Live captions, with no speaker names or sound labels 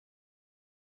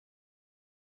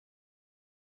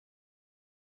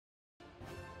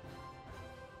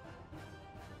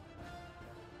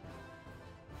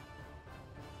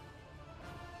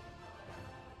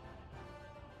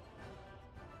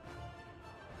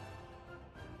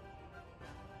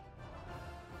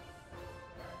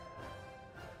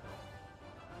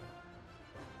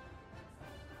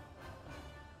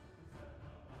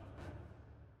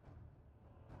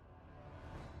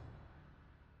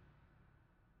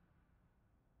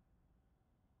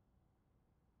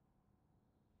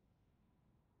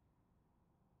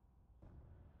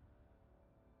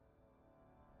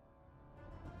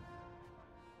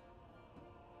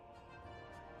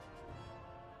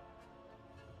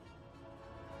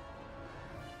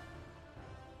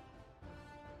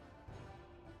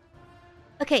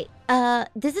Okay,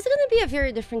 this is gonna be a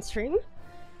very different stream.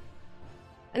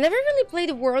 I never really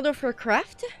played World of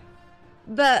Warcraft,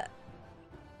 but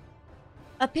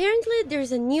apparently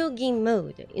there's a new game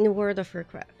mode in World of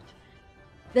Warcraft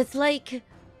that's like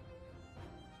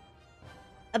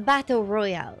a battle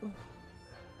royale,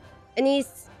 and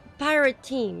it's pirate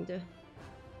themed.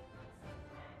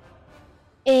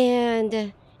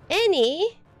 And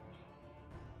Annie,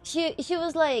 she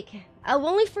was like, "I'll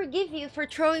only forgive you for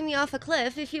throwing me off a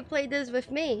cliff if you play this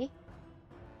with me."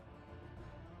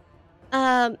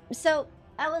 So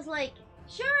I was like,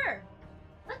 "Sure,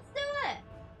 let's do it."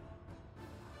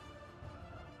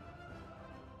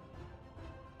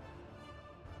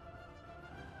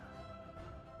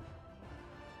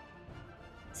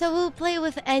 So we'll play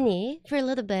with Annie for a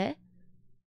little bit.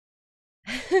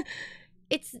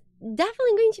 It's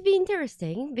definitely going to be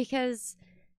interesting because,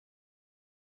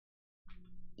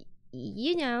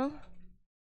 you know.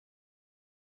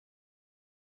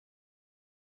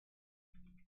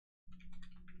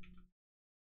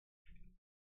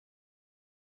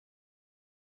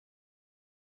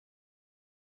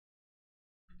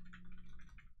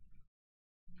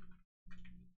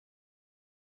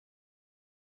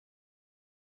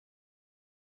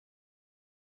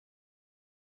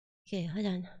 Okay, hold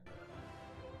on.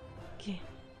 Okay.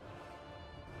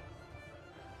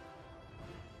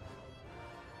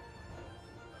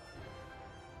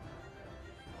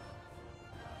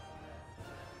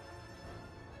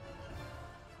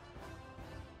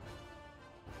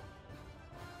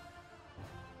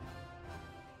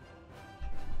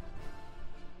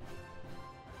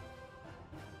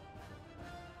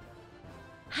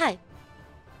 Hi.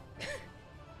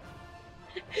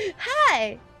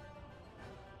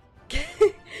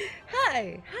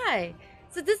 Hi. Hi.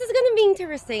 So this is gonna be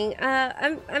interesting.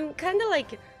 I'm kind of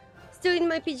like still in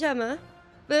my pajama,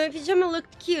 but my pajama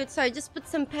looked cute, so I just put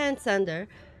some pants under.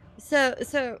 So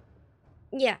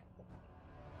yeah.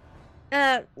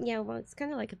 Yeah. Well, it's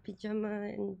kind of like a pajama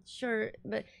and shirt,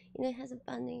 but it has a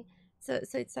bunny, so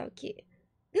it's so cute.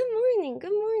 Good morning.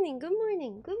 Good morning. Good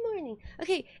morning. Good morning.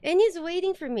 Okay, Annie's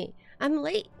waiting for me. I'm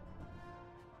late.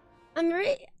 I'm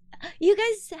ready. You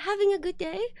guys having a good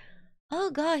day? Oh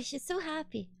gosh, it's so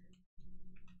happy.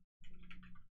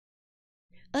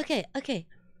 Okay.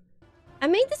 I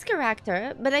made this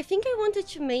character, but I think I wanted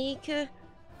to make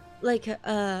like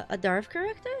a Darth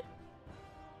character.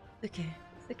 Okay,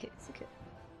 it's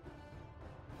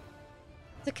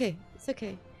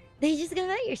okay. They just go,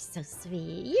 "Oh, you're so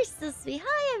sweet. You're so sweet.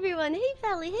 Hi everyone. Hey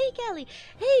Fally. Hey Callie.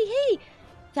 Hey.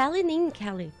 Fally named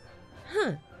Callie.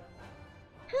 Huh.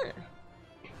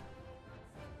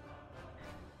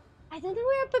 I don't know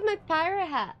where I put my pirate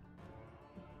hat.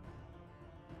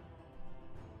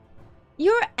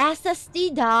 Your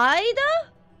SSD died?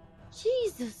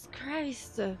 Jesus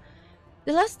Christ. The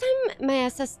last time my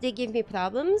SSD gave me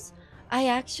problems, I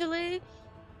actually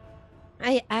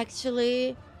I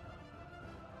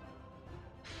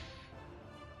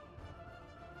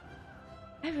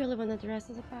really want to dress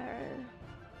as a pirate.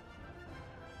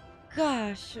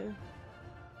 Gosh. One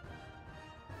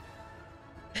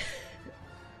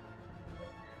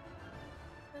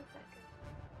second.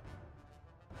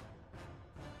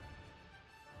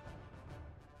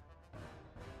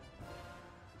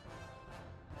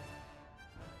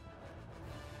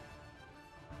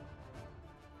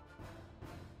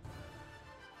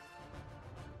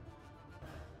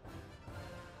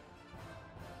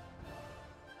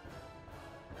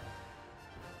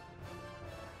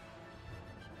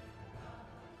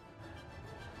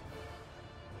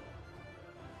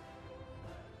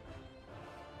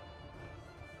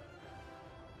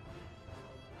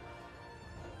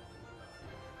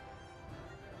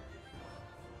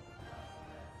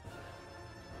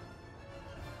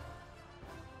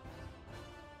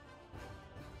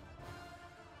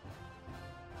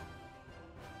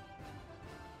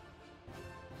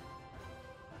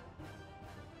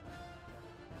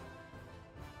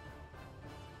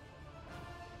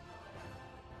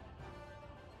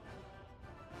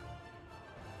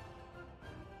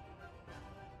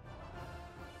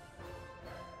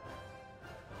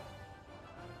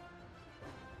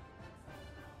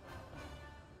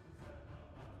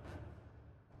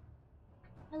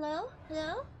 Hello?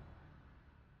 Hello?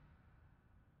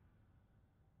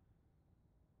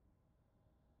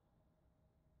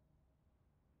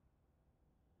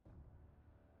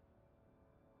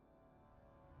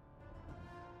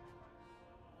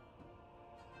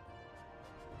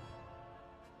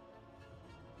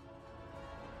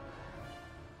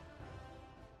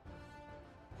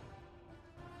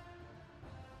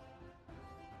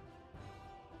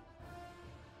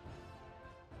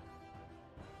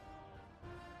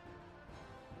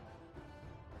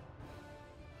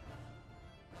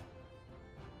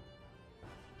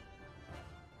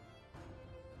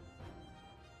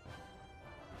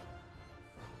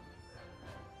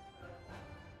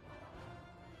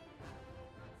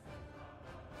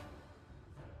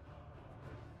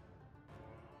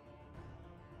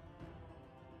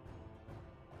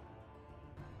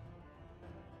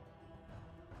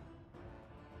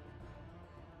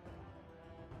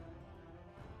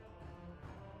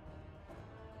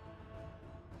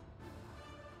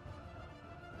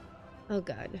 Oh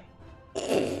god.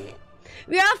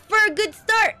 We're off for a good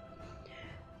start.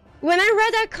 When I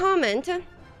read that comment,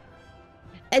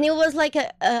 and it was like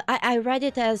I read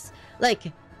it as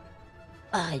like,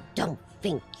 I don't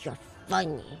think you're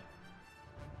funny.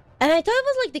 And I thought it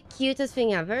was like the cutest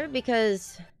thing ever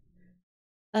because,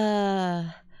 you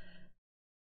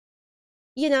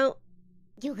know,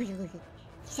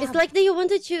 it's like they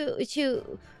wanted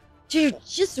to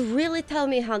just really tell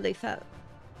me how they felt.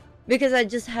 Because I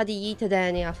just had yeeted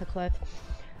Danny off a cliff.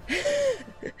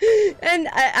 And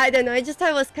I don't know, I just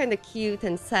thought it was kind of cute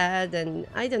and sad, and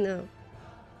I don't know.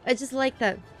 I just like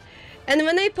that. And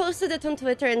when I posted it on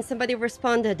Twitter and somebody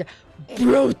responded,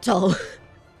 brutal,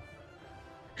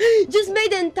 just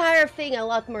made the entire thing a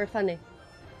lot more funny.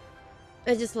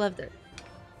 I just loved it.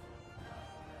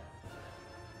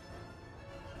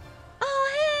 Oh,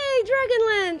 hey,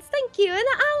 Dragonlance, thank you. And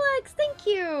Alex, thank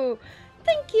you.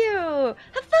 Thank you.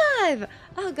 High five.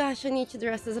 Oh gosh, I need to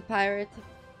dress as a pirate.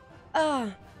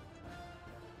 Oh.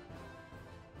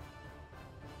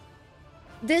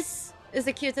 This is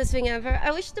the cutest thing ever.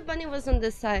 I wish the bunny was on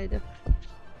this side.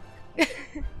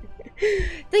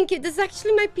 Thank you. This is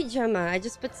actually my pajama. I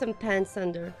just put some pants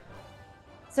under.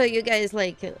 So you guys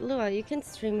like it. Lua, you can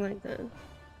stream like that.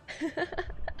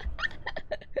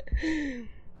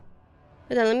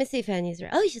 Hold on, let me see if Annie's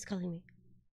right. Oh, she's calling me.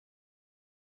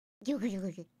 Blue, Gunter,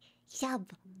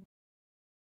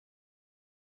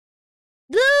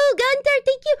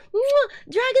 thank you.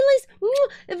 Dragonlance,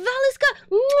 Valiska,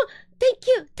 thank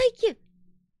you, thank you.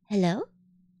 Hello?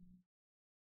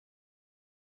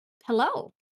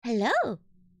 Hello. Hello.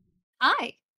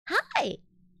 Hi. Hi.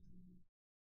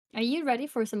 Are you ready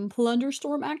for some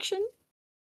Plunderstorm action?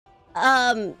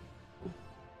 I'm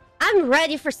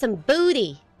ready for some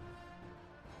booty.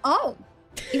 Oh,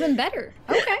 even better.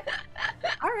 Okay.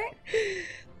 All right.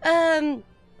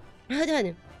 Hold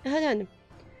on.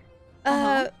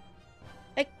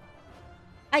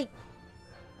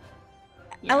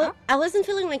 I wasn't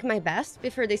feeling like my best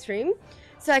before the stream,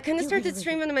 so I kind of started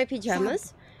streaming in my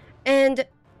pajamas, and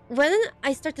when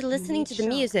I started listening to the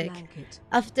music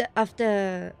of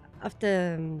the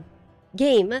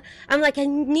game, I'm like, I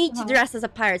need to dress as a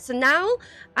pirate. So now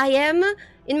I am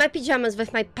in my pajamas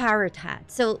with my pirate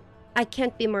hat, so I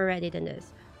can't be more ready than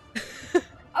this.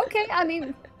 Okay, I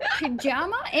mean,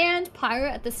 pajama and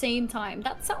pirate at the same time.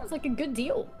 That sounds like a good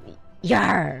deal.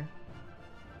 Yar.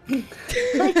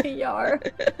 Yar.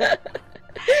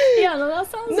 Yeah, no, that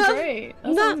sounds great.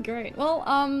 That sounds great. Well,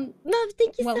 no,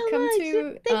 thank you so much. Welcome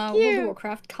to World of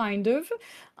Warcraft, kind of.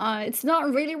 It's not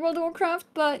really World of Warcraft,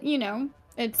 but you know,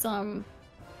 it's Did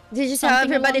you tell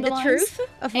everybody the truth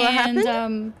of what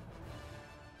happened?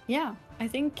 Yeah, I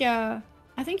think you're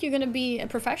gonna be a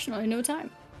professional in no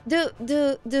time. Did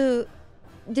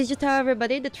you tell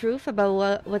everybody the truth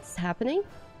about what's happening?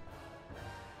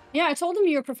 Yeah, I told them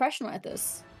you're a professional at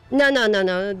this. No.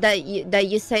 That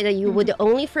you say that you would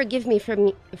only forgive me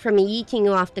from eating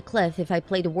you off the cliff if I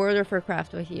played World of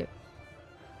Warcraft with you.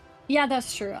 Yeah,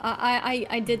 that's true.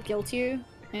 I did guilt you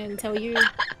and tell you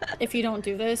if you don't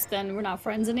do this, then we're not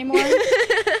friends anymore.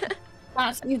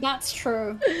 That's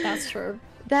true. That's true.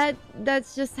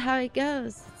 That's just how it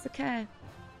goes. It's okay.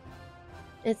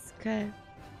 It's okay.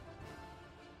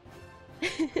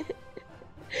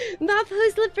 Mapu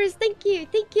slippers, thank you.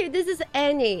 This is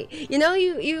Annie. You know,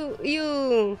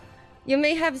 you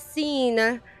may have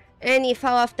seen Annie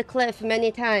fall off the cliff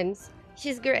many times.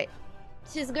 She's great.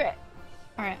 All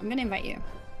right, I'm gonna invite you.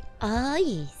 Oh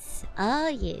yes.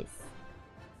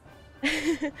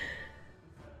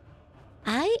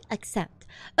 I accept.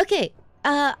 Okay.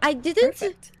 I didn't.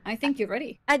 Perfect. I think you're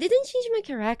ready. I didn't change my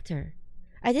character.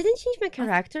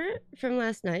 From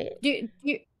last night. Do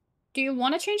you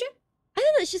want to change it? I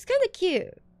don't know. She's kind of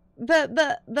cute, but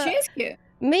she is cute.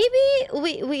 Maybe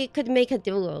we could make a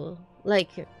duo.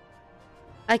 Like,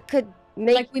 I could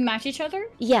make. Like we match each other?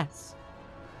 Yes.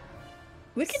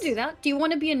 We could do that. Do you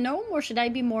want to be a gnome, or should I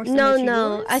be more similar to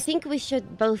yours? I think we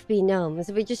should both be gnomes.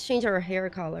 We just change our hair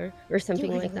color or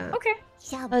something like that. Okay.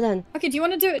 Hold on. Okay. Do you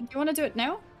want to do it? Do you want to do it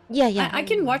now? Yeah. I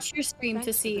can watch your stream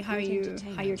to see how you're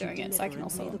doing it, so I can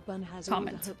also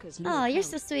comment. Oh, you're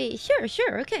so sweet.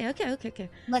 Sure. Okay. I'm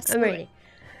ready.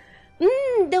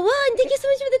 The one. Thank you so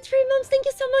much for the 3 months. Thank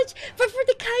you so much for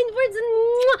the kind words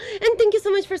and thank you so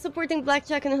much for supporting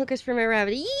Blackjack and Hookers for my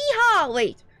rabbit. Yeehaw!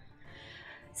 Wait.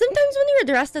 Sometimes when you're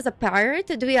dressed as a pirate,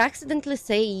 do you accidentally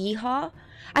say yeehaw?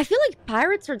 I feel like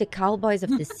pirates are the cowboys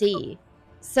of the sea.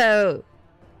 So.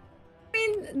 I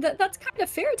mean, that's kind of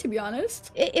fair, to be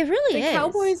honest. It really is. The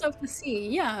cowboys of the sea.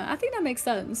 Yeah, I think that makes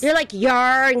sense. You're like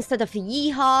yar instead of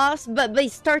yeehaws, but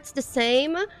it starts the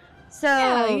same. So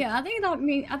Yeah, I think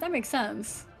that makes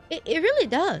sense. it really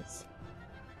does.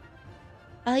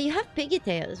 You have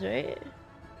pigtails, right?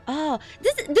 Oh,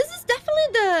 this is definitely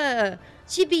the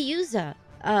Chibiyuza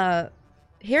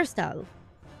hairstyle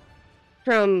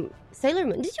from Sailor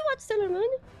Moon. Did you watch Sailor Moon?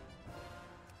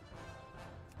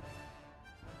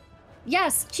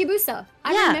 Yes, Chibusa.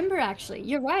 I remember actually.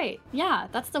 You're right. Yeah,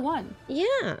 that's the one.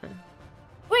 Yeah.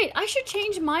 Wait, I should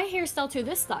change my hairstyle to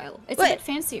this style. It's a bit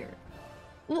fancier.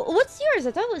 What's yours?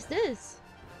 I thought it was this.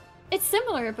 It's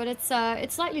similar, but it's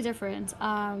slightly different.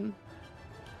 Oh,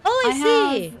 I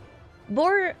see.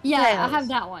 Yeah, I have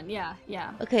that one. Yeah.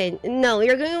 Okay, no,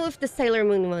 you're going with the Sailor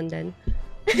Moon one then.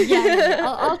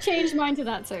 Yeah. I'll change mine to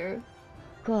that too.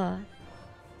 Cool.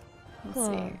 Let's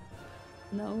see.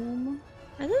 Gnome.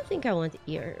 I don't think I want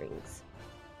earrings.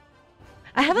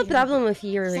 I have a problem with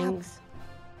earrings.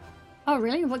 Oh,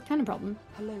 really? What kind of problem?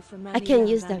 Hello from I can't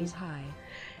use them.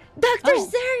 Dr.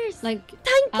 Zeris! Like,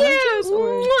 thank you!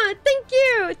 Or... Thank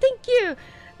you!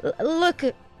 Look,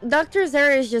 Dr.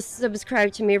 Zeris just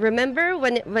subscribed to me. Remember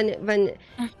when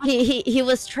he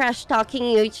was trash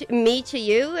talking me to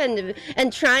you and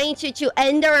trying to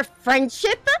end our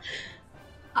friendship?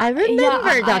 I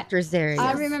remember Dr. Zeris.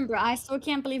 I remember. I still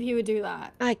can't believe he would do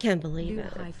that. I can't believe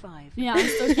it. High five. Yeah, I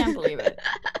still can't believe it.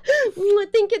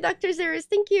 Thank you, Dr. Zeris.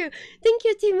 Thank you,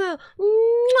 Timo.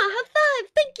 High five.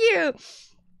 Thank you.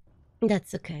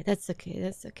 That's okay.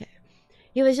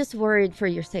 He was just worried for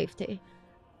your safety.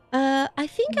 I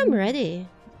think I'm ready.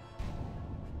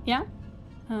 Yeah.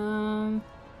 I'm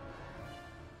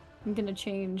gonna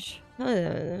change.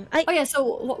 Oh yeah.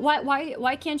 So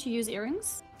why can't you use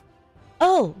earrings?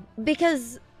 Oh,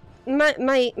 because my.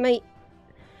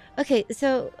 Okay,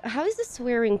 so how is the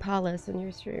swearing palace on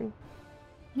your stream?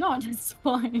 No, it's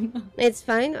fine. It's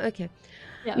fine. Okay.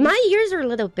 Yeah. My ears are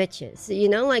little bitches, you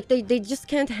know, like they just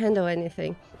can't handle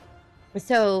anything.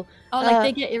 So. Oh, like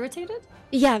they get irritated?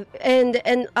 Yeah,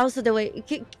 and also the way.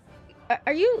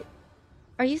 Are you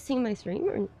seeing my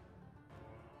stream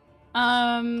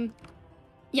or?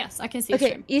 Yes, I can see.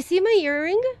 Okay, you see my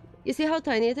earring? You see how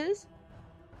tiny it is?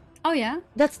 Oh yeah.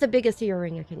 That's the biggest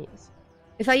earring I can use.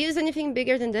 If I use anything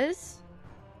bigger than this,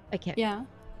 I can't. Yeah.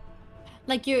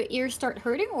 Like your ears start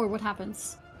hurting, or what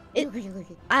happens?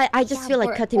 I just feel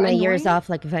like cutting my ears off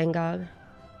like Van Gogh.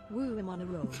 Woo, I'm on a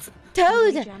roll.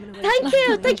 Toad,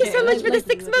 thank you so much for the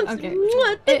 6 months. Okay.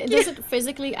 Does it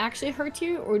physically actually hurt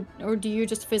you, or do you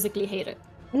just physically hate it?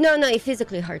 No, it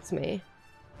physically hurts me.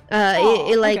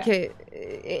 It's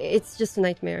just a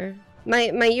nightmare. My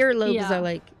earlobes are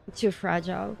like too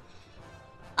fragile.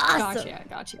 Awesome.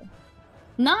 Gotcha.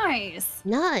 Nice.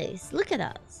 Look at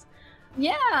us.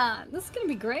 Yeah, this is gonna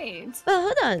be great. But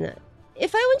hold on.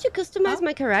 If I want to customize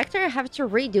my character, I have to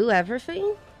redo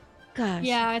everything. Gosh.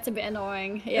 Yeah, it's a bit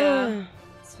annoying. Yeah.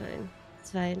 It's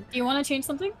fine. Do you want to change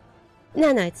something? No,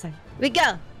 it's fine. We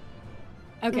go.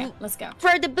 Okay, let's go.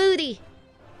 For the booty.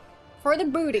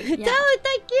 Yeah. Oh,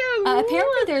 thank you.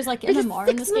 Apparently there's like MMR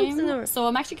in this game, so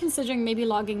I'm actually considering maybe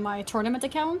logging my tournament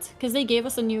account, because they gave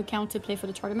us a new account to play for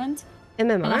the tournament.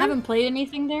 MMR? And I haven't played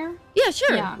anything there. Yeah,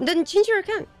 sure. Yeah. Then change your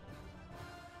account.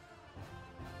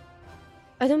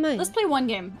 I don't mind. Let's play one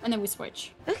game and then we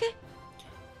switch. Okay.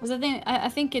 Because I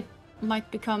think it might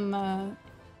become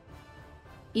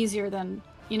easier then,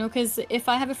 you know, because if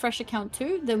I have a fresh account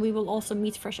too, then we will also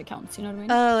meet fresh accounts, you know what I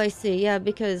mean? Oh, I see. Yeah,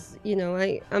 because, you know,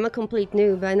 I'm a complete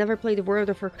noob. I never played the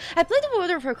World of Warcraft. I played the World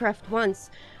of Warcraft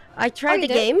once. I tried the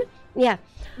game. Yeah.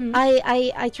 Mm-hmm.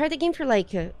 I tried the game for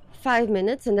like 5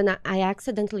 minutes, and then I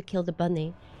accidentally killed a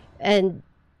bunny. And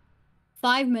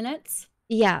 5 minutes?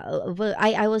 Yeah, well,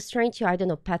 I was trying to, I don't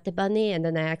know, pet the bunny, and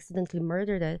then I accidentally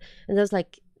murdered it. And I was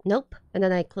like, nope. And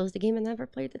then I closed the game and never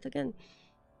played it again.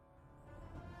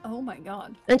 Oh my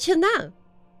god. Until now.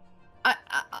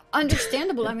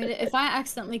 Understandable. I mean, if I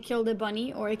accidentally killed a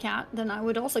bunny or a cat, then I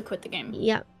would also quit the game.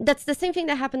 Yeah, that's the same thing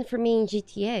that happened for me in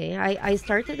GTA. I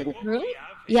started in... Really?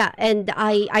 Yeah, and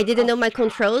I didn't know my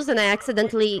controls, and I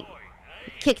accidentally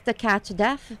kicked the cat to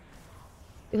death.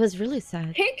 It was really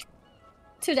sad. Kicked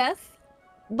to death?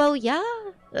 Well, yeah.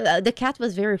 The cat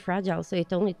was very fragile, so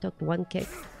it only took one kick.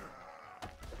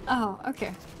 Oh,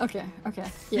 okay. Yeah.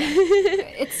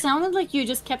 It sounded like you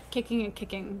just kept kicking and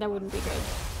kicking. That wouldn't be good.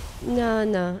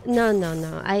 No.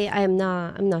 I'm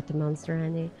not a monster,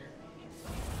 honey.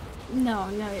 No.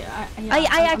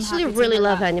 I actually really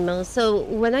love animals. So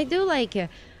when I do like a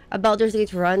Baldur's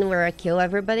Gate run where I kill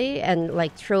everybody and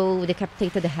like throw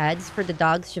decapitated heads for the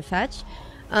dogs to fetch,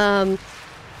 I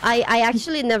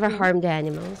actually never harm the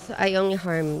animals. I only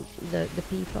harm the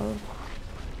people.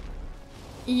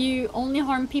 You only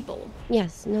harm people?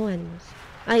 Yes, no animals.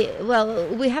 Well,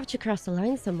 we have to cross the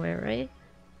line somewhere, right?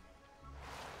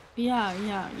 Yeah,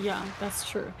 that's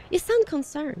true. You sound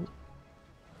concerned.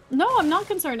 No, I'm not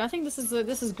concerned. I think this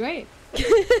is great.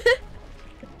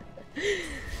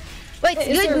 Wait,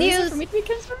 Is there good a reason news. for me to be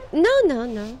concerned?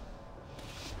 No.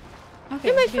 Okay,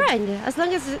 You're my good. friend. As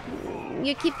long as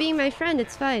you keep being my friend,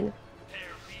 it's fine.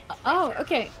 Oh,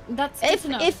 okay. That's good to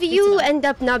know. If Good to you know. end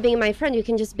up not being my friend, you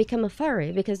can just become a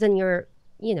furry because then you're,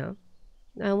 you know,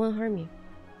 I won't harm you.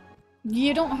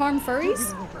 You don't harm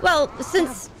furries? Well,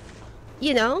 since,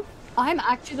 you know. I'm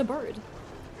actually the bird.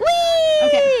 Whee!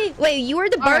 Okay. Wait, you were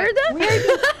the All right,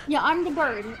 bird? Yeah, I'm the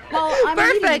bird. Well, I'm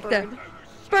Perfect. the bird.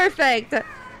 Perfect.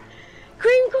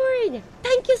 Cream corn,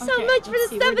 thank you so Okay, much for let's the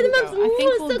see, where do 7 we months. go? I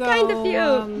think Ooh, we'll so kind of you.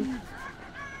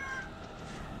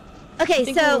 Okay, I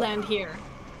think we'll so land here.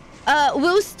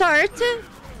 we'll start.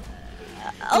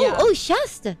 Yeah. Oh,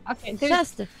 chest. Okay,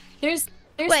 Chest. there's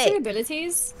Wait. 2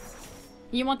 abilities.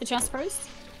 You want the chest first?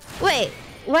 Wait,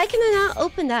 why can I not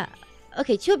open that?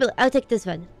 Okay, 2 abilities. I'll take this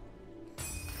one.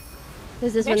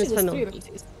 Because this one Actually, is there's 3 familiar.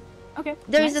 abilities. Okay.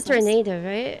 There's nice, a tornado,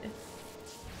 right?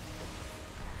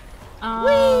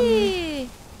 Nice.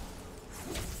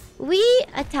 We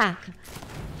attack.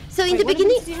 So in Wait, the what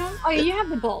beginning, abilities do you have? Oh, you have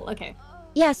the ball. Okay.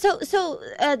 yeah. So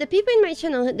the people in my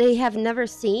channel, they have never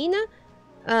seen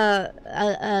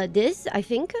this. I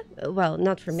think. Well,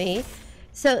 not for me.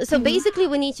 So basically,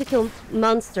 we need to kill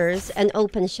monsters and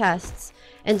open chests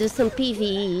and do some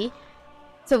PVE.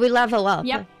 So we level up.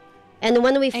 Yep. And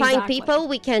when we find Exactly. people,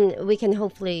 we can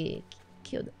hopefully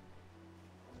kill them.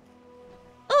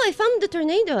 Oh, I found the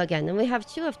tornado again, and we have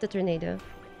 2 of the tornado.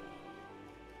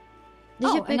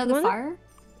 Did you pick another one? fire?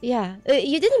 Yeah,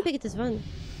 you didn't pick this one.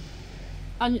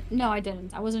 No, I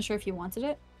didn't. I wasn't sure if you wanted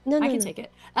it. No, I can take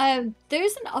it.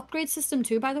 There's an upgrade system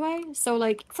too, by the way. So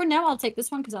like for now, I'll take this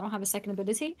one because I don't have a second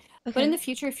ability. But in the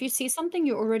future, if you see something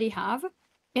you already have,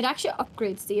 it actually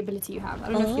upgrades the ability you have. I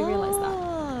don't know if you realize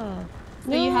that.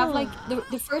 So you have like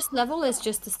the first level is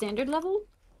just the standard level,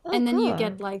 and then you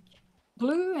get like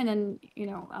blue, and then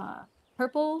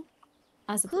purple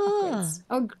as it upgrades.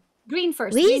 Oh, green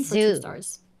first. Green for 2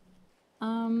 stars.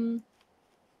 You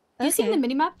see in the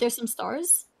minimap, there's some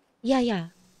stars. Yeah.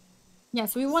 Yeah,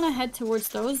 so we want to head towards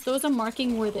those. Those are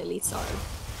marking where the elites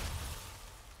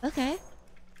are. Okay.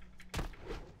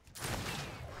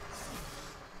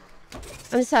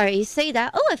 I'm sorry, you say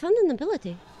that. Oh, I found an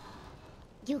ability.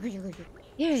 Here we go.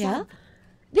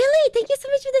 Billy, thank you so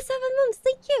much for the 7 months.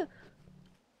 Thank you.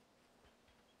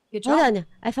 Good job. Hold on,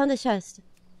 I found a chest.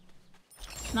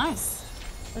 Nice.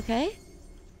 Okay.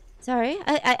 Sorry,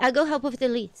 I go help with the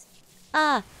elites.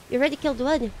 Ah, you already killed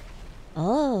one.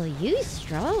 Oh, you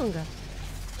strong.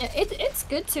 Yeah, it's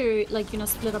good to like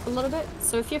split up a little bit.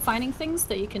 So if you're finding things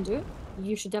that you can do,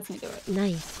 you should definitely do it.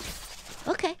 Nice.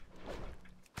 Okay.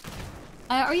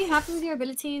 Are you happy with your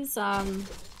abilities?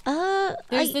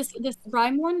 There's this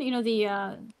rhyme one.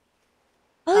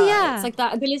 Oh yeah. It's like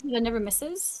that ability that never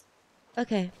misses.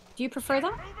 Okay. Do you prefer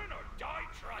that?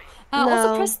 No.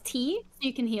 Also press T so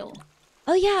you can heal.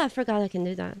 Oh yeah, I forgot I can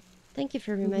do that. Thank you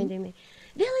for reminding me.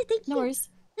 Billy, thank you. No worries.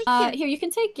 Thank you. Here, you can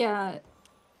take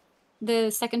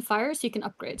the second fire so you can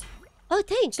upgrade. Oh,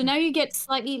 thanks. So now you get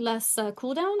slightly less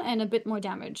cooldown and a bit more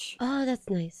damage. Oh, that's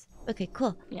nice. Okay,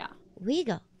 cool. Yeah. We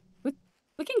go.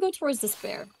 We can go towards this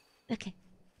bear. Okay.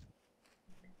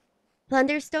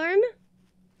 Plunderstorm?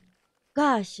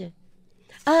 Gosh.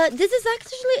 This is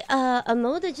actually a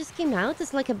mode that just came out.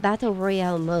 It's like a battle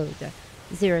royale mode.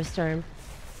 Zero Storm.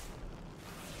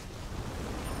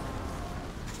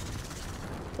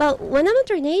 Well, when I'm a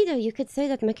tornado, you could say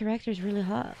that my character is really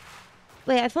hot.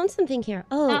 Wait, I found something here.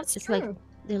 Oh, That's it's true. like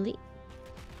delete.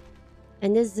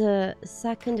 And this is a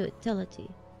second utility.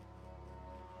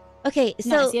 Okay, so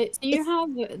nice. Yeah, so you have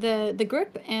the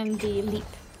grip and the leap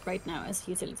right now as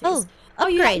utilities. Oh,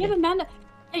 you upgrade. have a mana.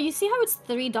 Yeah, you see how it's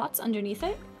 3 dots underneath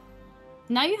it?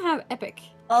 Now you have epic.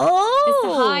 Oh, It's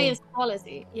the highest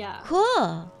quality. Yeah.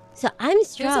 Cool. So I'm There's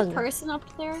strong. a person up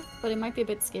there, but it might be a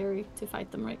bit scary to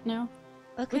fight them right now.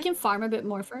 Okay. We can farm a bit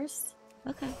more first.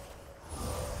 Okay.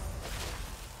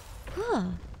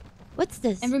 Cool. What's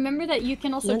this? And remember that you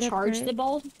can also Not charge upgrade. the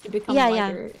ball to become Yeah,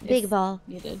 lighter. yeah. Big if ball.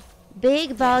 needed.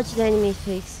 Big ball to the enemy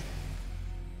face.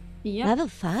 Yeah. Level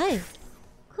 5.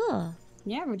 Cool.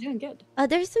 Yeah, we're doing good.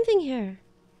 There's something here.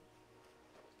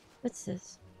 What's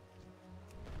this?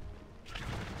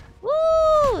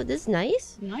 Ooh, this is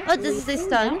nice. Nice. Oh, this is a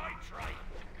stun. Yeah.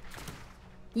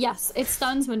 Yes, it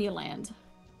stuns when you land.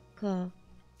 Cool.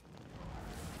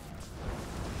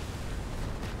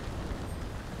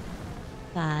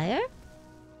 Fire?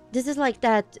 This is like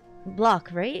that block,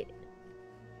 right?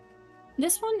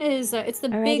 This one is it's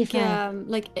the Already big fine.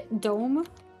 like dome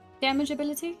damage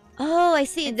ability. Oh, I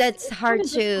see. That's It's hard kind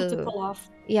of difficult to to. pull off.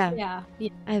 Yeah, Yeah, yeah.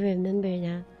 I remember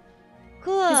now.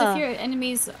 Because if Cool. your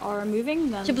enemies are moving,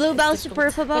 then To blue it's balls to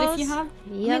difficult. purple But if you balls. have, I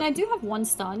mean, I do have one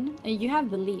stun. And you have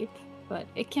the leap, but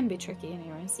it can be tricky,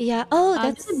 anyways. Yeah. Oh,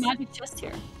 There's a that's. magic chest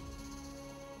here.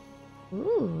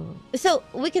 Ooh. So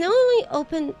we can only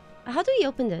open. How do we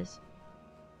open this?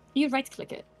 You right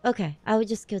click it. Okay, I would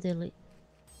just go delete.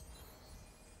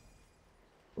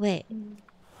 Wait.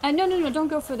 No, don't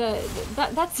go for the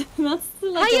that's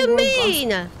like How a you world mean?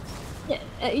 boss.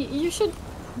 Yeah, you should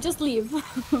just leave.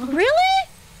 Really?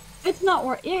 It's not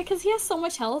worth. Yeah, because he has so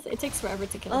much health. It takes forever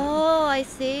to kill him. Oh, I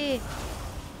see.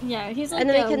 Yeah, he's like And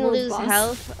we a can world lose boss.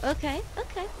 health. Okay,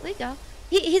 we go.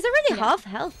 He's already Yeah. half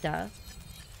health though.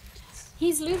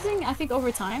 He's losing, I think,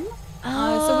 over time.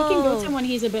 So we can go to him Oh, when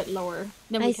he's a bit lower.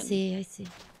 Then we I can. see.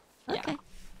 Yeah. Okay.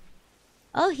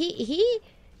 Oh,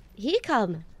 he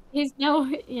come. He's no.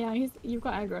 Yeah, you've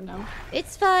got aggro now.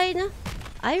 It's fine.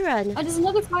 I run. Oh, there's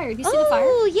another fire. Do you see the fire?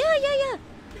 Oh, yeah.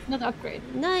 Another upgrade.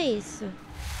 Nice.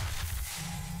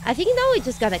 I think now we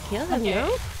just gotta kill him, Okay. no?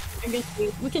 I guess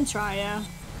we can try, yeah.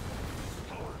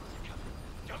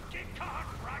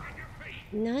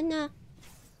 No.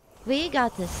 We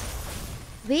got this.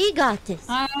 We got this.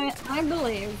 I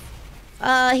believe.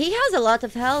 He has a lot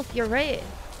of health. You're right.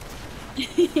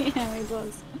 Yeah, it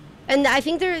does. And I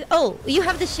think there. Oh, you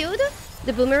have the shield,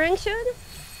 the boomerang shield.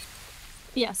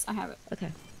 Yes, I have it.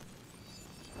 Okay.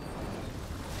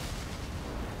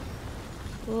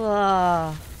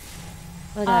 Whoa.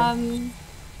 Hold on.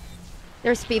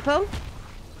 There's people.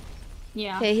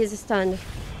 Yeah. Okay, he's stunned.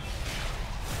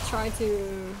 Try to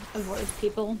avoid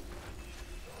people.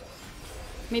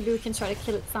 Maybe we can try to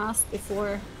kill it fast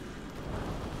before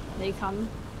they come.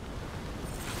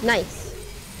 Nice.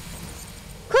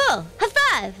 Cool. High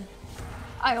five.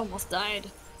 I almost died.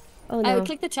 Oh no.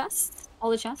 Click the chests. All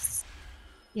the chests.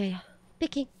 Yeah.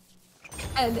 Picking.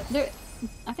 I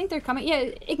think they're coming.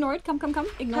 Yeah, ignore it. Come.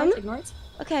 Ignore it.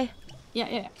 Okay.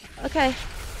 Yeah. Okay.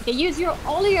 Okay, use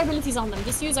all of your abilities on them.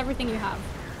 Just use everything you have.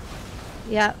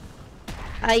 Yeah.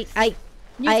 Use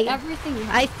everything you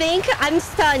have. I think I'm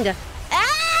stunned.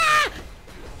 Ah!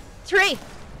 3.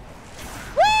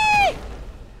 Whee!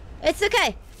 It's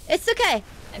okay.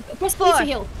 Press 4. to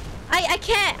heal. I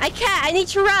can't. I need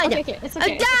to run. Okay, it's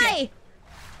okay. I'll die.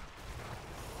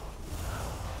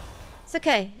 It's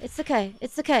okay.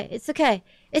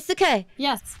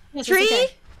 Yes. 3. It's okay.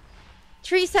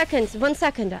 3 seconds. 1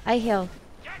 second. I heal.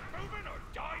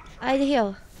 I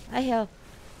heal.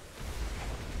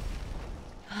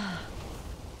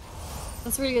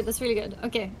 That's really good.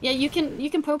 Okay. Yeah, you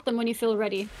can poke them when you feel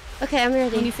ready. Okay, I'm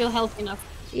ready. When you feel healthy enough.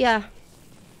 Yeah.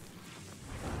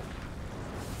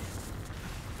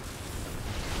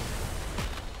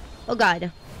 Oh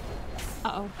god.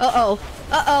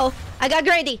 Uh-oh. I got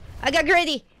greedy.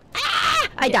 Ah!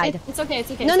 I died. It's okay.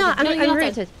 No, you're I'm not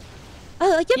rooted. dead.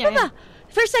 Oh, yeah, Yeah.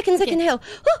 First second heal.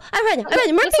 Oh, I ran.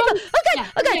 More This people. one- Oh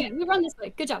god. Yeah, we run this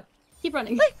way. Good job. Keep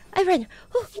running. Wait, I ran.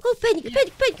 Oh, panic.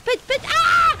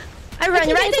 Ah! I ran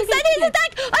okay, right it's inside okay. his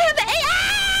attack. I have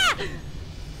ah!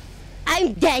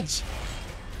 I'm dead.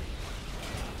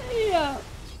 Yeah.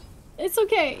 It's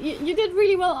okay. You did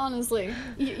really well, honestly.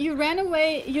 You ran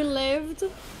away. You lived.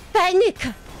 Panic.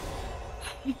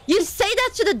 You say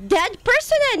that to the dead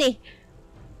person, Annie.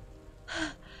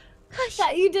 Gosh.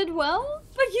 Yeah, you did well,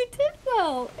 but you did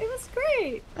well. It was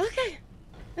great.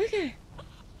 Okay.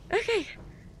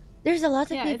 There's a lot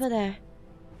of Yeah, people there.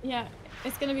 Yeah,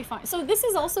 it's gonna be fine. So this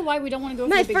is also why we don't want to go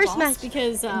My for the big first boss match.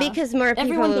 because More people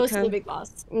everyone will goes to come. the big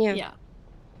boss. Yeah. Yeah.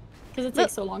 Because it But-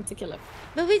 takes so long to kill it.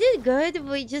 But we did good.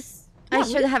 I Yeah,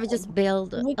 should we have did. just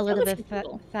built We a little killed a bit few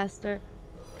people. faster.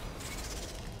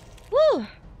 Woo!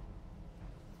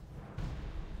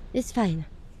 It's fine.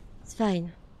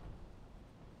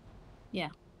 Yeah.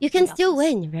 You can got still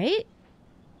this. win, right?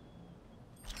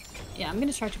 Yeah, I'm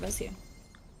gonna try to res you.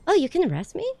 Oh, you can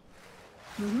arrest me?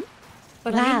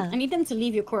 But Wow. I need them to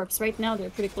leave your corpse. Right now they're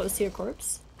pretty close to your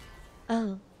corpse.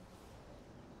 Oh.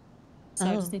 So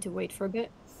I Oh. just need to wait for a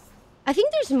bit. I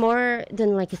think there's more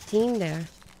than like a team there.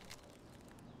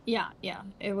 Yeah.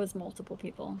 It was multiple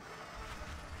people.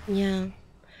 Yeah.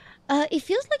 It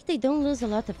feels like they don't lose a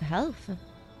lot of health.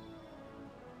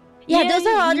 Yeah, those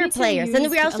are you other need to players, and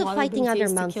use we're a also lot of fighting other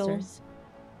abilities to kill. monsters.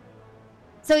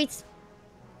 So it's...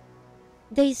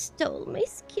 They stole my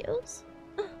skills.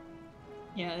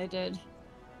 Yeah, they did.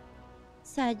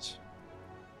 Sag.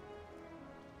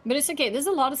 But it's okay. There's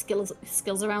a lot of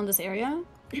skills around this area.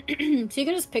 So you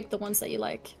can just pick the ones that you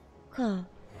like. Cool.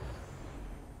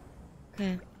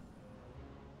 Okay.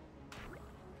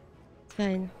 It's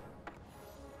fine.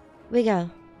 We go.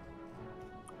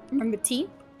 Remember T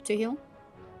to heal.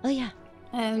 Oh yeah.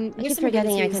 And I there's keep some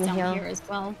forgetting I abilities can down heal. here as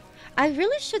well. I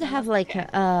really should Yeah, have that's like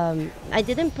okay. I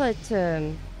didn't put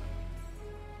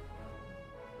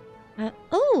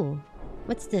oh,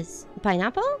 what's this?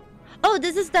 Pineapple? Oh,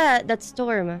 this is that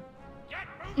storm.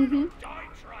 Mm-hmm.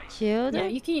 Shield? Yeah,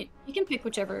 you can pick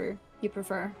whichever you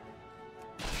prefer.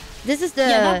 This is the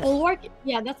Yeah, that bulwark.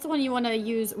 Yeah, that's the one you want to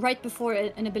use right before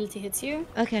an ability hits you,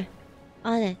 Okay.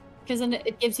 On it. because then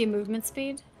it gives you movement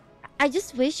speed. I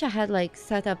just wish I had like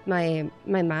set up my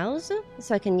mouse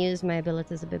so I can use my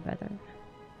abilities a bit better.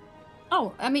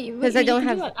 Oh, I mean, Because I don't you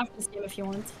can have do it after this game if you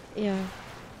want. Yeah.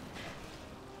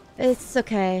 It's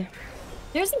okay.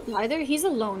 There's a guy there. He's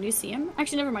alone. You see him?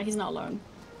 Actually, never mind. He's not alone.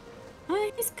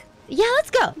 Yeah, let's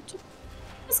go.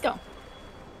 Let's go.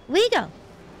 We go.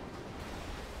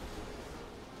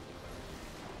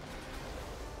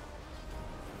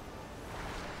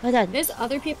 Hold on. There's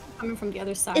other people coming from the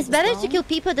other side. It's as better well. to kill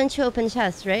people than to open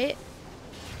chests, right?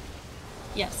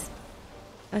 Yes.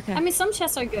 Okay. I mean, some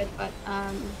chests are good, but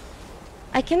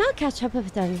I cannot catch up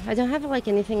with them. I don't have like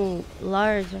anything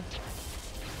large.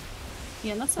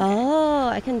 yeah, that's okay. Oh,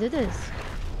 I can do this.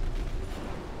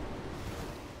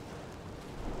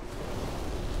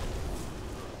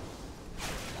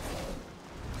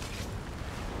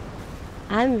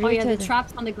 I'm rooted. Oh yeah, the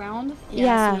traps on the ground.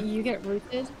 Yeah. So you get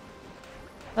rooted.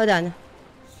 Hold on.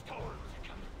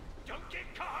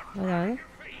 Hold on.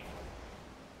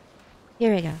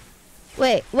 Here we go.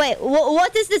 Wait,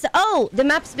 what is this? Oh, the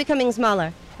map's becoming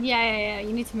smaller. Yeah.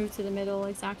 You need to move to the middle,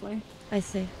 exactly. I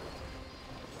see.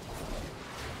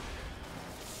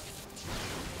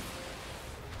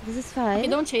 This is fine. Okay,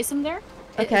 don't chase him there.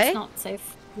 Okay. It's not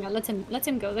safe. Yeah, let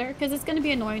him go there, because it's gonna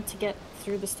be annoying to get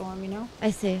through the storm, you know?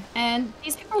 I see. And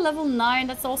these people are level 9,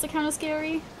 that's also kind of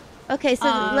scary. Okay, so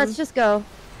let's just go.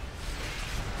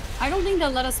 I don't think they'll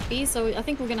let us be, so I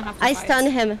think we're gonna have to I fight. stun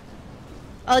him.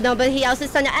 Oh no, but he also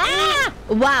stunned. Ah!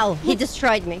 Wow, he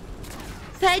destroyed me.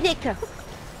 Panic!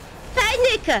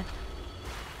 Panic!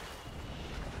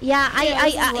 Yeah,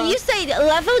 you said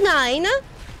level 9.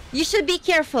 You should be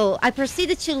careful. I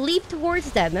proceeded to leap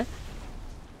towards them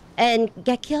and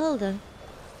get killed.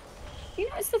 You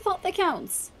know, it's the thought that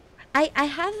counts. I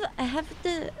have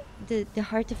the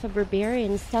heart of a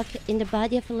barbarian stuck in the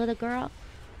body of a little girl.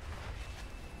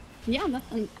 Yeah,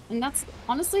 and that's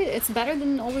honestly, it's better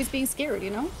than always being scared,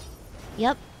 you know?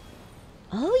 Yep.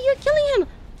 Oh, you're killing him.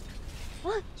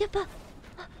 Oh, yep.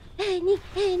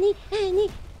 Annie.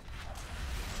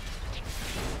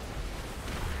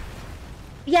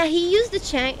 Yeah, he used the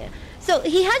chain. So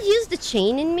he had used the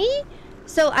chain in me.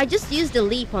 So I just used the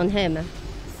leap on him.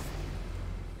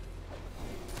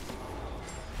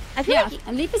 I feel like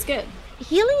and leap is good.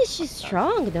 healing is just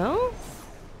strong, no?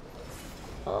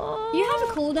 Oh. You have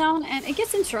a cooldown, and it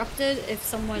gets interrupted if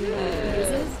someone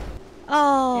uses.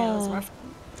 Oh. Yeah, that's rough.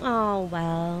 Oh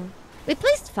well. We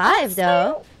placed 5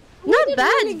 though. We Not did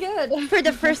bad really good. for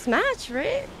the first match,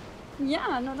 right?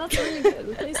 Yeah, no, that's really good.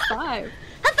 We placed 5.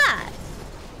 High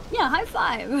Yeah, high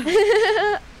 5.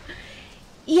 five.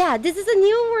 Yeah, this is a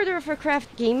new World of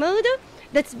Warcraft game mode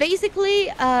that's basically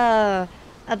a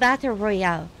battle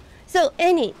royale. So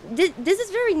Annie, this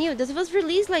is very new. This was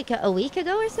released like a week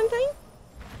ago or something.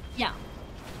 Yeah.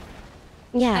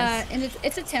 Yes. And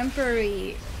it's a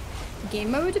temporary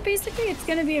game mode, basically. It's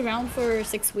gonna be around for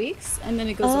 6 weeks, and then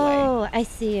it goes away. Oh, I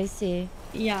see.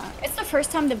 Yeah, it's the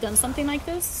first time they've done something like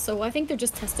this, so I think they're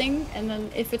just testing, and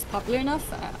then if it's popular enough,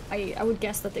 I would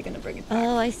guess that they're gonna bring it back.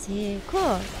 Oh, I see.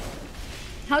 Cool.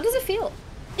 How does it feel?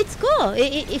 It's cool.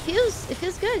 It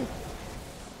feels good.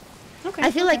 Okay.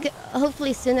 I feel like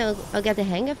hopefully soon I'll get the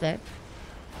hang of it.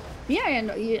 Yeah,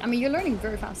 no, I mean, you're learning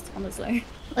very fast, honestly.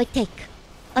 Like take.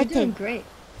 You're doing great.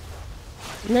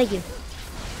 No, you.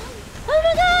 Oh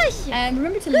my gosh! And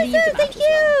remember to Good leave the job, match thank as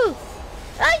well. you!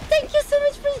 Thank you so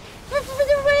much for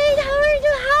the raid! How are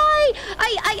you? Hi!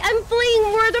 I'm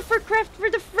playing World of Warcraft for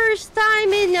the first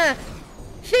time in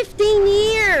 15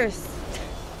 years!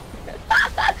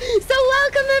 So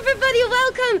welcome everybody,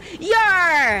 welcome!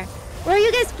 Yar! Were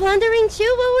you guys plundering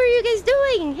too? What were you guys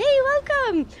doing? Hey,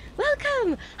 welcome!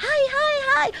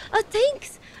 Hi! Oh,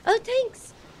 thanks!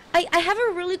 I have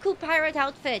a really cool pirate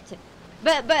outfit.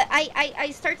 But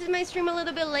I started my stream a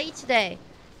little bit late today,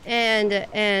 and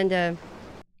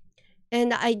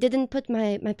I didn't put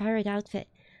my pirate outfit.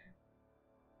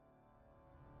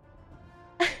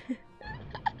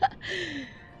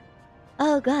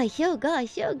 Oh gosh. Oh,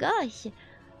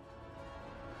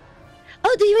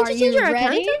 do you want to change your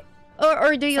account?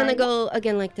 Or do you want to go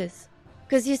again like this?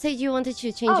 Because you said you wanted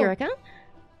to change your account?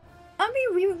 I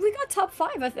mean, we got top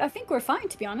 5. I think we're fine,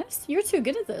 to be honest. You're too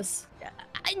good at this.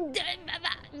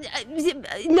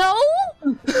 No?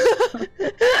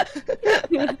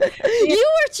 You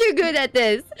were too good at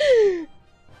this.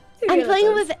 I'm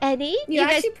playing with Eddie. You're you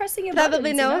guys actually pressing your probably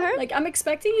buttons, know you know? her. Like, I'm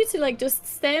expecting you to like just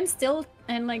stand still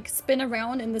and like spin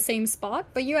around in the same spot,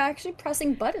 but you're actually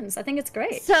pressing buttons. I think it's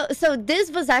great. So this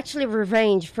was actually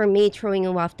revenge for me throwing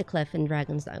you off the cliff in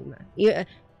Dragon's Dogma. You,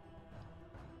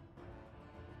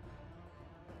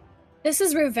 This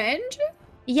is revenge?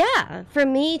 yeah, for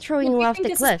me throwing you off the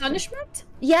this cliff. Is punishment?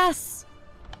 Yes.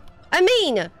 I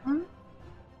mean,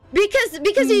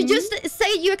 because you just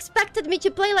say you expected me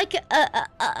to play like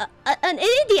an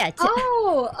idiot.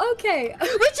 Oh, okay.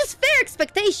 Which is fair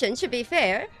expectation, to be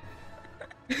fair.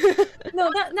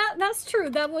 No, that's true.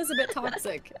 That was a bit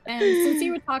toxic. And since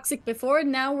you were toxic before,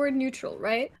 now we're neutral,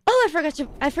 right? Oh,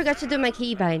 I forgot to do my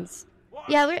keybinds.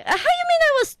 Yeah, how you mean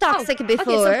I was toxic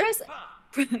before? Okay, so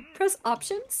press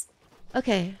options.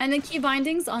 Okay. And then key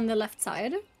bindings on the left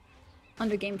side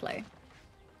under gameplay.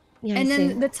 Yeah, and I then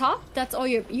see. the top, that's all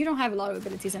you don't have a lot of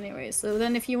abilities anyway. So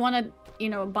then if you want to, you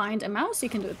know, bind a mouse, you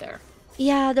can do it there.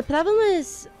 Yeah, the problem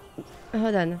is...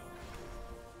 Hold on.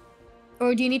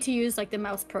 Or do you need to use like the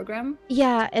mouse program?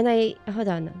 Yeah, and hold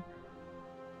on.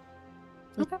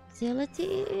 Okay.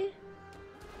 Utility?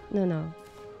 No.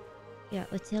 Yeah,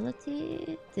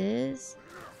 utility. This.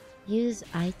 Use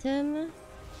item.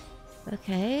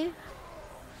 Okay.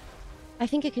 I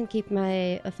think I can keep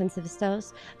my offensive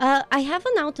styles. I have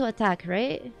an auto attack,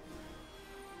 right?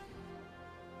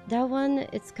 That one,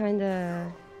 it's kind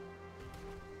of...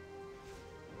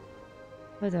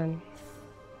 Hold on.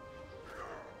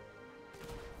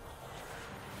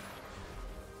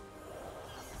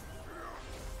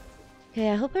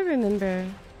 Okay, I hope I remember.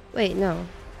 Wait, no.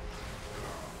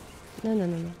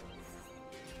 No.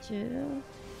 2.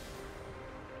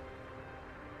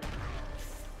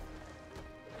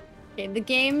 Okay, the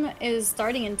game is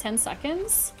starting in 10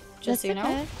 seconds. Just so you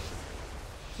know.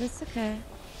 That's okay.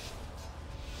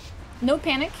 No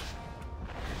panic.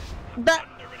 But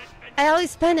I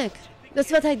always panic. That's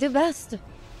what I do best.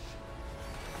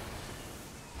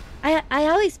 I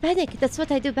always panic. That's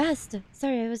what I do best.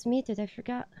 Sorry, I was muted. I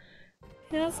forgot.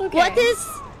 Yeah, that's okay. What is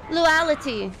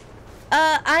Luality?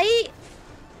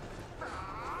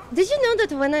 Did you know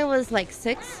that when I was like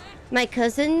 6, my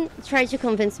cousin tried to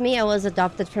convince me I was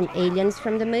adopted from aliens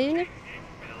from the moon?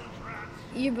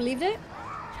 You believed it?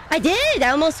 I did!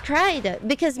 I almost cried.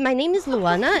 Because my name is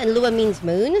Luana, and Lua means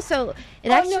moon, so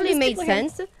it actually made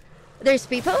sense. Here. There's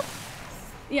people?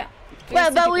 Yeah.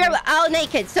 Well, but we're all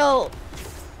naked, so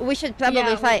we should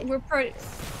probably fight. We're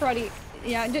pretty...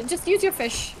 Yeah, just use your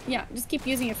fish. Yeah, just keep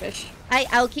using your fish.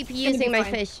 I'll keep using my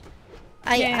fish.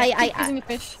 Keep using the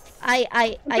fish.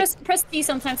 Press T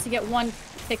sometimes to get one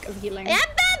tick of healing.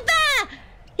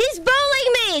 He's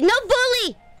bullying me! No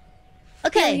bully!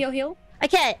 Okay. Heal.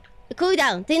 Okay. Cool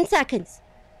down. 10 seconds.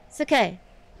 It's okay.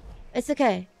 It's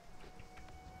okay.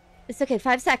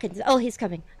 5 seconds. Oh, he's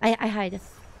coming. I hide.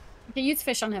 Okay, use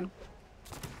fish on him.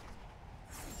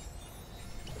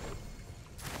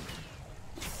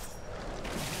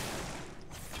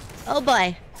 Oh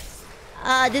boy.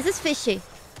 This is fishy.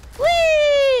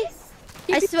 Whee!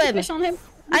 I swim. Fish on him.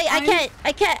 I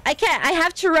can't. I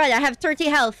have to run. I have 30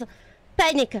 health.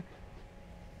 Panic.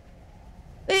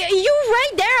 You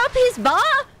right there up his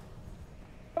bar?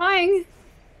 Trying.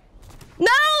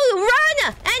 No!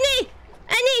 Run! Annie!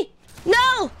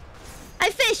 No! I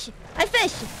fish.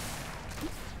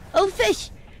 Oh,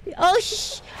 fish. Oh,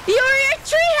 you're at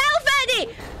 3 health, Annie!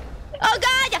 Oh,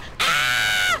 God!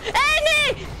 Ah!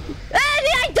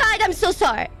 Annie, I died. I'm so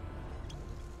sorry.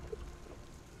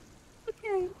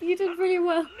 Okay, you did really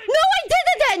well. No, I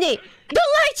didn't, Annie!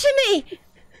 Don't lie to me!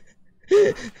 I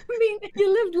mean, you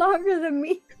lived longer than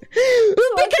me. So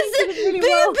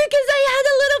because I had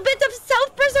a little bit of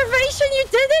self-preservation, you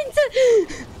didn't!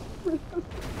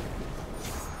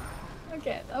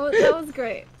 Okay, that was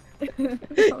great.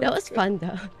 that was fun,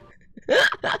 though.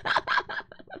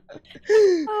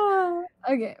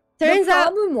 Okay. Turns the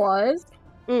problem was...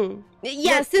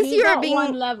 Yeah, since you were being...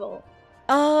 one level.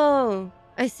 Oh,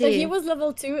 I see. So he was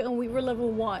level 2 and we were level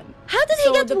 1. How did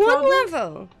he get one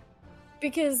level?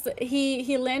 Because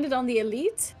he landed on the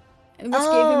elite, which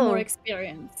gave him more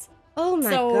experience. Oh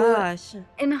my gosh.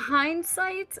 In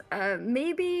hindsight,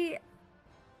 maybe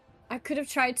I could have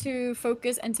tried to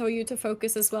focus and tell you to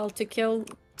focus as well to kill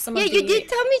some of the... Yeah, you did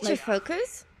tell me to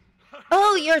focus.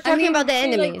 Oh, you're talking about the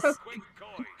enemies.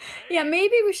 Yeah,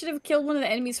 maybe we should have killed one of the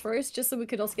enemies first, just so we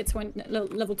could also get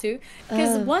level 2.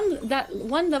 Because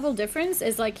one level difference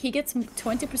is like he gets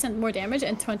 20% more damage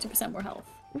and 20% more health.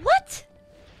 What?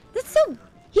 That's so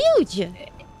huge.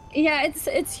 Yeah,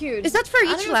 it's huge. Is that for I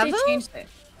don't each know if they level? changed it.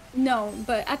 No,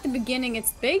 but at the beginning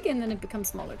it's big and then it becomes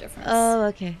smaller difference. Oh,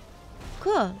 okay.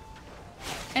 Cool.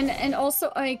 And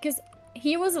also, because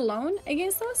he was alone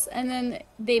against us, and then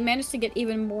they managed to get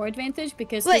even more advantage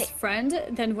because his friend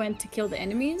then went to kill the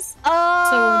enemies. Oh.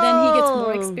 So then he gets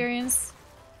more experience.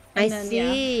 I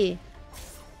see. Yeah.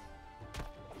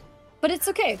 But it's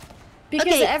okay.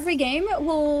 Because every game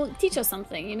will teach us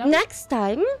something, you know? Next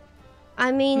time,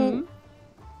 I mean,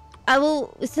 I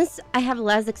will, since I have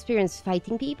less experience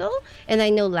fighting people, and I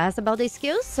know less about their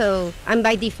skills, so I'm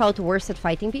by default worse at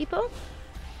fighting people.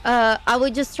 I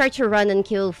would just try to run and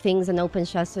kill things and open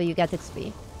chests so you get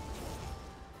XP.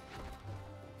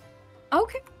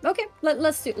 Okay.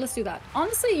 Let's do that.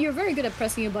 Honestly, you're very good at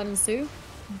pressing your buttons too,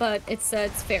 but it's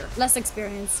fair. Less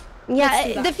experience.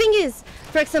 Yeah, the thing is,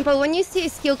 for example, when you see a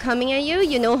skill coming at you,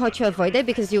 you know how to avoid it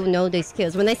because you know the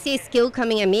skills. When I see a skill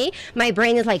coming at me, my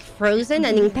brain is like frozen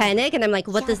and in panic, and I'm like,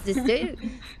 what does this do?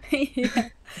 Yeah.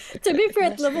 To be fair,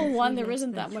 at level 1, there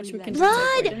isn't that much we can do to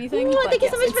avoid anything. Oh, thank you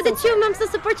so much for the 2 months of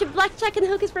support. You blackjack and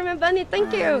hookers for my bunny.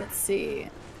 Thank you. Let's see.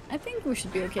 I think we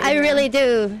should be okay. I really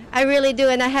do,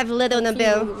 and I have little on a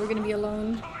bill. We're gonna be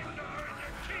alone.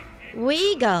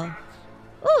 We go.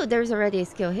 Oh, there's already a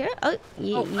skill here. Oh,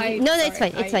 no, it's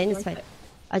fine. It's fine.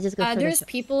 I'll just go for there's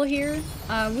people here.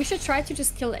 We should try to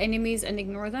just kill enemies and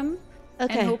ignore them.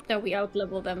 Okay. And hope that we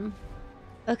outlevel them.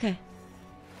 Okay.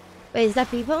 Wait, is that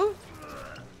people?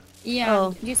 Yeah.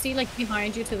 Oh. Do you see, like,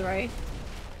 behind you to the right?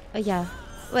 Oh, yeah.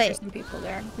 Wait. There's some people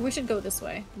there. We should go this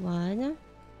way. One.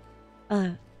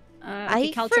 I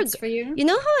forgot for you. You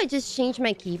know how I just changed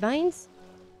my keybinds?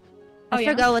 I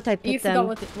forgot what I put them. You forgot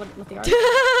what they are.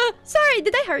 Sorry,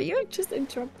 did I hurt you? Just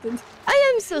interrupted.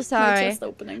 I am so sorry. Just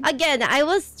opening. Again, I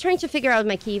was trying to figure out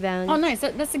my keybound. Oh, nice.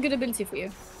 That's a good ability for you.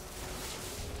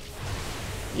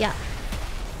 Yeah.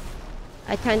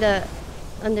 I kind of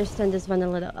understand this one a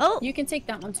little. Oh! You can take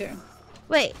that one too.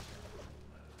 Wait.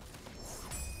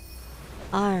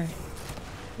 R.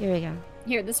 Here we go.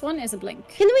 Here, this one is a blink.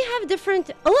 Can we have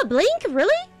different... Oh, a blink?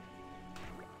 Really?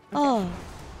 Okay. Oh,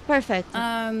 perfect.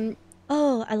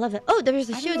 Oh, I love it. Oh, there's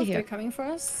a shield here. They're coming for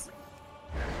us.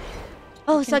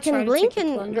 Oh, so I can blink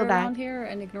and go back. Around here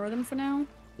and ignore them for now.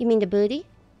 You mean the booty?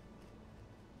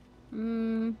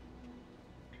 Why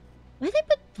did they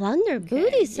put plunder?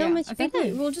 Booty so much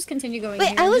better. We'll just continue going. Wait,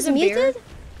 here. I was muted?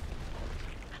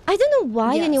 I don't know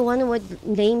why Yes. anyone would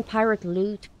name pirate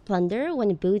loot plunder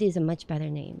when booty is a much better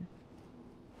name.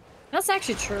 That's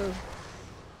actually true.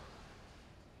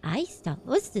 I stop.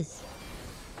 What's this?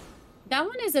 That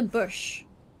one is a bush.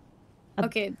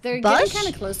 Okay, they're bush? getting kind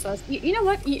of close to us. You know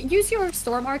what? Use your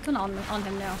storm archon on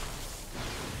him now.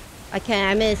 I can't.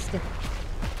 I missed.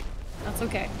 That's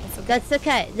okay. That's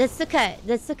okay. That's okay.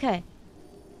 That's okay.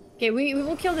 Okay, we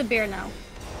will kill the bear now.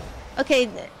 Okay.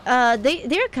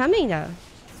 They're coming though.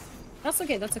 That's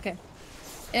okay. That's okay.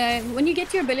 When you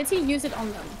get your ability, use it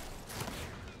on them.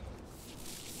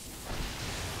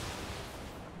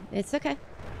 It's okay.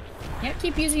 Yeah,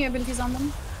 keep using your abilities on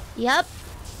them. Yep.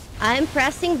 I'm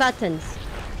pressing buttons.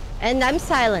 And I'm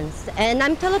silenced. And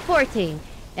I'm teleporting.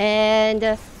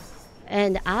 And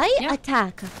I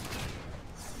attack.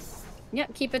 Yeah,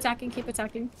 keep attacking, keep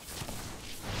attacking.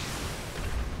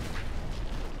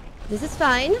 This is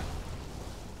fine.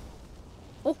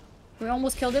 Oh, we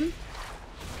almost killed him.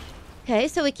 Okay,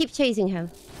 so we keep chasing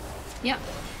him. Yeah.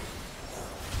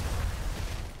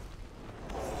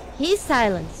 He's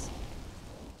silenced.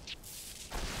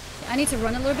 I need to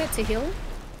run a little bit to heal.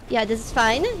 Yeah, this is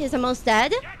fine. He's almost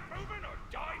dead.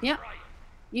 Yeah.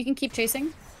 You can keep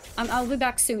chasing. I'll be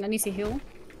back soon. I need to heal.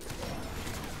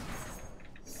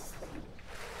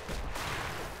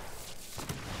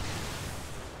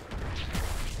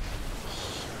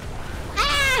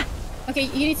 Ah! Okay,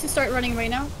 you need to start running right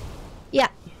now. Yeah.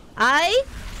 I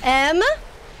am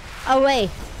away.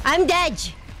 I'm dead.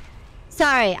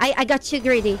 Sorry, I got too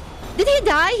greedy. Did he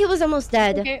die? He was almost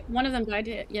dead. Okay, one of them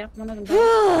died. Yeah, one of them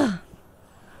died.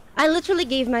 I literally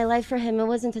gave my life for him. It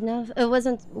wasn't enough. It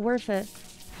wasn't worth it.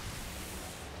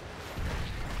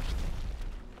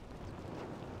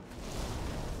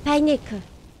 Panic.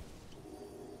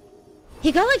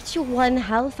 He got like to 1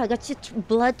 health. I got too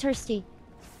bloodthirsty.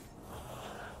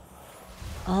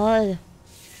 Oh.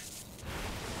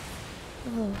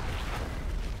 Oh.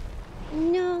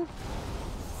 No.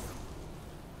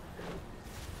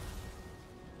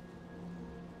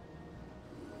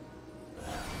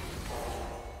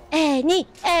 Annie.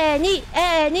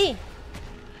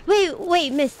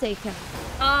 Wait, mistake.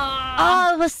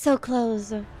 Oh, it was so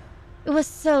close. It was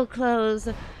so close.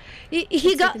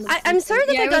 He got. I'm sorry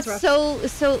that I got so.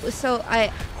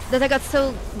 that I got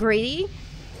so greedy.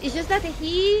 It's just that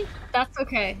That's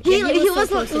okay. he Yeah, was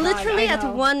so close to literally dying,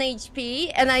 at 1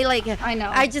 HP, and I know.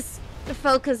 I just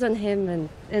focused on him and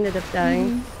ended up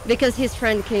dying because his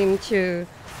friend came to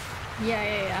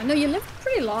Yeah. No, you lived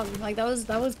pretty long. Like that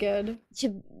was good.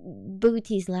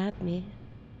 booty slap me.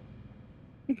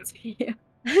 Yeah.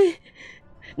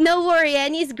 No worry,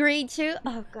 Annie's great too.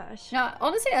 Oh gosh. Yeah,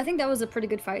 honestly, I think that was a pretty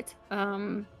good fight.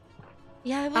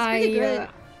 Yeah, it was pretty good.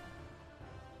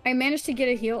 I managed to get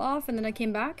a heal off, and then I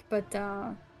came back, but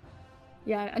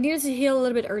yeah, I needed to heal a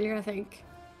little bit earlier, I think.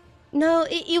 No,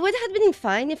 it would have been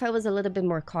fine if I was a little bit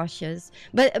more cautious.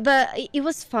 But it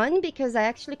was fun because I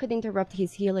actually could interrupt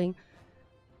his healing.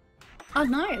 Oh,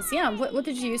 nice. Yeah. What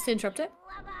did you use to interrupt it?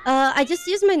 I just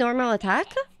used my normal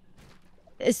attack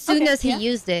as soon as he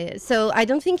used it. So I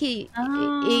don't think he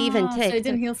even So ticked. it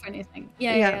didn't heal for anything.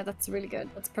 Yeah, that's really good.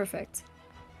 That's perfect.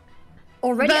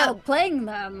 Already outplaying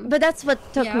them. But that's what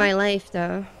took my life,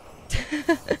 though.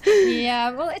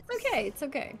 Yeah, well, it's okay. It's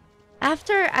okay.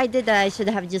 After I did that, I should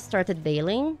have just started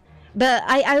bailing. But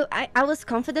I was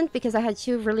confident because I had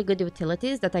 2 really good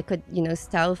utilities that I could, you know,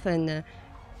 stealth and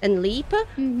leap.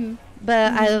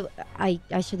 But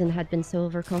I shouldn't have been so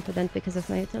overconfident because of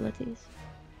my utilities.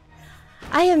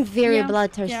 I am very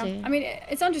bloodthirsty. Yeah. I mean,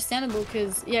 it's understandable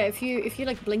because if you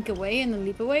like blink away and then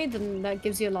leap away, then that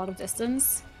gives you a lot of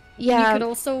distance. Yeah. And you could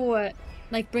also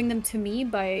like bring them to me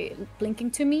by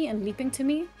blinking to me and leaping to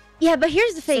me. Yeah, but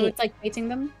here's the thing. So it's like baiting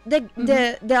them.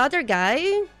 The other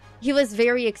guy, he was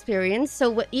very experienced.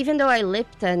 So even though I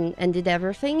leaped and did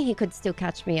everything, he could still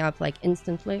catch me up like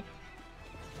instantly.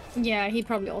 Yeah, he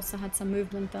probably also had some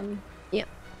movement then. Yeah.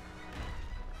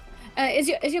 Is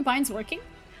your binds working?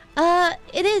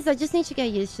 It is. I just need to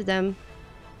get used to them.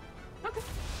 Okay.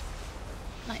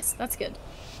 Nice. That's good.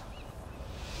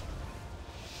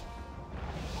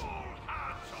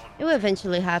 It will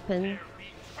eventually happen.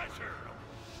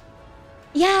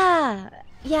 Yeah.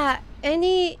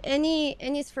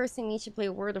 Annie's forcing me to play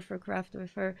World of Warcraft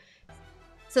with her,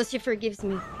 so she forgives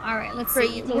me. All right, let's for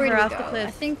see. eating Where her do we off the go? cliff.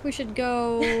 I think we should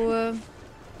go. I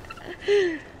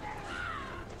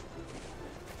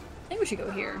think we should go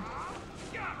here.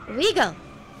 We go.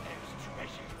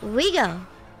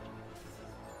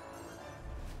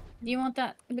 Do you want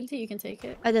that ability? You can take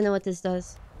it. I don't know what this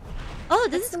does. Oh,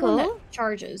 this is the one that cool.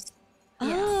 charges. Oh.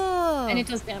 Yeah. And it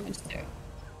does damage too.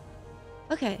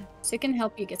 Okay. So it can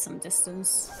help you get some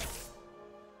distance.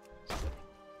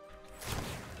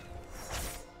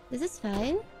 This is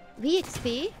fine.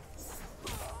 VXP.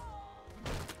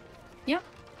 Yep.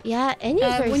 Yeah, Annie's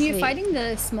very when you're sweet. fighting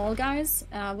the small guys,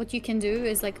 what you can do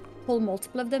is like pull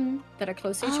multiple of them that are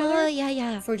close to each other. Oh,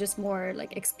 yeah. For just more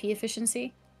like XP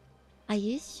efficiency. I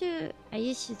used to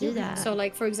do that. So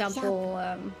like for example,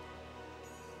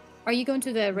 are you going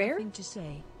to the rare? Nothing to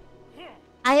say.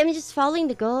 I am just following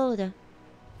the gold.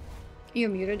 You're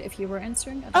muted if you were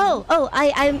answering.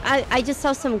 I just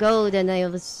saw some gold and I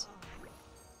was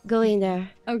going there.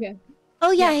 Okay.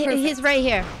 Oh yeah, Yeah, he's right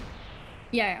here.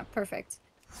 Yeah, perfect.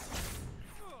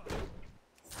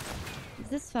 Is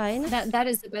this fine? That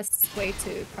is the best way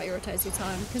to prioritize your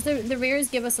time because the rares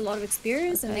give us a lot of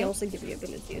experience and they Okay. also give you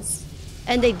abilities.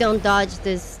 And they don't dodge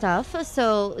this stuff.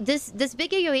 So this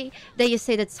big AoE that you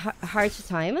say that's hard to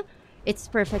time, it's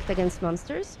perfect against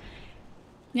monsters.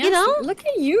 Yes, You know? look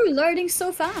at you learning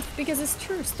so fast because it's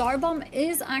true. Starbomb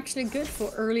is actually good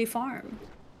for early farm.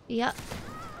 Yeah.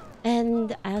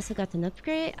 And I also got an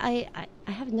upgrade. I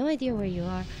have no idea where you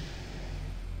are.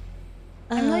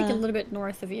 I'm like a little bit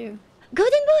north of you.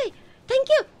 Golden boy, thank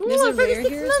you. There's a For the rare 6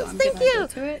 here, so months, I'm thank gonna you. go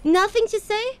to it. Nothing to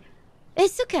say.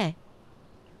 It's okay.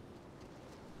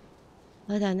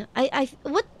 Hold on.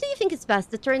 What do you think is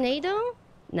best? The tornado?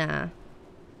 Nah.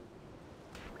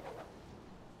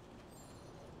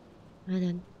 Hold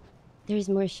on. There's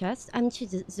more shots. I'm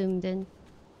just zoomed in.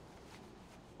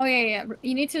 Oh yeah.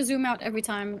 You need to zoom out every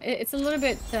time. It's a little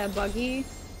bit buggy,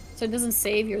 so it doesn't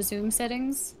save your zoom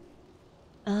settings.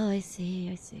 Oh, I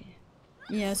see.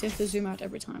 Yeah, so you have to zoom out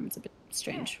every time. It's a bit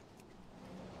strange.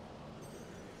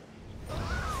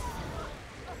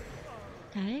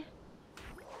 Okay.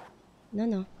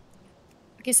 No.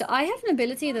 Okay, so I have an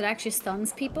ability that actually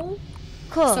stuns people.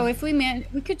 Cool. So if we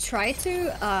could try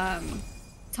to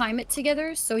time it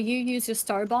together. So you use your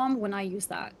star bomb when I use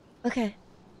that. Okay.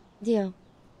 Deal.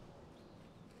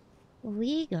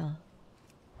 We go.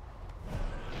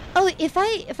 Oh, if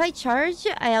I charge,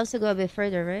 I also go a bit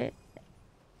further, right?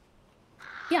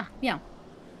 Yeah. Get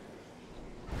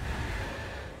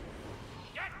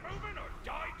moving or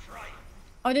die trying.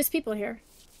 Oh, there's people here.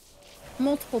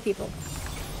 Multiple people.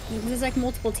 There's like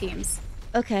multiple teams.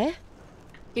 Okay.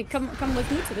 You come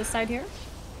with me to this side here.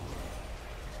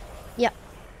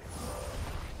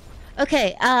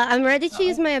 Okay, I'm ready to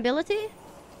use my ability.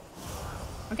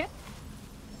 Okay.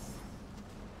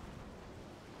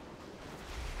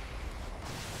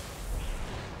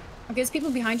 Okay, there's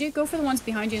people behind you. Go for the ones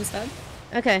behind you instead.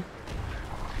 Okay.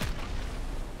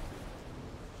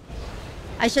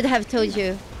 I should have told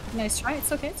you. Nice try.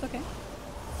 It's okay. It's okay.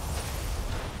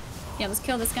 Yeah, let's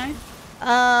kill this guy.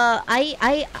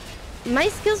 My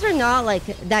skills are not like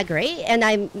that great, and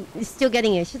I'm still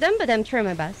getting used to them, but I'm trying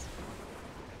my best.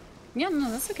 Yeah,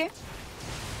 no, that's okay.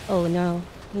 Oh no,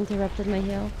 he interrupted my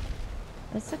heal.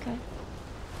 That's okay.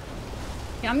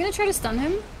 Yeah, I'm gonna try to stun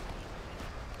him.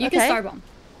 You can starbomb.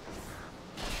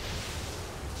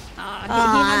 He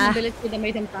had an ability that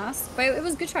made him fast, but it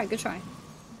was good try, good try.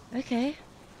 Okay.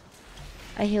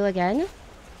 I heal again.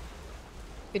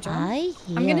 Good job. I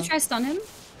heal. I'm gonna try stun him.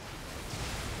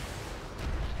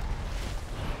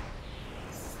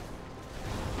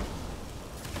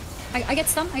 I get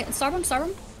stunned. I get starbomb,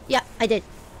 starbomb. Yeah, I did.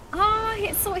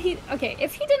 Okay,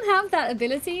 if he didn't have that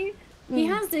ability, he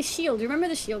has the shield. You remember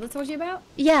the shield I told you about?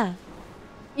 Yeah.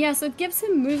 Yeah, so it gives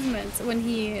him movement when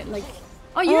he, like...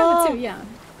 Oh, you have it too, yeah.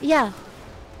 Yeah.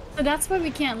 So that's why we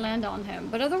can't land on him.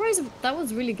 But otherwise, that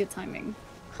was really good timing.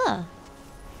 Huh.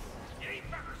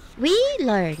 We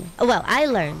learn. Oh, well, I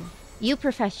learn. You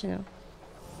professional.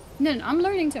 No, I'm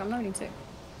learning too, I'm learning too.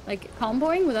 Like,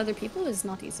 comboing with other people is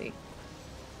not easy.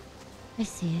 I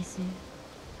see, I see.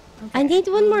 Okay. I need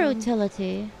one more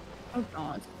utility. Oh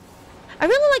god. I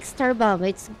really like Starbomb.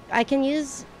 I can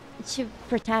use to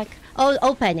protect.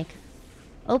 Oh panic.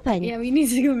 Oh panic. Yeah, we need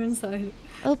to go inside.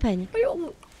 Oh panic. Wait,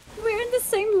 we're in the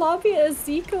same lobby as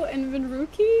Zico and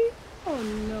Vinruki? Oh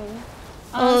no.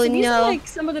 Oh so these no. are like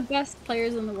some of the best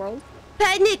players in the world.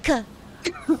 Panic!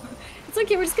 It's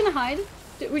okay, we're just gonna hide.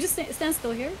 We just stand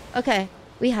still here. Okay,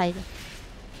 we hide.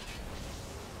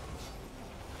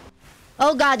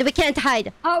 Oh god, we can't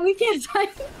hide. Oh, we can't hide.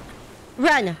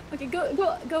 Run. Okay,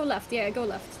 go left. Yeah, go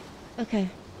left. Okay.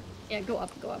 Yeah, go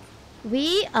up, go up.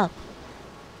 We up.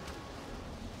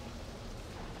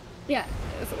 Yeah,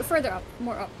 further up,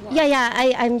 more up. More Yeah, up.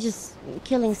 yeah, I'm just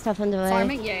killing stuff on the way.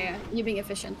 Farming? Yeah, yeah. You being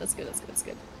efficient. That's good, that's good, that's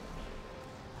good.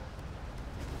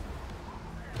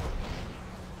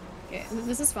 Okay,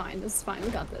 this is fine, this is fine. We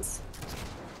got this.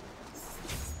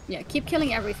 Yeah, keep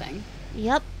killing everything.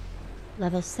 Yep.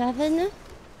 Level 7.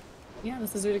 Yeah,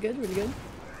 this is really good, really good.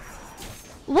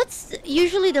 What's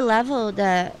usually the level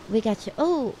that we get you?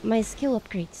 Oh, my skill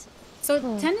upgrades. So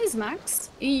Cool. 10 is max.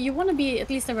 You want to be at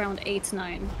least around 8,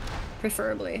 9,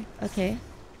 preferably. Okay.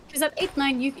 Because at 8,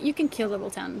 9, you can kill level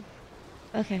 10.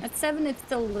 Okay. At 7, it's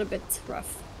still a little bit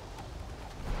rough.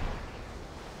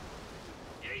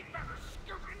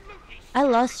 I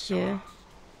lost you.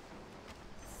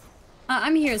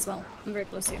 I'm here as well. I'm very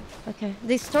close to you. Okay.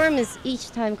 The storm is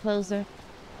each time closer.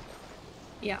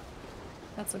 Yeah,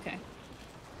 that's okay.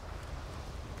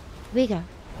 We go.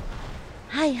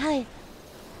 Hi, hi.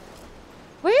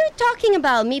 Were you talking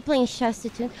about me playing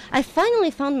Shastitune? I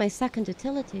finally found my second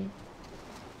utility.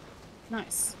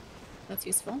 Nice. That's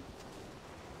useful.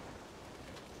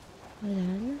 Hold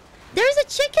on. There's a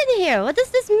chicken here! What does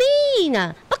this mean?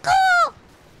 Bako!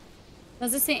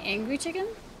 Does it say angry chicken?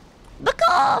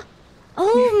 Bako!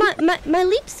 Oh, my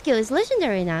leap skill is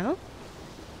legendary now.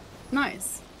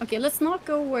 Nice. Okay, let's not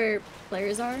go where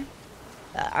players are.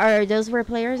 Are those where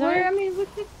players Or, are? I mean, we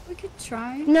could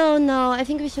try. No, no, I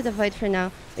think we should avoid for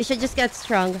now. We should just get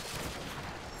strong.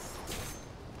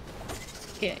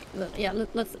 Okay, yeah,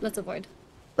 let's avoid.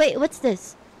 Wait, what's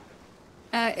this?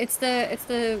 It's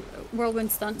the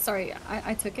whirlwind stun. Sorry,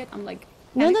 I took it. I'm like.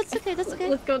 No, panic. that's okay, that's okay.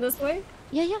 Let's go this way.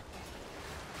 Yeah, yeah.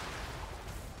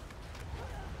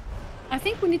 I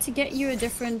think we need to get you a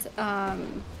different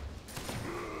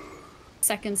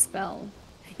second spell.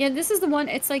 Yeah, this is the one.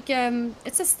 It's like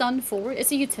it's a stun forward. It's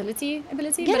a utility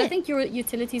ability, Get but I it. think your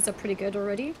utilities are pretty good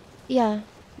already. Yeah,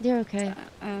 they're okay.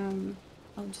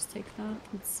 I'll just take that.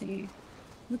 Let's see.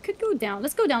 We could go down.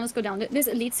 Let's go down. Let's go down. There's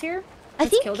elites here. I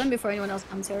Let's think kill them before anyone else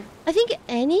comes here. I think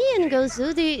Annie and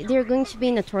Gozu, they're going to be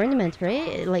in a tournament,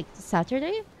 right? Like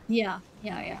Saturday? Yeah,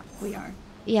 we are.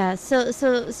 Yeah, so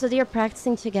they're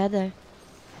practicing together.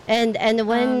 And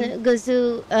when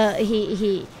Gozu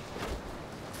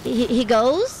he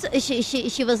goes,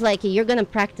 she was like, you're gonna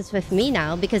practice with me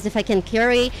now, because if I can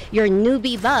carry your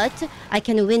newbie butt, I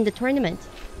can win the tournament.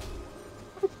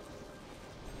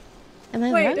 Am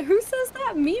I Wait, wrong? who says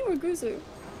that? Me or Guzu?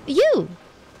 You!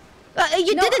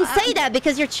 You No, didn't say that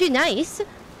because you're too nice.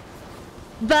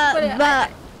 But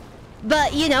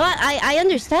you know, I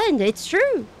understand. It's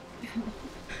true.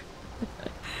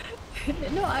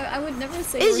 No, I would never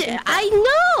say. I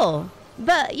know,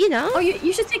 but you know. Oh,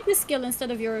 you should take this skill instead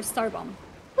of your star bomb.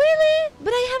 Really?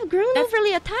 But I have grown That's-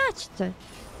 overly attached. And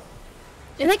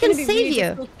It's I can gonna be save really you.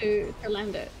 difficult to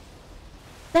land it.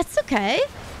 That's okay.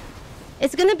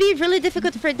 It's gonna be really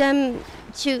difficult for them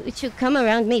to come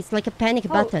around me. It's like a panic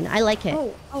button. I like it.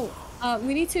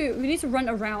 We need to run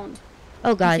around.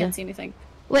 Oh I god. can't see anything.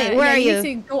 Wait, where are you? you?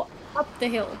 Need to go up the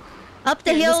hill. Up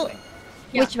the Here, hill? This way.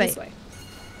 Yeah, Which way? This way.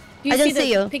 I don't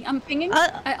see you. I'm pinging.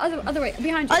 Other way.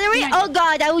 Behind you. Other way? behind Oh you.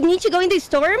 god, I would need to go in the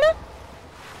storm?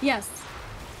 Yes.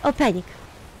 Oh panic.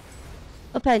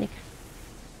 Oh panic.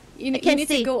 You can't need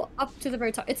see. to go up to the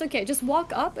very top. It's okay. Just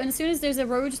walk up, and as soon as there's a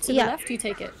road to Yeah. the left, you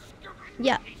take it.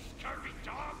 Yeah.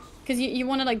 Because you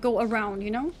want to like go around, you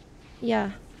know.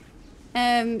 Yeah.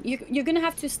 You're gonna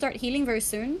have to start healing very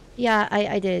soon, Yeah,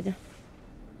 I did.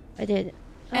 I did.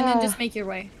 and then just make your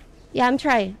way. Yeah, I'm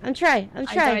trying. I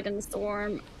died in the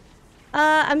storm.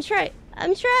 I'm trying.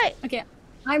 Okay,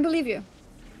 I believe you.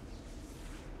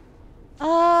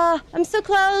 I'm so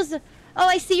close. Oh,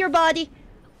 I see your body.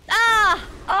 Ah!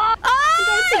 Oh,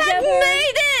 I had together.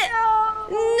 made it!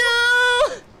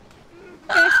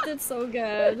 No! Fish did so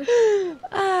good.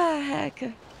 Ah, heck.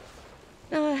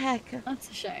 Oh, heck. That's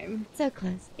a shame. So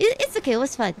close. It's okay. It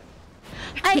was fun.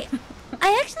 I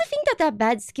actually think that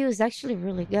bad skill is actually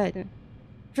really good.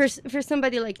 For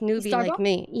somebody like newbie like Starbuck?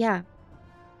 me. Yeah.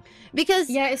 Because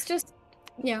Yeah, it's just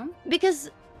because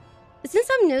since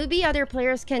I'm newbie, other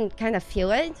players can kind of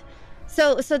feel it.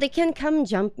 So they can come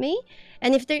jump me,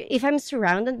 and if I'm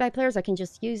surrounded by players, I can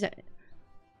just use it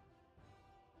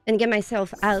and get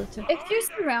myself out. If you're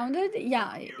surrounded,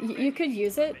 yeah, you could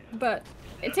use it, but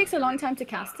it takes a long time to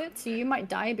cast it, so you might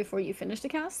die before you finish the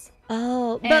cast.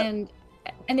 Oh, but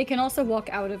And they can also walk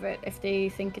out of it if they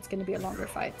think it's going to be a longer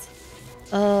fight.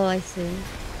 oh, I see.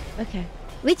 Okay,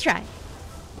 we try.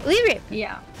 We rip.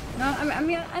 Yeah. No,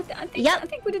 I think Yep. I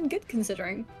think we did good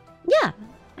considering. Yeah.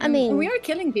 I mean, we are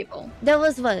killing people. that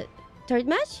was what, third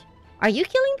match? Are you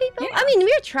killing people? Yeah. I mean,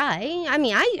 we're trying. I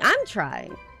mean, I'm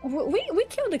trying. We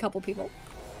killed a couple people.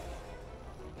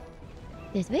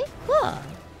 Did we? Cool.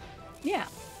 Yeah.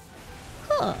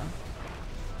 Cool.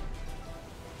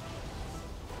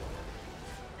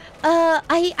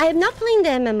 I'm not playing the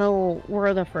MMO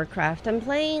World of Warcraft. I'm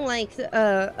playing like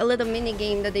a little mini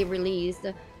game that they released.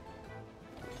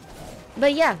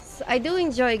 But yes, I do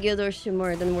enjoy Guild Wars 2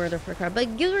 more than World of Warcraft.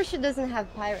 But Guild Wars 2 doesn't have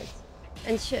pirates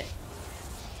and shit.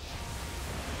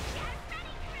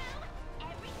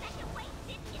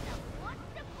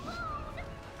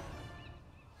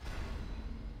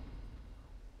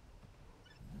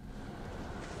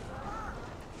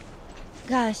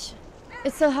 Gosh,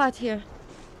 it's so hot here.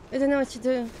 I don't know what to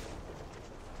do.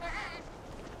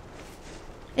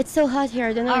 It's so hot here.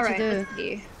 I don't know what to do. Let's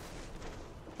see.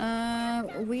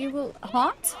 We will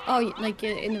hot. Oh, like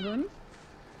in the room.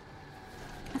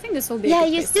 I think this will be. Yeah,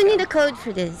 you still need a code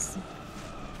for this.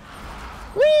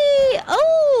 Whee!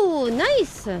 Oh,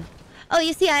 nice. Oh,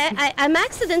 you see, I'm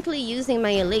accidentally using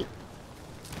my elite.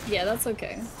 Yeah, that's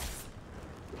okay.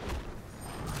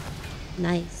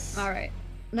 Nice. All right,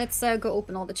 let's go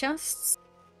open all the chests.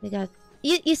 We got.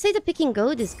 You say the picking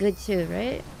gold is good too,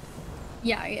 right?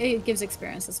 Yeah, it gives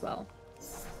experience as well.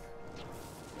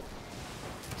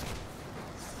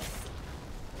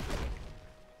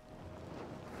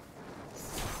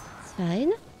 It's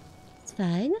fine. It's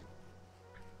fine.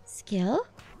 Skill.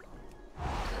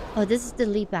 Oh, this is the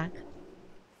leap back.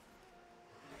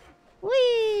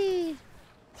 Whee!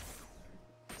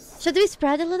 Should we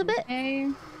spread a little bit? Okay.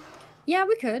 Yeah,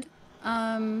 we could.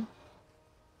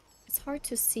 It's hard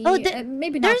to see. Oh,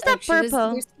 maybe not. there's that actually.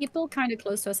 purple. There's people kind of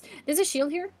close to us. There's a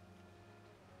shield here.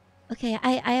 Okay,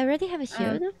 I already have a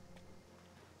shield.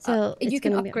 So it's you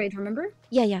can gonna upgrade. Remember?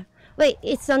 Yeah. Wait,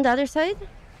 it's on the other side?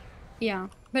 Yeah,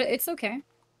 but it's okay.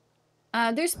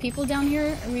 There's people down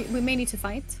here. We may need to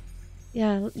fight.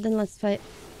 Yeah, then let's fight.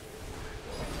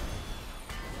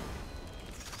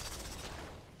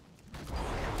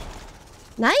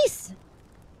 Nice!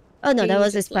 Oh no, Okay, that you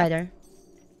was a just left. spider.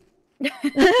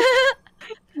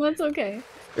 That's okay.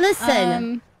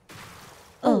 Listen!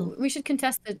 Oh, we should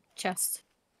contest the chest.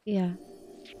 Yeah.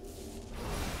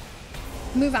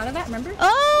 Move out of that, remember?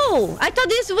 Oh! I thought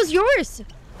this was yours!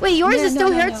 Wait, yours No, is still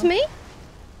no, hurts no. me?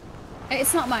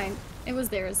 It's not mine. It was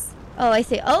theirs. Oh, I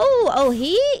see. Oh,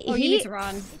 he... Oh, you need to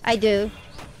run. I do.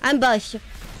 I'm Bush.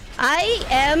 I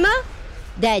am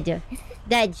dead.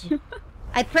 Dead.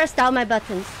 I pressed all my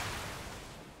buttons.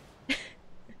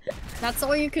 That's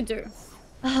all you could do.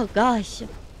 Oh gosh.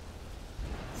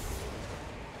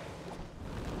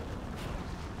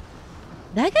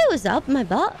 That guy was up my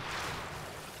butt.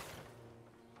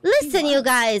 Listen, you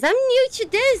guys, I'm new to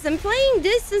this. I'm playing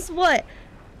this since what?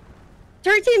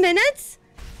 30 minutes?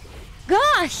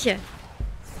 gosh!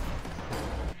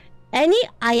 Annie,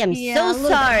 I am Yeah, a so little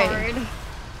bit sorry. hard.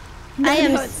 I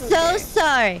am No, it's so okay.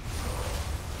 sorry.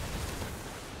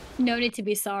 No need to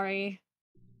be sorry.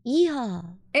 Yeah.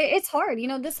 It's hard, you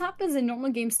know, this happens in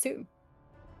normal games too.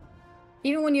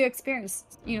 Even when you experience,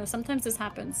 you know, sometimes this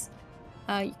happens.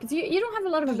 Because you don't have a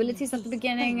lot of abilities at the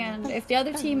beginning, and if the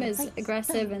other team is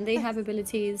aggressive and they have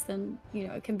abilities, then, you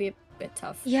know, it can be a bit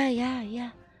tough. Yeah.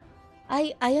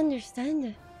 I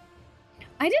understand.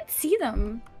 I didn't see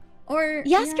them. Or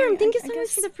Yaskaram, thank you I so much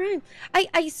for guess- the prime.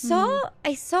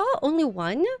 I saw only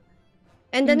one,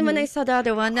 and then when I saw the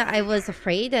other one, I was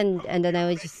afraid, and then I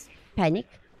would just panic.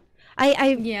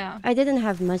 Yeah. I didn't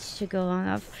have much to go on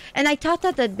of, and I thought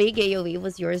that the big AOE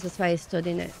was yours. That's why I stood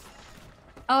in it.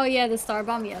 Oh yeah, the star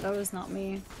bomb. Yeah, that was not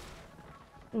me.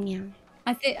 Yeah.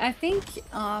 I think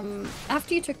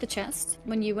after you took the chest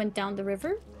when you went down the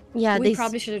river, Yeah. we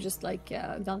probably should have just like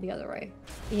gone the other way.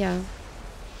 Yeah.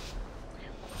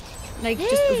 Like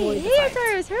just avoid the Hey, fight.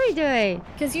 Taurus, how are you doing?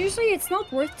 Because usually it's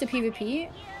not worth the PvP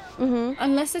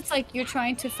unless it's like you're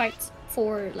trying to fight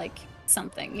for like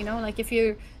something, you know, like if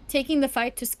you're taking the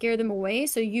fight to scare them away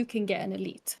so you can get an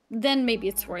elite, then maybe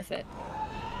it's worth it.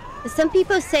 Some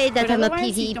people say that But I'm a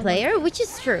otherwise, you PvE don't player, which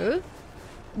is true.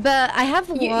 But I have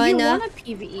You won. won a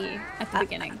PvE at the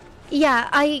beginning. Yeah,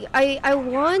 I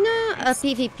won a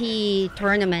PvP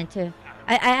tournament.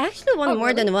 I actually won Oh, more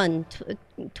really? than one,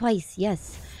 twice.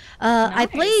 Yes. Nice.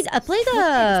 I played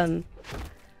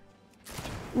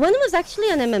one was actually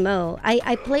an MMO.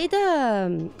 I played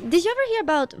did you ever hear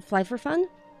about Fly for Fun?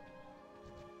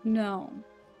 No.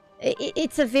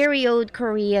 It's a very old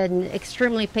Korean,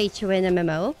 extremely pay-to-win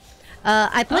MMO.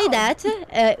 I played that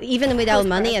even without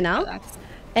money and all.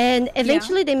 And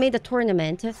eventually they made a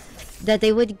tournament that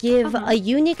they would give a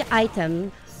unique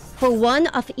item for one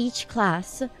of each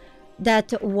class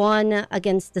that won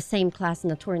against the same class in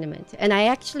the tournament. And I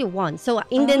actually won. So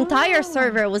in the entire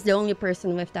server, I was the only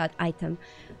person with that item.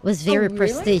 It was very really?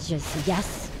 prestigious.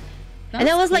 Yes. That's And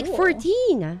I was like cool.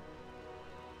 14.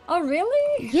 Oh,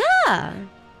 really? Yeah.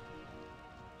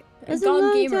 It was a God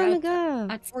long gamer time at, ago.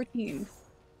 at 14.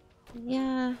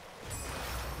 Yeah.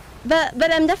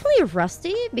 But I'm definitely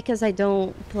rusty because I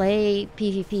don't play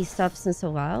PvP stuff since a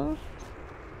while.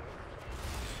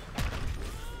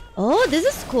 Oh, this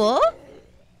is cool.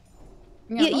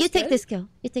 Yeah, You that's take good. this kill.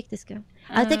 You take this kill.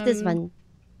 I'll take this one.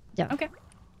 Yeah. Okay.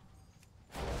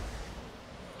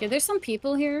 Okay, there's some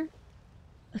people here.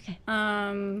 Okay.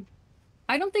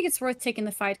 I don't think it's worth taking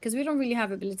the fight because we don't really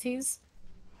have abilities.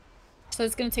 So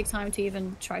it's gonna take time to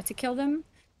even try to kill them.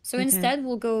 So Okay. instead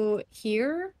we'll go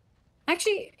here.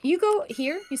 Actually, you go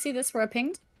here. You see this where I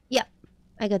pinged? Yeah.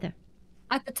 I got there.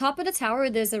 At the top of the tower,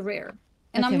 there's a rare.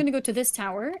 And I'm Okay. gonna go to this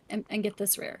tower and get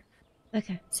this rare.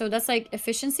 Okay. So that's like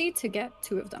efficiency to get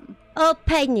 2 of them. Oh,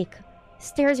 panic.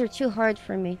 Stairs are too hard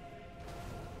for me.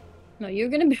 No, you're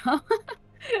gonna be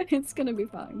it's gonna be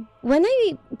fine. When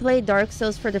I played Dark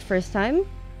Souls for the first time,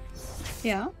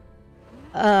 Yeah.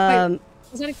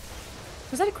 Was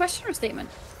that a question or a statement?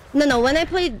 no, when I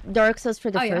played Dark Souls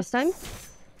for the Oh, yeah. first time,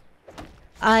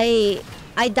 I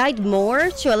died more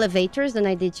to elevators than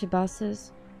I did to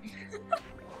bosses.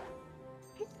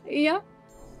 Yeah.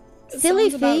 Silly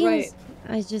Sounds about things. right.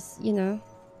 I just,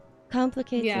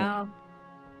 complicated. Yeah.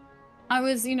 I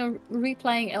was,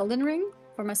 replaying Elden Ring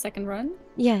for my second run.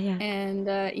 Yeah. And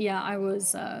yeah, I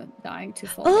was dying to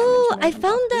fall Oh, damage. I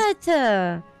found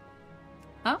that.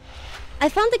 Huh? I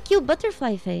found the cute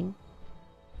butterfly thing.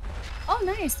 Oh,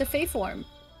 nice. The Fae form.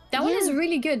 That one is Yeah.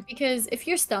 really good because if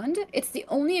you're stunned, it's the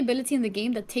only ability in the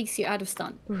game that takes you out of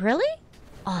stun. Really?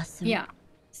 Awesome. Yeah.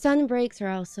 Stun breaks are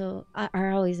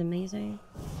always amazing.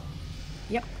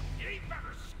 Yep. You better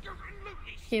scoot and loot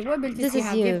these Okay, what abilities This do you is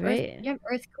have? you, have right? you have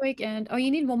Earthquake and... Oh,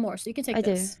 you need one more, so you can take I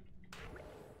do. this.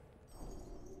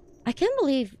 I can't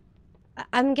believe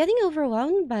I'm getting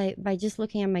overwhelmed by just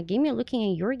looking at my game. You're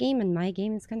looking at your game and my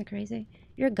game. It's kind of crazy.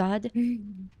 You're God.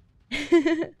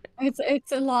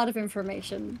 It's a lot of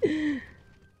information.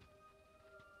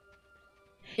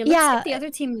 It looks Yeah. like the other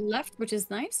team left, which is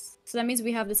nice. So that means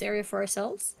we have this area for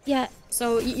ourselves. Yeah.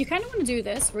 So you kind of want to do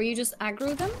this, where you just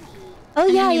aggro them. Oh,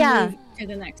 and yeah, then you yeah. move to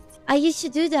the next. I used to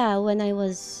do that when I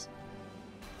was,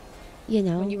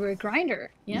 When you were a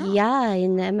grinder. Yeah. yeah,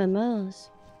 in the MMOs.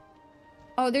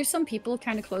 Oh, there's some people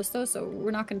kind of close though, so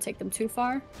we're not going to take them too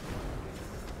far.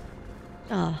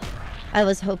 Oh, I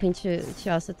was hoping to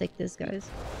also take this, guys.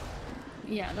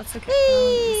 Yeah, that's okay.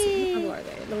 Let's see, what level are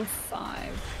they? Level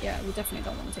 5. Yeah, we definitely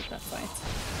don't want to take that fight.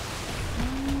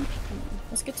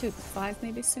 Let's get to 5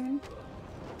 maybe soon.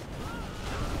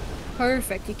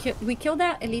 Perfect. We killed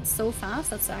that elite so fast.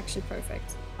 That's actually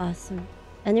perfect. Awesome.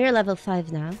 And you're level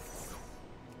 5 now.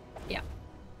 Yeah.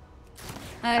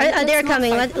 They're let's not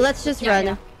coming. fight them. Let's just Yeah, run.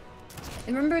 yeah.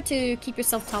 Remember to keep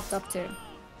yourself topped up too.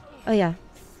 Oh yeah.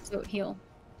 So heal.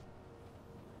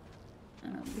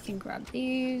 We can grab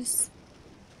these.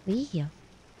 Yeah.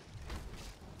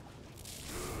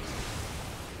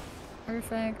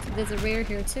 Perfect. There's a rare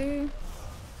here too.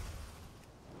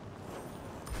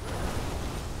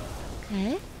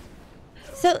 Okay.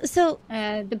 So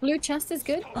The blue chest is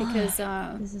good because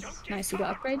this is nice, you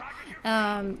got upgrade.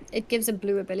 It gives a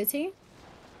blue ability.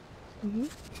 am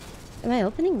I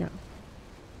opening now?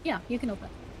 Yeah, you can open.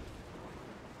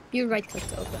 You right click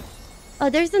to open. Oh,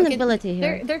 there's an Okay, ability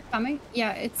here. They're coming.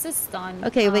 Yeah, it's a stun.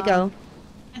 Okay, we go.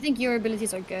 I think your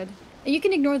abilities are good. You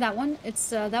can ignore that one. It's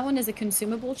that one is a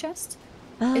consumable chest.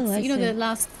 Oh, It's I you know see. the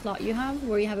last slot you have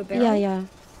where you have a barrel. Yeah, yeah.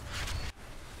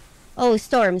 Oh,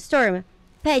 storm.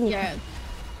 Panic. Yeah.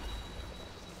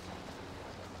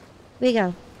 We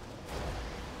go.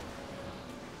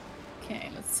 Okay,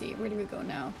 let's see. Where do we go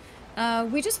now?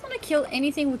 We just want to kill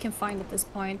anything we can find at this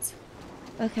point.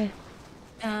 Okay.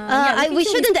 Yeah, we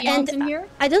kill shouldn't these peons in enter. here.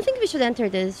 I don't think we should enter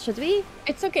this, should we?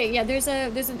 It's okay. Yeah, there's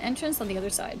an entrance on the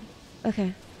other side,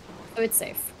 Okay. so it's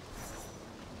safe.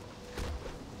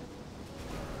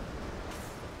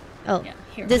 Oh, Yeah,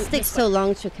 here. this takes so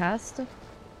long to cast.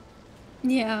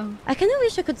 Yeah. I kind of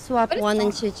wish I could swap But it's 1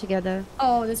 and fine. 2 together.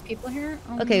 Oh, there's people here.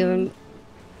 Okay,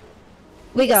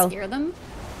 we go. Scare them.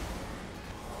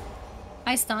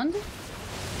 I stunned.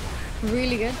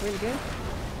 Really good, really good.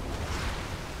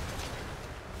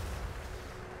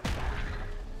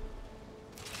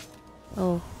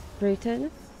 Oh,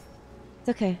 Bruton. It's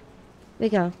okay. We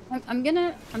go. I'm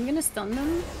gonna stun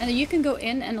them, and you can go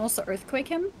in and also earthquake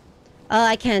him.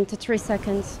 I can't. 3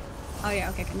 seconds. Oh yeah,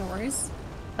 okay, no worries.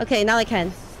 Okay, now I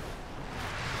can.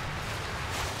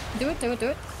 Do it, do it, do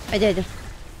it. I did.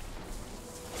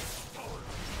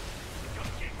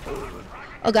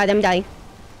 Oh god, I'm dying.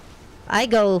 I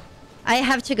go. I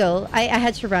have to go. I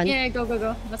had to run. Yeah, go, go,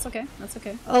 go. That's okay. That's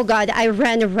okay. Oh god, I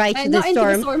ran right to the Not into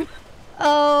storm. the storm.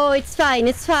 Oh, it's fine.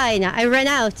 It's fine. I ran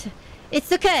out.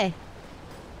 It's okay.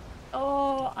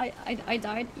 Oh, I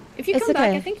died. If you It's come back,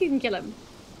 okay. I think you can kill him.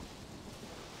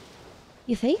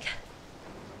 You think?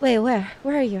 Wait, where?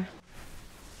 Where are you?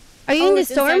 Are you Oh, in the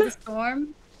it's inside storm? the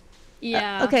storm?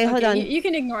 Yeah. okay, hold on. You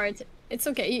can ignore it. It's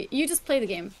okay. You just play the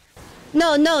game.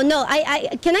 No.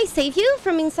 I can I save you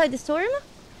from inside the storm?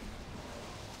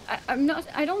 I'm not.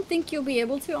 I don't think you'll be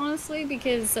able to, honestly,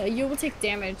 because you will take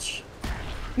damage.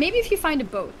 Maybe if you find a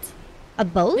boat. A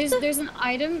boat? There's an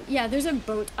item. Yeah, there's a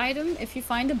boat item. If you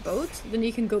find a boat, then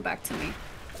you can go back to me.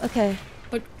 Okay.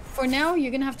 But for now,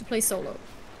 you're gonna have to play solo.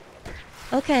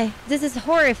 Okay. This is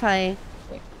horrifying.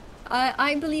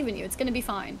 I believe in you. It's gonna be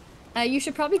fine. You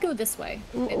should probably go this way.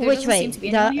 There Which doesn't way? seem to be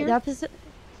anyone The here. opposite?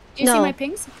 Do you see No. my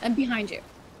pings? And behind you.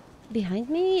 Behind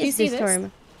me Do you is the see this?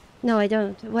 storm. No, I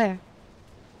don't. Where?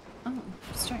 Oh,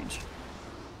 strange.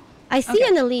 I see Okay.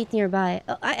 an elite nearby.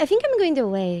 Oh, I think I'm going the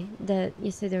way that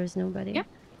you said there was nobody. Yeah,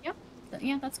 yeah,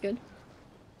 yeah. That's good.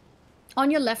 On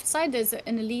your left side, there's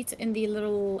an elite in the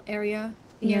little area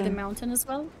near Yeah. the mountain as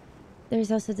well.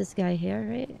 There's also this guy here,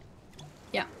 right?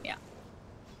 Yeah, yeah.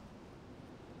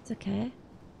 It's okay.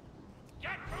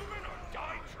 Get moving or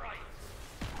die trying.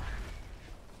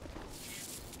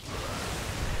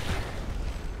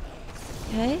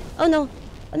 Okay. Oh no.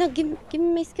 Oh no, give me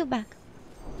my skill back.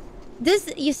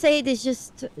 This, you say it is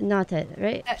just not it,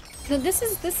 right? No, this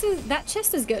is that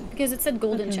chest is good because it said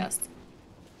golden Okay. chest.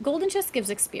 Golden chest gives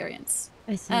experience.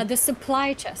 I see. The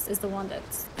supply chest is the one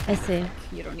that's I see.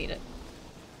 you don't need it.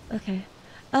 Okay.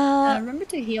 Remember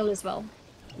to heal as well.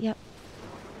 Yep.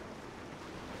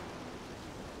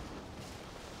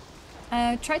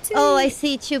 Try to. Oh, I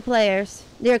see 2 players.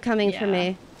 They're coming for Yeah.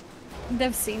 me.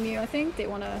 They've seen you. I think they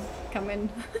want to come in.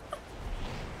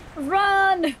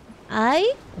 Run!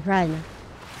 I run. You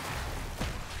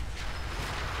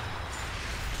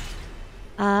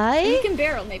I. can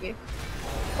barrel maybe.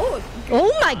 Oh.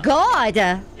 Oh my god!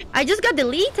 I just got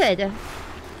deleted.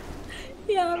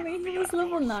 Yeah, I mean he was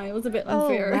level 9. It was a bit Oh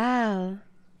unfair. wow.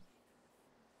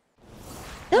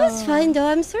 That was fine though.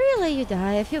 I'm sorry I let you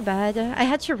die. I feel bad. I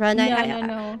had to run. No, I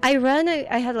no. ran.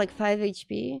 I had like 5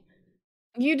 HP.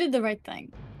 You did the right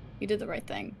thing. You did the right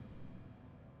thing.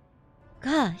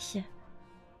 Gosh.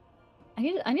 I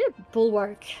need a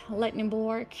bulwark, a lightning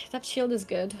bulwark. That shield is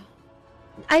good.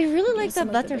 I really like Use some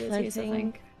that of the butterfly abilities, I thing.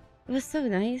 think. It was so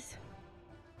nice.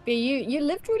 But you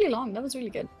lived really long. That was really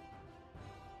good.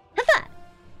 High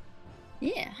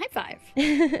Yeah, high five.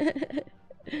 five!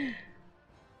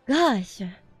 Gosh.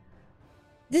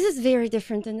 This is very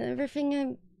different than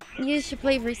everything I used to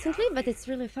play recently, but it's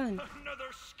really fun.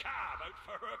 Another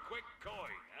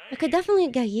I could definitely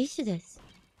get used to this.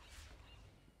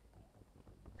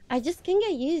 I just can't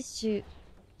get used to...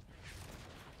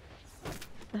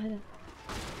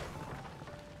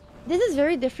 This is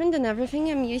very different than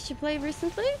everything I'm used to play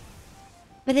recently.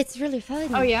 But it's really fun.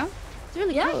 Oh yeah? It's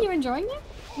really Yeah, cool. you're enjoying it?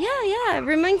 Yeah. It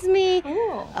reminds me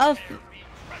Cool. of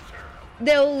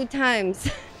the old times.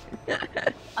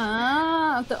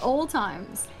 The old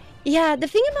times. Yeah, the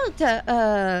thing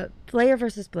about player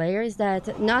versus player is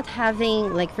that not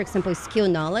having, like, for example, skill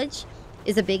knowledge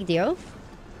is a big deal.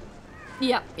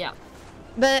 Yeah, yeah.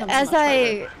 But Comes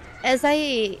as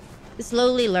I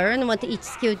slowly learn what each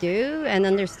skill do and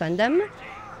understand them,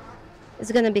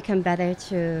 it's gonna become better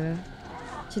to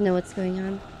know what's going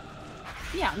on.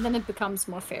 Yeah, and then it becomes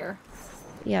more fair.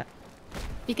 Yeah.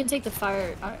 You can take the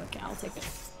fire. Oh, okay, I'll take it.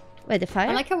 Wait, the fire?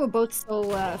 I like how we're both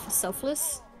so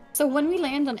selfless. So when we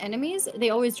land on enemies, they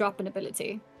always drop an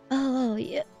ability. Oh,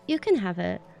 yeah, you can have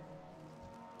it.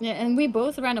 Yeah, and we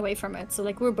both ran away from it. So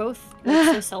like we're both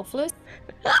like, so selfless.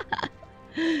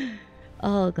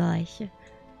 Oh gosh.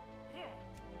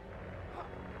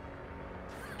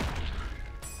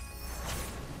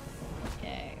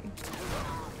 Okay.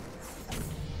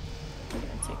 I'm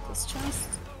gonna take this chest.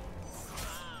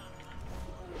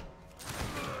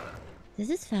 This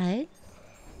is fine.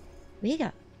 We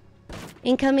got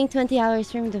incoming 20 hours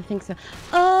stream. Don't think so.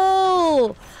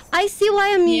 Oh, I see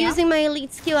why I'm using my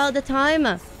elite skill all the time.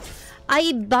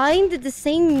 I bind the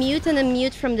same mute and a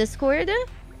mute from Discord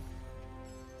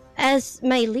as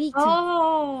my elite.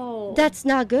 Oh, That's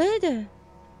not good.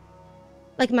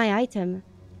 Like my item.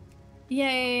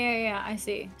 Yeah, I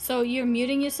see. So you're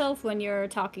muting yourself when you're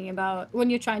talking about when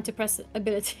you're trying to press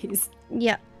abilities.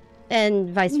 Yeah, and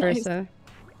vice Nice. versa.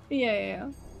 Yeah.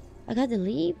 I got the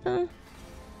leap. There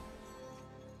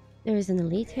is an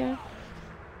elite here.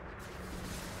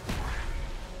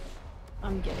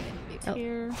 I'm getting an elite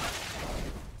here.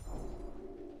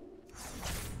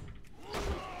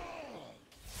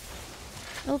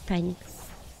 Oh, panic.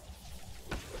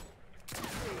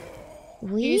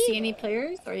 Do you see any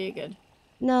players, or are you good?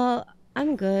 No,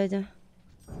 I'm good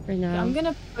for now. I'm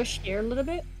gonna push here a little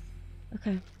bit.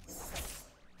 Okay.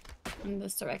 In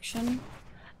this direction.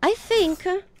 I think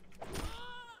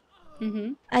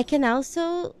Mm-hmm. I can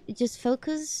also just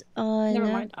focus on... Never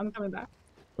mind, I'm coming back.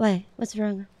 Why? What's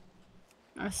wrong?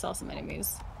 I saw some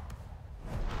enemies.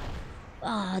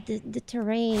 Oh, the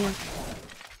terrain.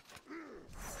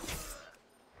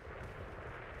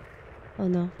 Oh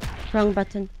no. Wrong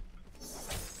button.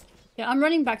 Yeah, I'm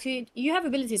running back to you. You have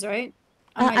abilities, right?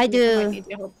 I might do. need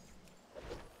your help.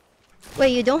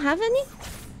 Wait, you don't have any?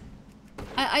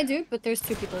 I do, but there's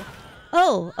two people.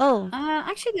 Oh.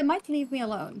 Actually, they might leave me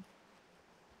alone.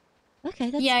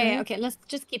 Okay, that's Yeah, great. okay, let's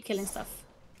just keep killing stuff.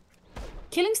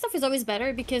 Killing stuff is always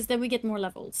better because then we get more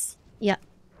levels. Yeah.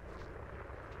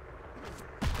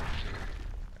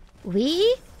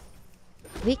 We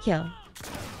kill.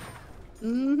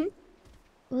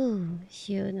 Mm-hmm. Ooh,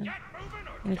 shield.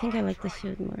 I think I like the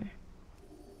shield more.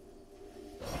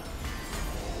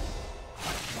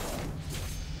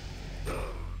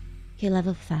 Okay,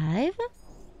 level 5?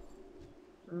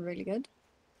 Really good.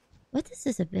 What is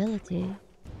this ability?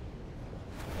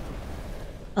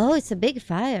 Oh, it's a big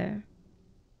fire.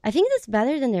 I think that's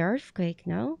better than the earthquake,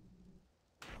 no?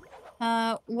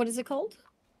 What is it called?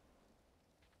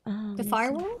 Oh, The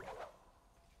firewall?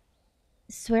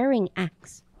 Swearing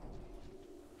axe.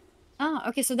 Ah,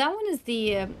 okay, so that one is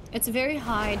the, it's very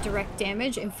high direct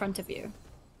damage in front of you.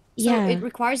 So Yeah. it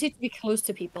requires you to be close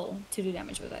to people to do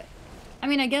damage with it. I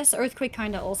mean, I guess Earthquake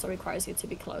kind of also requires you to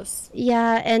be close.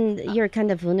 Yeah, and you're kind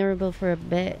of vulnerable for a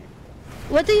bit.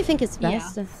 What do you think is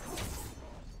best?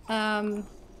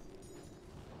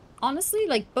 Honestly,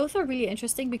 like, both are really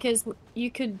interesting because you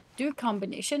could do a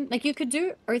combination. Like, you could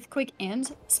do Earthquake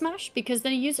and Smash, because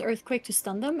then you use Earthquake to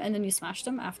stun them, and then you smash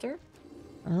them after.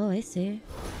 Oh, I see.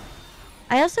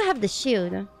 I also have the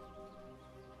shield.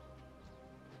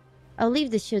 I'll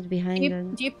leave the shield behind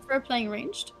then. Do you prefer playing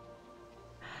ranged?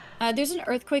 There's an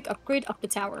Earthquake upgrade up the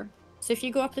tower. So if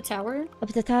you go up the tower...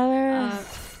 Up the tower?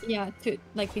 Yeah, to,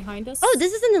 like, behind us. Oh,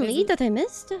 this is an there's elite that I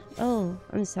missed? Oh,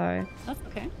 I'm sorry. That's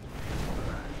okay.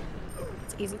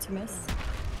 It's easy to miss.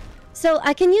 So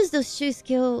I can use those two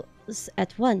skills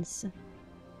at once?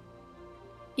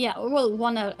 Yeah, well,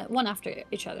 one after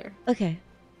each other. Okay.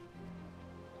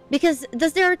 Because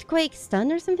does the earthquake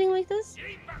stun or something like this?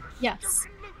 Yes.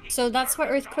 So that's why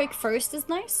Earthquake first is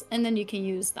nice, and then you can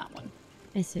use that one.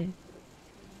 I see.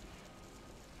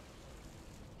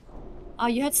 Oh,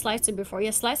 you had Slicer before.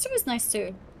 Yeah, Slicer is nice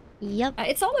too. Yep.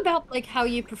 It's all about like how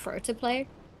you prefer to play.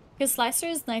 Because Slicer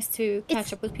is nice to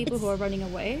catch up with people who are running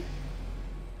away.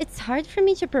 It's hard for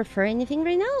me to prefer anything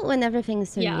right now when everything's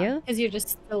so Yeah, new. because you're just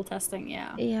still testing.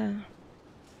 Yeah. Yeah.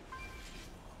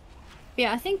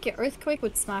 Yeah, I think Earthquake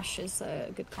with Smash is a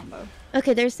good combo.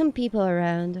 Okay, there's some people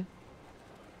around.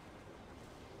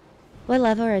 What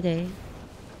level are they?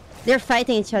 They're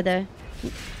fighting each other.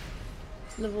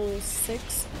 Level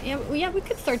 6. Yeah, yeah, we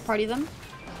could third party them.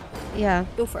 Yeah.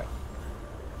 Go for it.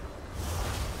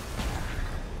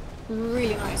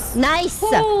 Really nice. Nice!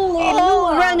 Holy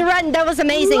oh, Lord. run! That was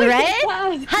amazing, Look right? at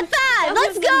that. High five! That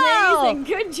Let's was go! amazing.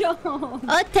 Good job.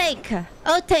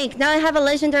 I'll take. Now I have a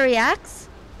legendary axe.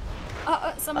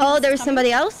 Oh, there's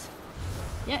somebody else?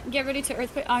 Yeah, get ready to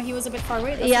Earthquake. He was a bit far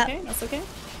away. That's Yeah. okay. That's okay.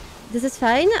 This is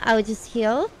fine. I'll just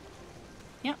heal.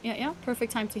 Yeah.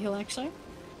 Perfect time to heal, actually.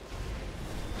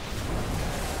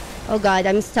 Oh god,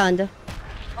 I'm stunned.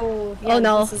 Oh, yeah, oh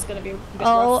no. This is gonna be a bit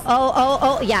oh,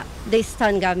 rough. yeah. They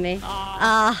stun got me.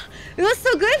 It was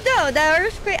so good though, the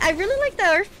earthquake. I really like the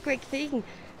earthquake thing.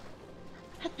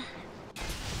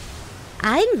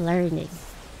 I'm learning.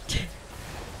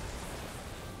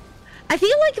 I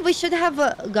feel like we should have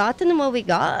gotten what we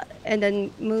got and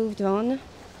then moved on.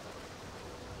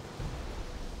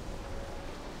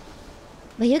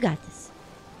 But you got this.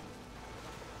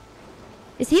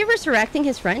 Is he resurrecting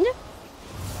his friend?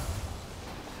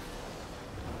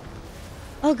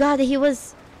 Oh god, he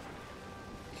was...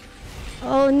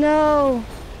 Oh no.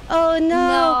 Oh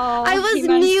no. I was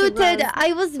muted.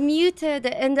 I was muted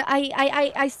and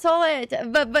I saw it.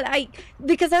 But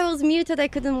because I was muted, I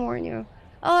couldn't warn you.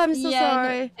 Oh, I'm so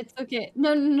sorry. No, it's okay.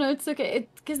 No, it's okay.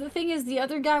 Because the thing is, the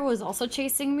other guy was also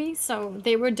chasing me, so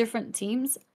they were different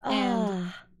teams,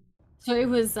 and so it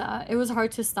was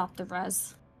hard to stop the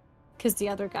res, because the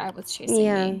other guy was chasing me.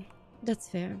 Yeah, that's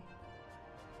fair.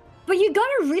 But you got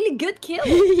a really good kill.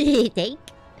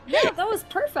 Yeah, that was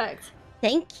perfect.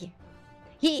 Thank you.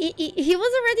 He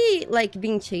was already like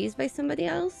being chased by somebody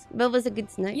else, but it was a good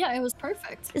snipe. Yeah, it was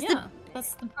perfect. It's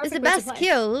that's the perfect it's the way to best play.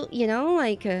 kill, you know,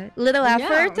 like a little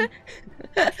effort.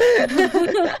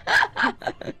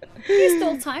 You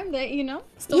still timed it, you know?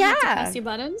 Still had to Yeah. press your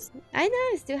buttons. I know,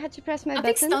 I still had to press my I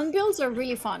think buttons. stun builds are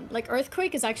really fun. Like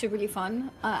Earthquake is actually really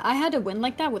fun. I had a win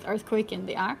like that with Earthquake and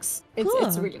the axe. It's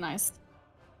Cool. really nice.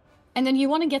 And then you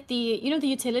want to get the, you know, the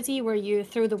utility where you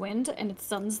throw the wind and it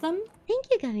stuns them. Thank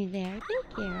you, Gummy Bear.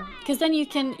 Thank you. Because then you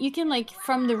can like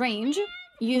from the range,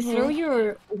 you throw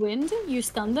your wind, you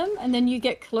stun them, and then you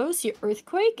get close, you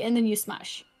Earthquake, and then you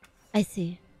smash. I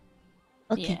see.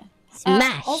 Okay. Yeah.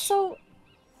 Smash. Also,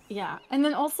 yeah, and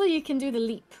then also you can do the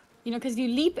leap. You know, because you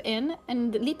leap in,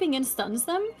 and leaping in stuns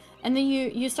them, and then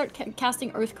you start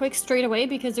casting Earthquake straight away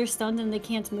because they're stunned and they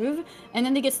can't move, and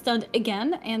then they get stunned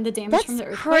again, and the damage from the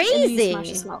Earthquake, and then you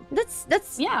smash as well.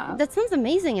 That's Yeah. That sounds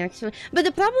amazing, actually. But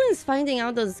the problem is finding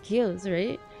out those skills,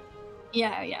 right?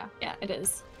 Yeah, it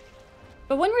is.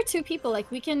 But when we're two people,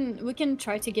 like we can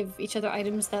try to give each other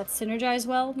items that synergize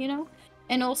well, you know.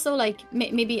 And also, like,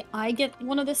 maybe I get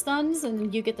one of the stuns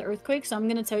and you get the Earthquake, so I'm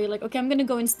gonna tell you, like, okay, I'm gonna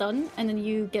go and stun, and then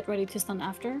you get ready to stun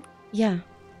after. Yeah.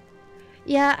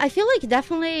 Yeah, I feel like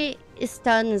definitely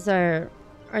stuns are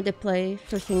the play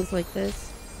for things like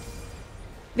this.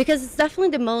 Because it's definitely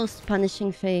the most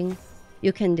punishing thing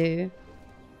you can do.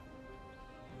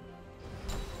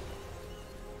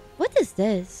 What is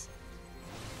this?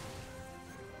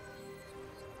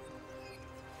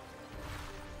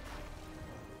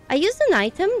 I used an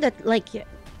item that, like,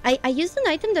 I used an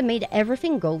item that made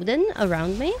everything golden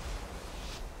around me.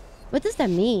 What does that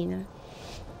mean?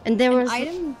 And there was...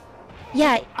 item?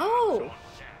 Yeah. Oh!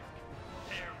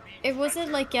 It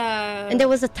wasn't like a... And there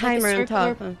was a like timer on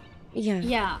circular- top. Yeah.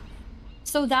 Yeah.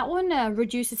 So that one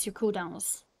reduces your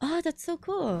cooldowns. Oh, that's so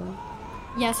cool.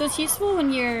 Yeah, so it's useful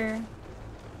when you're...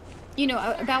 You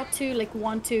know, about to, like,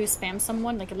 want to spam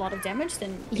someone, like, a lot of damage,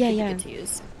 then it Yeah, could yeah. be good to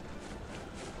use.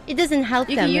 It doesn't help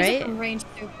You them, can use right? it from range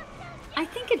too. I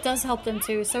think it does help them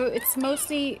too. So it's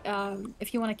mostly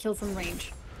if you want to kill from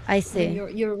range. I see.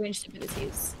 Your ranged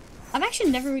abilities. I've actually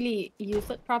never really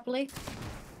used it properly.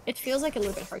 It feels like a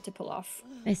little bit hard to pull off.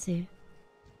 I see.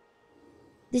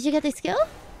 Did you get the skill?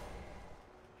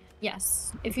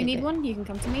 Yes. If you Okay, need good. one, you can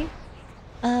come to me.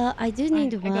 I do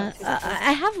need I one. got two.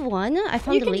 I have one. I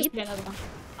found You the can just leap. get another one.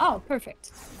 Oh,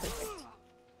 perfect. Perfect.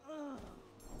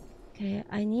 Okay,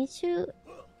 I need to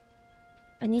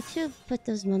put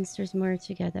those monsters more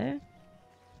together.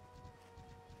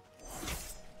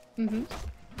 Mm-hmm.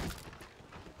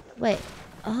 Wait.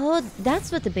 Oh,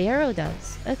 that's what the barrow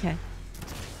does. Okay.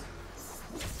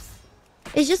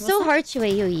 It's just so hard to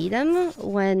AoE them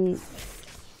when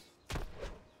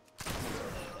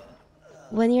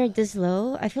you're this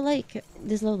low. I feel like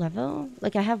this low level,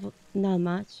 like I have not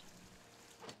much.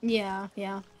 Yeah,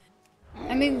 yeah.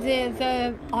 I mean,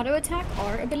 the auto attack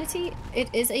R ability, it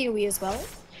is AoE as well.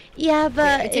 Yeah,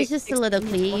 but it it's just a little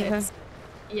multiple cleave. hits.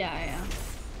 Yeah.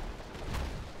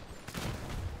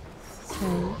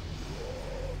 So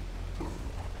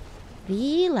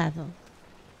B level.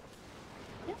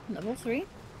 Yeah, level 3.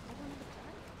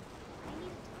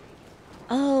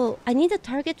 Oh, I need a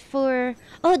target for...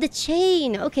 Oh, the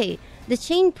chain. Okay, the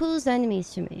chain pulls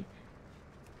enemies to me.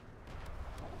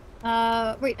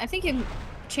 Wait, I think it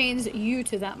chains you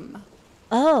to them.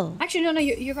 Oh. Actually, no,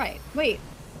 you're right. Wait.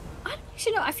 I don't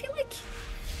actually know. I feel like...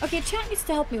 Okay, chat needs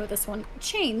to help me with this one.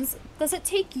 Chains, does it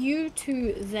take you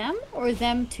to them or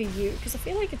them to you? Because I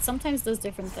feel like it sometimes does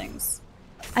different things.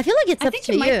 I feel like it's up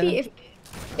to you. I think it might be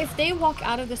if they walk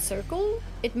out of the circle,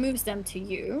 it moves them to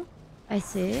you. I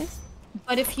see.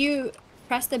 But if you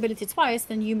press the ability twice,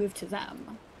 then you move to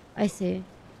them. I see.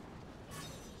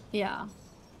 Yeah.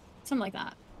 Something like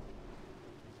that.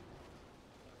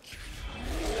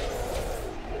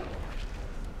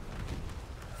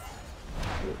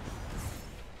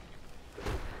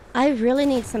 I really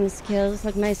need some skills.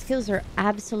 Like, my skills are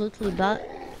absolutely butt.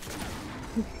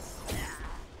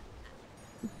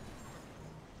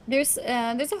 There's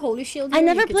a holy shield. I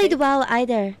never played WoW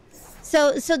either.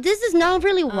 So this is not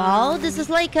really WoW. This is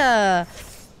like a...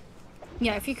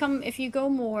 Yeah, if you go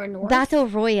more north, Battle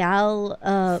Royale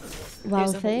WoW there's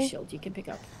a holy thing. shield you can pick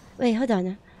up. Wait, hold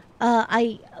on.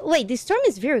 Wait, the storm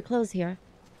is very close here.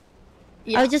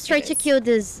 Yeah, I'll just try to kill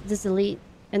this elite,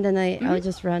 and then I'll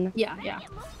just run. Yeah.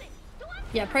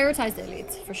 Yeah, prioritize the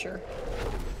elites for sure.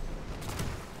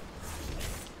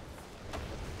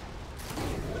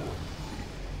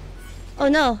 Oh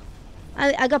no,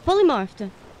 I got polymorphed.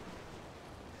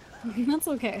 That's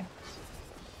okay.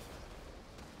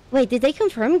 Wait, did they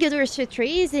confirm Guild Wars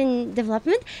 3 is in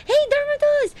development? Hey,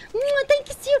 Dermatos! Thank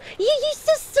you, you're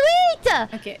so sweet!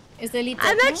 Okay, is the elite dead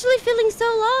I'm now? actually feeling so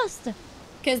lost.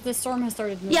 Because the storm has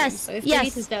started moving. Yes, So if the yes,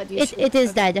 elite is dead, it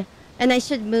is dead. And I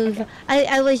should move. Okay.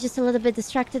 I was just a little bit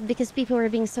distracted because people were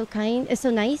being so kind,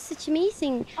 so nice to me,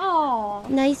 saying Oh,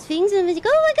 nice things, and I was like,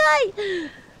 oh my god!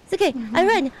 It's okay, I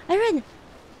run.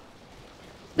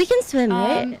 We can swim,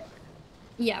 right?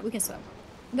 yeah, we can swim.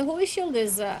 The holy shield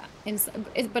is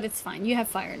but it's fine. You have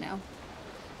fire now.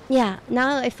 Yeah,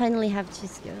 now I finally have 2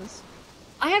 skills.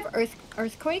 I have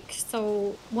earthquake,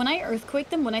 so when I earthquake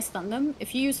them, when I stun them,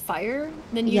 if you use fire,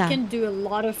 then you can do a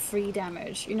lot of free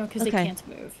damage. You know, because they can't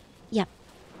move. Yeah.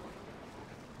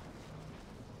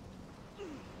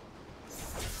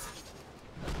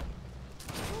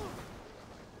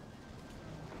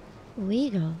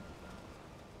 We go.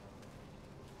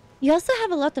 You also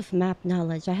have a lot of map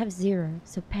knowledge. I have 0,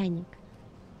 so panic.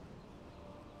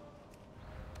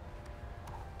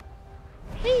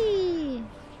 Hey!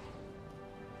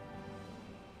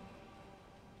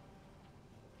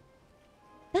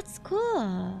 That's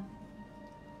cool.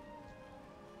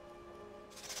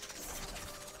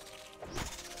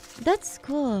 That's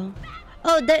cool.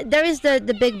 Oh, there is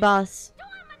the big boss.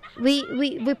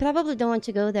 We probably don't want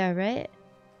to go there, right?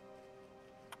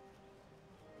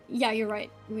 Yeah, you're right.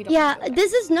 We don't. Yeah,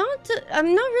 this is not.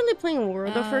 I'm not really playing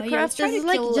World of let's Warcraft. try This is to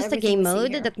like kill just a everything game we see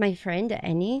mode here. that my friend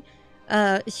Annie,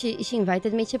 she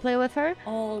invited me to play with her.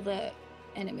 All the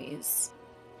enemies.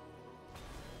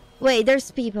 Wait,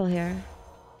 there's people here.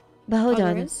 But hold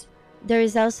on. There is? There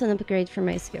is also an upgrade for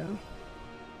my skill.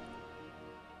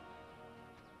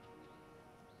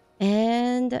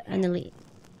 And an elite.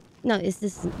 No, this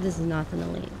is not an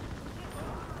elite.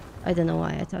 I don't know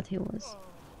why I thought he was.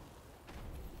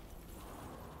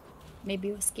 Maybe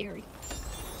it was scary.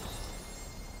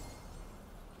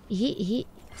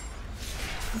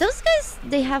 Those guys,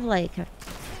 they have like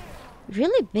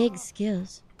really big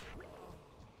skills.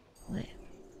 Wait.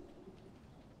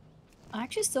 I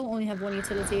actually still only have 1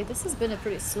 utility. This has been a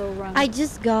pretty slow run. I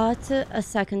just got a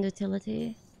second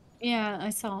utility. Yeah, I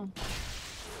saw.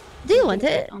 Do you want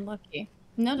it? Unlucky.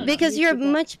 No. Because you you're keep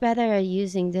it. much better at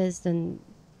using this than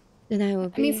I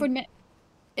would be. I mean,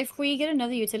 if we get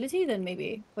another utility, then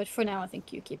maybe. But for now, I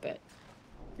think you keep it.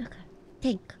 Okay.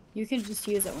 Think. You can just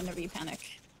use it whenever you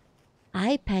panic.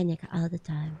 I panic all the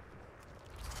time.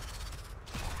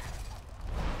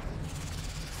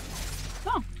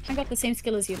 Oh, I got the same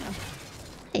skill as you now.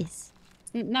 Nice.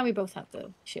 Now we both have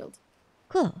the shield.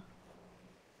 Cool.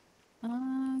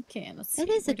 Okay, let's see.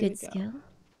 That is a where do we good go? skill.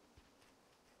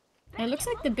 It looks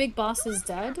like the big boss is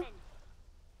dead.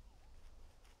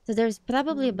 So there's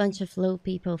probably a bunch of low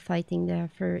people fighting there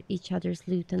for each other's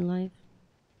loot and life.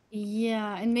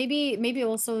 Yeah, and maybe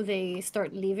also they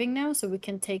start leaving now, so we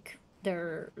can take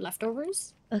their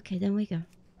leftovers. Okay, then we go.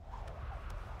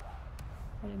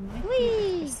 But it might be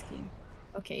Whee! risky.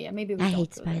 Okay, yeah, maybe we I don't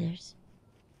hate go there. spiders.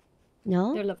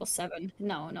 No? They're level 7.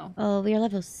 No. Oh, we're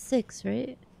level 6,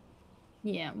 right?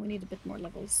 Yeah, we need a bit more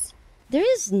levels. There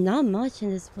is not much in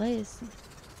this place.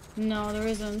 No, there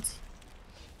isn't.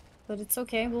 But it's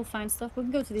okay, we'll find stuff. We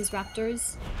can go to these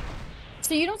raptors.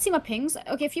 So you don't see my pings?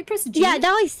 Okay, if you press G... Yeah,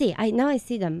 now I see. Now I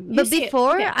see them. You But see it,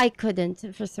 before, okay. I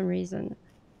couldn't for some reason.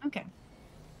 Okay.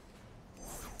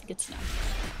 Good to know.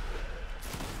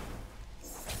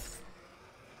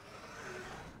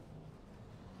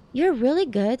 You're really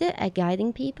good at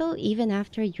guiding people even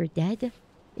after you're dead.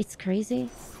 It's crazy.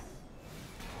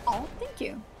 Oh, thank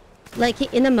you.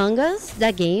 Like in Among Us,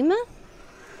 that game,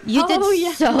 you Oh, did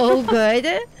yeah. so good.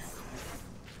 It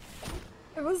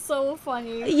was so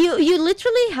funny. You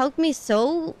literally helped me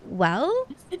so well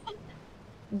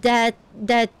that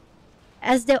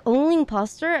as the only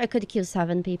imposter, I could kill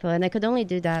 7 people, and I could only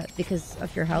do that because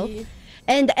of your help. Yeah.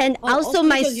 And also also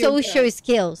my because you're social good.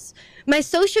 skills. My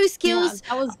social Yeah, skills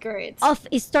that was great. of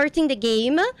starting the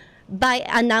game by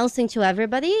announcing to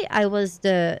everybody I was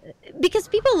because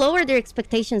people lower their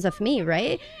expectations of me,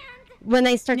 right? When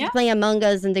I started Yeah. playing Among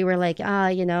Us and they were like,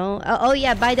 you know, oh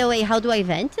yeah, by the way, how do I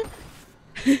vent?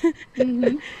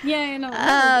 Yeah, no,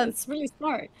 it's really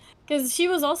smart. Because she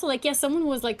was also like, yeah, someone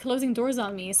was like closing doors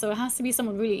on me, so it has to be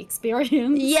someone really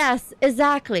experienced. Yes,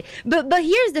 exactly. But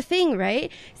here's the thing, right?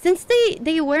 Since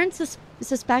they weren't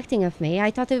suspecting of me,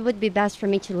 I thought it would be best for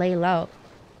me to lay low.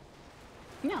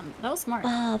 Yeah, that was smart.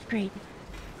 Oh, great.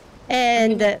 I'm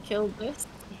And gonna kill this.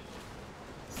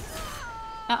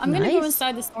 I'm gonna go Nice.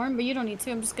 inside the storm, but you don't need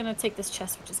to. I'm just gonna take this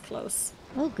chest, which is close.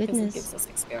 oh Because it goodness. gives us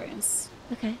experience.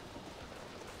 Okay.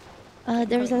 There's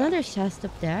Going back. another chest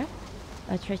up there.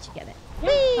 I'll try to get it.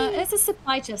 It's a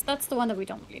supply chest. That's the one that we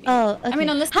don't really need. Oh, okay. I mean,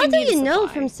 unless How we do need a you know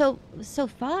supply. from so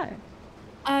far?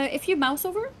 If you mouse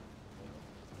over,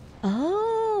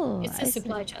 Oh, it's I a see.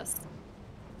 supply chest.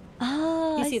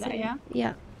 Oh, You I see that, yeah?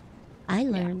 Yeah. I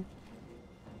learned.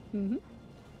 Mm-hmm.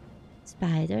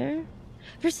 Spider.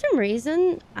 For some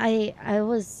reason, I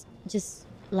was just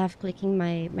left clicking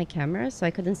my camera, so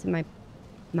I couldn't see my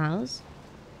mouse.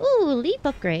 Ooh, leap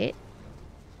upgrade.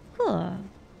 Cool.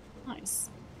 Nice.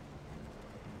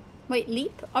 Wait,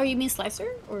 leap? Oh, you mean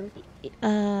slicer or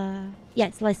Yeah,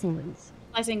 slicing wounds.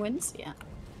 slicing winds? Yeah.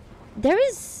 There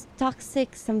is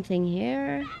toxic something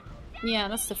here. Yeah,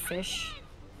 that's the fish.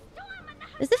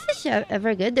 Is the fish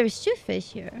ever good? There's 2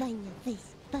 fish here. Bang your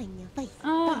face, bang your face.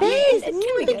 Babe, it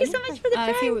can be thank you good. so much for the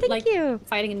If you prime. Thank like you.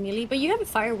 fighting in melee, but you have a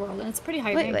fire world and it's pretty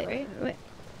high Wait, rank, wait, right?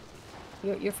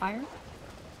 wait. Your fire.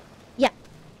 Yeah.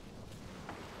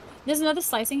 There's another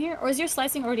slicing here, or is your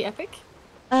slicing already epic?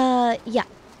 Yeah.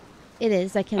 It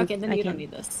is. I can. Okay, then I you can. don't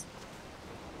need this.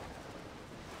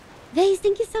 Vase,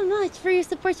 thank you so much for your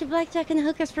support to Blackjack and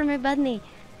Hookers for my bunny.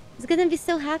 It's gonna be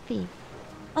so happy.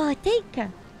 Oh, take.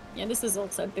 Yeah, this is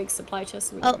also a big supply chest,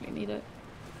 so we Oh. don't really need it.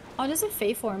 Oh, there's a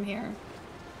Fey form here.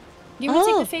 Do you want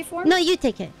to take the Fey form? No, you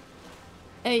take it.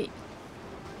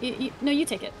 No, you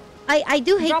take it. I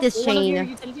do hate Drop this one of your chain.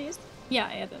 utilities. Yeah,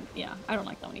 I don't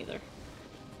like that one either.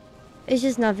 It's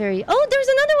just not very. Oh, there's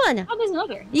another one. Oh, there's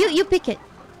another. You pick it.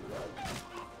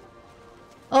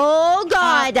 Oh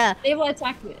God! They will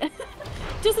attack me.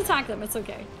 Just attack them. It's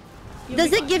okay. You'll Does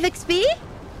be it fine. give XP?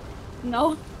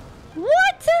 No,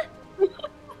 What?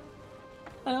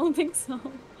 I don't think so.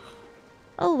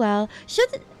 Oh well.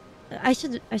 I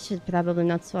should probably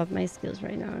not swap my skills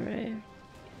right now, right?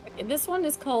 Okay, this one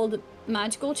is called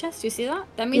magical chest. You see that?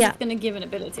 That means Yeah. it's gonna give an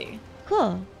ability.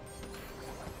 Cool.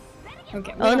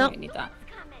 Okay. We Oh, don't no. really need that.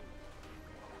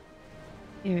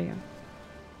 Here we go.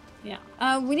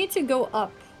 Yeah. We need to go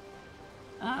up.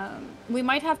 We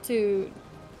might have to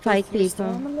go Fight through the people.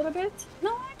 storm a little bit.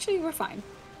 No, actually, we're fine.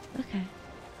 Okay.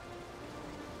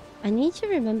 I need to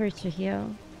remember to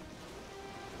heal.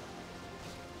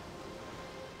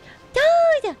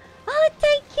 Dude! Oh,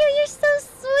 thank you. You're so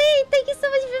sweet. Thank you so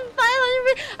much for the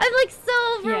 500. I'm like so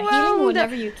Yeah, healing overwhelmed.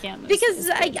 whenever you can. Because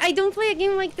I don't play a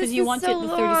game like this 'Cause you in want so it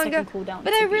the 30-second long. cooldown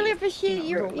But to I be, really appreciate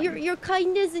you know, your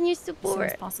kindness and your as soon as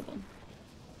support. possible.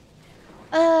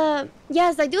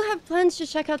 Yes, I do have plans to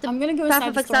check out the I'm gonna go Path inside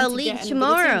of the Exile storm to League get an ability and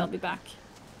tomorrow. I'll be back.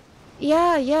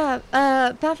 Yeah.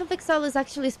 Path of Exile is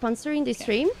actually sponsoring the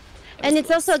stream. And was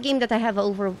it's also a game that I have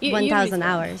over You 1,000 really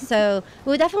hours. So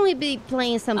we'll definitely be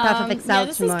playing some Path of Exile yeah,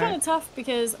 this tomorrow. is kind of tough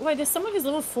because wait, there's someone who's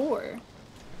level 4.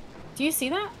 Do you see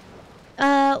that?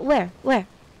 Where?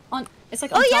 On it's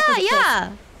like on Oh top of the cliff.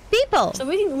 yeah! People! So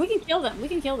we can kill them. We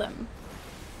can kill them.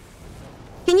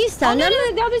 Can you Oh stun no, them?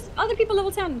 no, no, there's other people level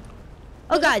 10.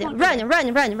 Oh there's god, one run. Yeah,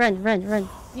 run.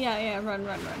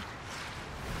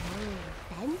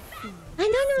 Fancy. I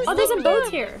don't know. Oh, there's a boat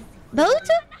here. Boat?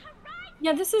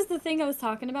 Yeah, this is the thing I was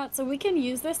talking about. So we can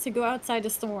use this to go outside the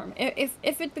storm.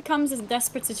 If it becomes a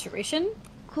desperate situation,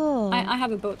 Cool. I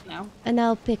have a boat now. And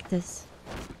I'll pick this.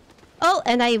 Oh,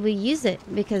 and I will use it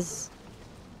because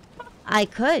I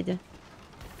could.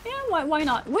 Yeah, why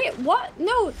not? Wait, what?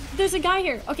 No, there's a guy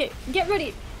here. Okay, get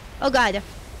ready. Oh god.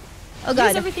 Oh Use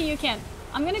god. everything you can.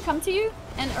 I'm gonna come to you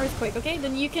and earthquake, okay?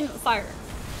 Then you can fire.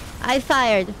 I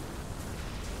fired.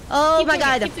 Oh Keep my doing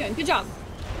it, god. keep doing it. Good job.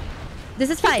 This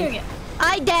is Keep fine. doing it.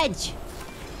 I dodge.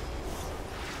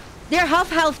 They're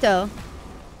half health though.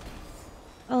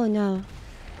 Oh no.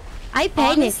 I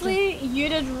panicked. Honestly, you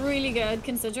did really good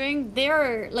considering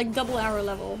they're like double our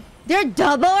level. They're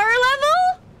double our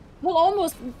level? Well,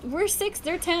 almost. We're 6,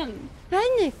 they're 10.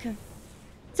 Panic.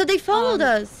 So they followed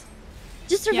us.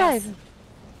 Just survive. Yes.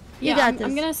 You Yeah, got this.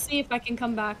 I'm gonna see if I can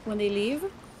come back when they leave.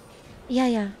 Yeah,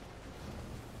 yeah.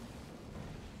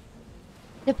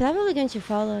 They're probably going to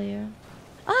follow you.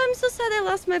 Oh, I'm so sad I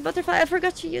lost my butterfly. I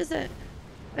forgot to use it.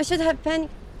 I should have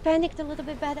panicked a little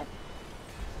bit better.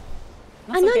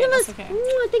 That's okay, Anonymous! that's okay.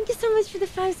 Mwah, thank you so much for the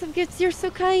 5 sub gifts. You're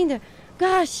so kind.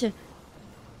 Gosh.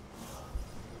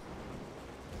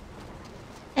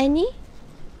 Any?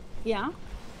 Yeah?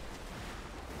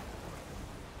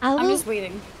 I I'm will, just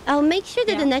waiting. I'll make sure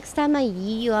that the Yeah. next time I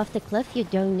yee you off the cliff, you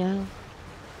don't know.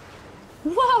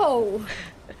 Whoa!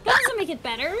 That doesn't make it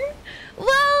better.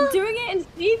 Well, Doing it in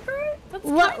secret? That's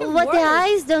what kind of the worse.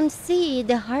 eyes don't see,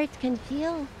 the heart can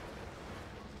feel.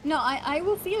 No, I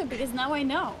will feel it because now I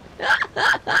know.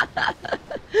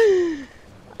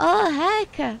 Oh,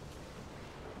 heck.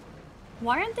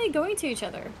 Why aren't they going to each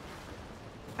other?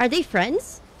 Are they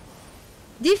friends?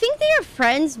 Do you think they are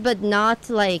friends but not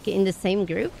like in the same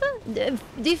group?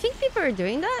 Do you think people are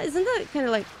doing that? Isn't that kind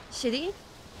of like shitty?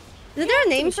 Is there a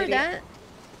name it's for shitty.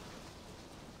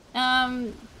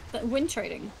 that? Wind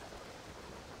trading.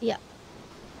 Yeah.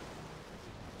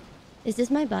 Is this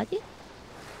my body?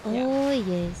 Yeah. Oh,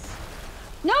 yes.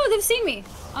 No, they've seen me.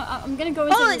 I'm gonna go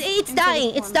into Oh, this, it's into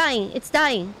dying. the It's storm. dying. It's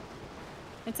dying.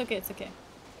 It's okay, it's okay.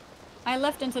 I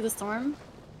left into the storm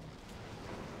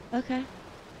Okay.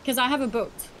 because I have a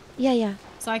boat. Yeah, yeah.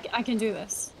 So I can do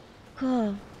this.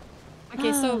 Cool.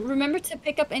 Okay, so Ah. remember to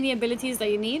pick up any abilities that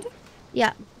you need,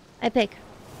 Yeah, I pick.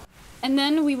 and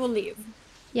then we will leave.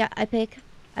 Yeah, I pick.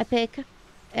 I pick.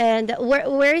 And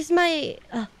where is my...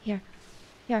 Oh, here.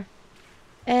 Here.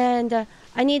 And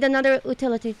I need another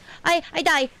utility. I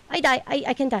die.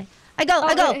 I can die. I go.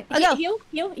 I go. Heal?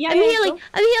 Yeah, I'm yeah, healing. go.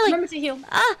 I'm healing. Remember to heal.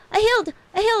 Ah, I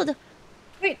healed.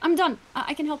 Wait, I'm done.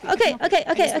 I can help you. I Okay, can help you.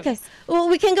 I can do this. Well,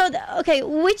 we can go... Okay,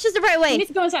 which is the right We way? need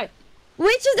to go inside.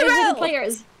 Which is the We're right the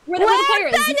players. We're the Where?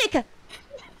 players. Panic!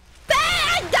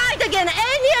 I died again!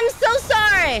 Andy, I'm so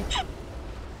sorry!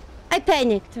 I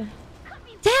panicked. Damn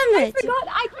I it! forgot.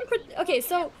 I can. Okay,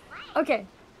 so. Okay.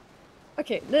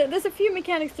 Okay, there's a few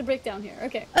mechanics to break down here.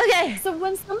 Okay. Okay. So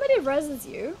when somebody reses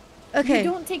you, Okay.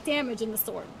 you don't take damage in the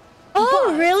storm. Oh,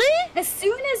 But really? As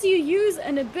soon as you use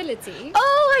an ability,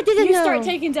 Oh, I didn't you know. start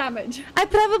taking damage. I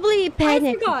probably I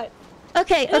panicked. forgot.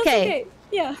 Okay, That's okay.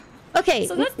 Yeah. Okay,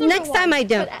 So that's number next time one. I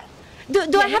do. But,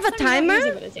 Do I yeah, have a next time you don't use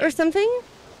timer ability. or something?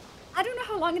 I don't know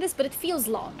how long it is, but it feels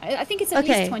long. I think it's at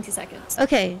Okay. least 20 seconds.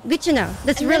 Okay, good to know.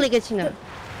 That's And really then good to know.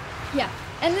 Yeah.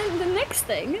 And then the next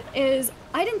thing is,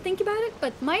 I didn't think about it,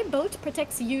 but my boat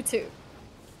protects you too.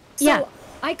 So Yeah.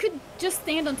 I could just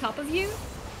stand on top of you,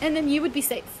 and then you would be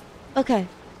safe. Okay.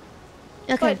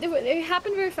 Okay. But it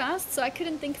happened very fast, so I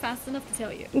couldn't think fast enough to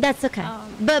tell you. That's okay.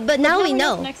 Um, but now now we we know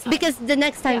know for next time. because the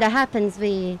next time Yeah. that happens,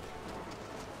 we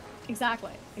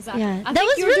Exactly. Yeah. I That think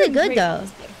was you're really doing good, great, though.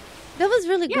 honestly. that was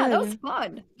really Yeah, good. that was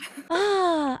fun.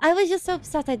 Ah, I was just so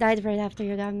upset I died right after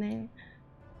you got me.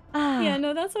 Ah, Yeah,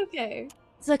 no, that's okay.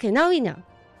 it's okay. Now we know.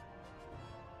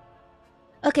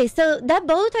 Okay, so that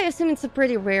boat, I assume it's a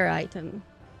pretty rare item.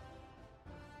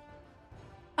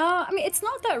 I mean, it's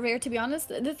not that rare, to be honest.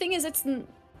 The thing is,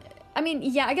 I mean,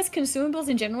 yeah, I guess consumables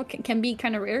in general can be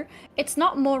kind of rare. It's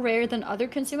not more rare than other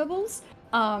consumables.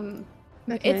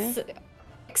 Okay. It's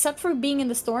except for being in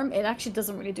the storm, it actually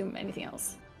doesn't really do anything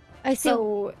else. I see.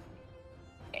 So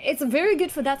it's very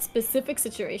good for that specific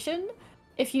situation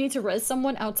if you need to res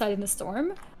someone outside in the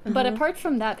storm. But Uh-huh. apart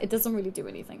from that, it doesn't really do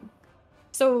anything.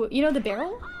 So you know the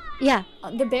barrel? Yeah,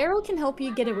 The barrel can help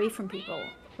you get away from people,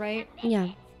 right? yeah.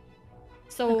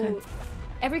 So Okay.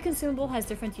 every consumable has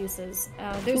different uses.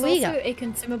 There's We also got- a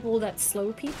consumable that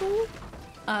slow people.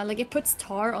 Like it puts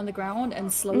tar on the ground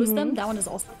and slows them. That one is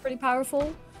also pretty powerful.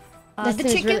 That The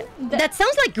sounds chicken really- that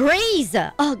sounds like grease.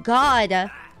 Oh God,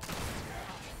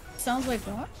 sounds like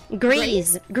what?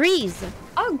 grease.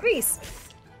 Oh, grease.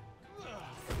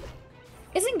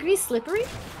 Isn't grease slippery?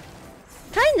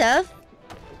 Kind of.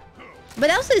 But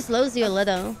also it slows you a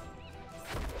little.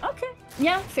 Okay.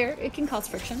 Yeah, fair. It can cause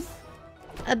friction.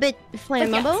 A bit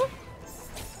flammable.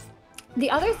 The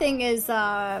other thing is,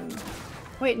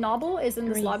 wait, Noble is in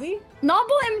this Grease. lobby?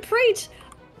 Noble and Preach!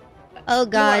 Oh Noah,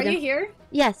 god. are you here?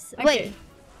 Yes. Okay. Wait.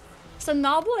 So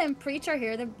Noble and Preach are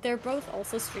here. They're both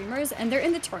also streamers, and they're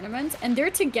in the tournament, and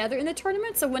they're together in the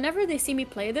tournament. So whenever they see me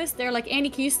play this, they're like, "Annie,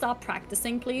 can you stop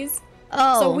practicing, please?"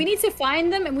 Oh. So we need to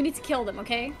find them and we need to kill them,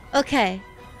 okay? Okay.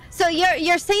 So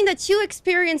you're saying that two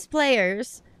experienced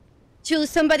players to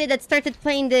somebody that started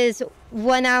playing this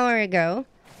 1 hour ago,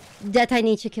 that I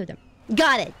need to kill them.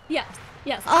 Got it. Yes,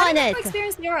 yes. On I don't know it. how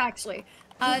experienced they are actually.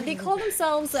 They call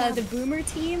themselves the Boomer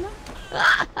Team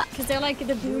because they're like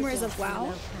the boomers of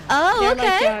WoW. Oh, They're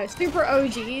okay. like super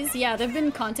OGs. Yeah, they've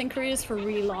been content creators for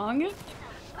really long.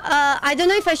 I don't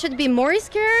know if I should be more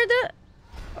scared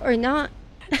or not.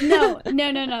 No, it's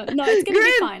gonna be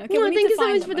Grim, fine. Okay, well, we need thank to you so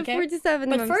find much for them, the okay? 47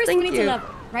 But months. first Thank we need you. to level,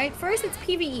 right? First it's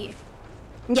PvE.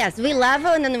 Yes, we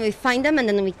level and then we find them and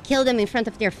then we kill them in front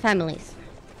of their families.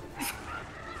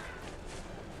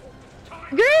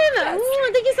 Grim! Ooh,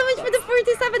 thank you so much for the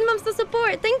 47 months of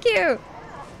support. Thank you.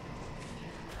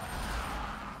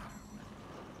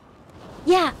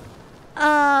 Yeah.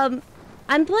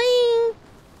 I'm playing.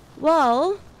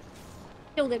 Well.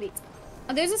 Kill the elite.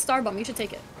 Oh, there's a star bomb. You should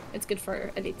take it. It's good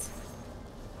for elites.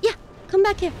 Yeah, come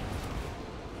back here.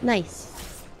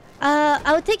 Nice.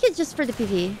 I'll take it just for the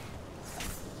PV.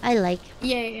 I like.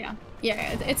 Yeah,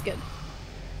 it's good.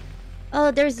 Oh,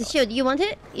 there's the shield. You want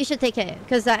it? You should take it,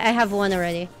 because I have one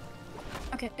already.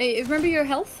 Okay, hey, remember your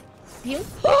health? Heal?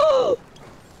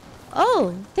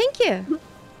 Oh, thank you.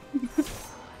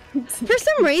 For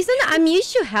some reason, I'm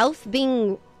used to health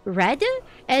being red,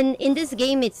 and in this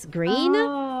game it's green.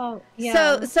 Oh,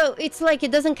 yeah. So it's like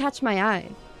it doesn't catch my eye.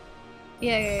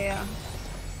 Yeah.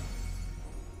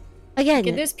 Again.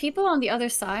 Okay, there's people on the other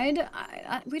side.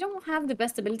 We don't have the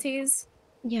best abilities.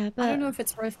 Yeah, but I don't know if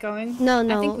it's worth going. No,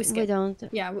 I think we we skip. don't.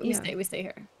 Yeah, we stay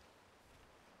here.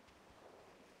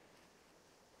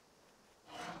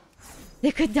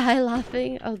 They could die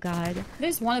laughing. Oh god.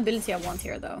 There's one ability I want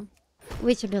here though.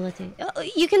 Which ability? Oh,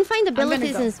 you can find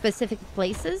abilities go. in specific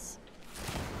places.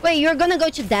 Wait, you're gonna go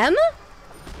to them?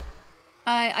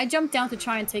 I jumped down to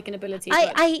try and take an ability,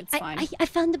 but it's fine. I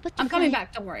found the butterfly. I'm coming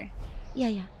back, don't worry.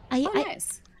 Yeah. Oh,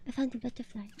 nice. I found the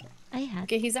butterfly. I had.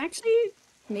 Okay, he's actually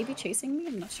maybe chasing me?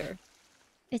 I'm not sure.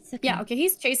 It's okay. Yeah, okay,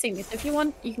 he's chasing me. So if you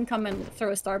want, you can come and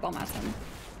throw a star bomb at him.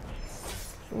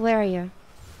 Where are you?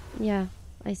 Yeah,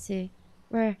 I see.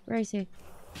 Where is he?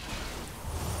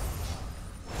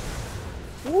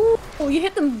 Ooh, you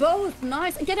hit them both.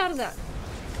 Nice. Get out of that.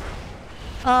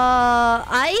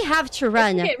 I have to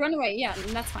run. Okay, run away. Yeah,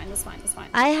 that's fine.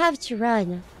 I have to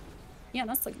run. Yeah,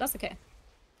 that's okay.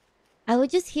 I will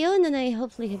just heal and then I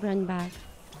hopefully run back.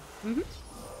 Mhm.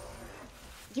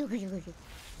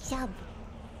 Shab.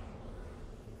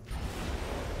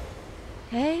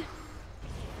 Okay.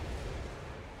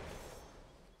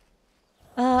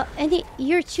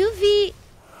 You're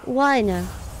 2v1.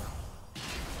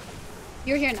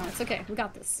 You're here now. It's okay. We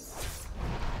got this.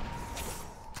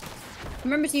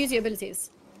 Remember to use your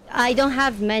abilities. I don't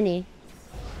have many.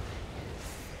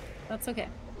 That's okay.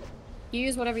 You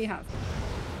use whatever you have.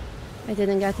 I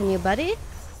didn't get a new buddy,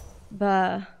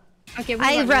 but Okay,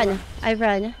 I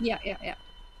run. Yeah.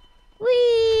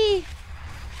 Whee!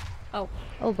 Oh,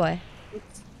 Oh boy.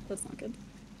 oops. That's not good.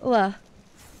 Well,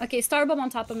 Okay, star bomb on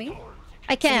top of me.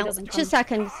 I can't. doesn't 2 come.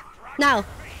 seconds. Now,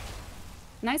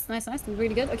 Nice.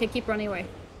 Really good. Okay, keep running away.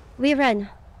 we run.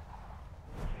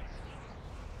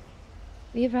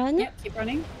 We run? Yeah, keep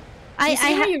running. I You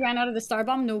see how ha- you ran out of the star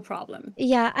bomb? No problem.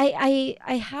 Yeah,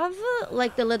 I have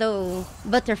like the little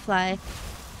butterfly.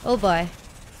 Oh boy.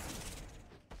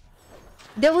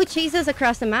 They will chase us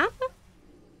across the map?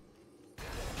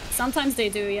 Sometimes they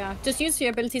do, yeah. Just use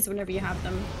your abilities whenever you have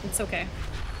them. It's okay.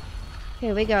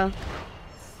 Here we go.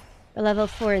 We're level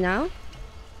 4 now.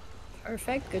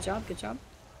 Perfect. Good job.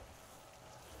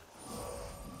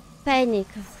 Panic.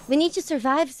 We need to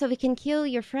survive so we can kill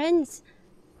your friends.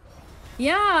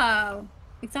 Yeah,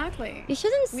 exactly. You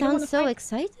shouldn't We don't sound wanna so fight.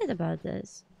 excited about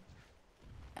this.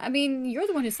 I mean, you're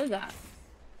the one who said that.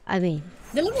 I mean,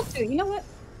 The level 2, you know what?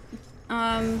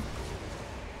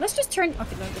 Let's just turn...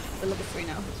 Okay, no, the level 3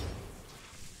 now.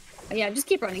 Yeah, just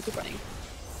keep running.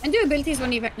 And do abilities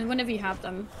whenever you have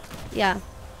them. yeah.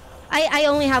 I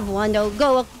only have one though.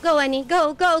 Go Annie.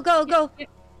 Go. Yeah,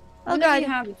 Oh whenever god. you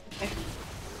have it. Okay.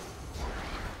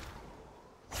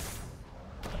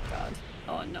 Oh god.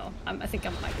 Oh no. I think I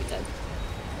might be dead.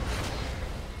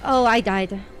 Oh, I died.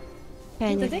 Did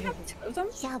Panic. they have 2 of them?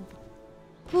 Shab.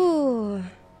 Ooh.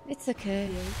 It's okay.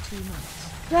 Create 2 months.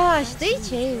 Gosh, they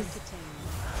Choose your chase. entertainment.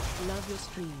 Love your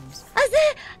streams.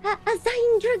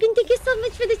 Azine Dragon, thank you so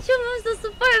much for the 2 months of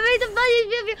support. May the body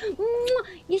be of you.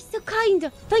 You're so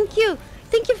kind. Thank you.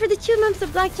 Thank you for the 2 months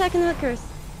of blackjack and hookers.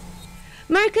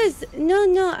 Marcus,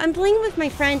 no, I'm playing with my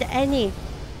friend Annie.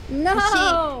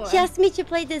 No! She asked me to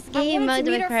play this game I wanted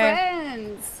to meet with our her.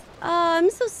 friends. Oh, I'm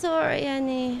so sorry,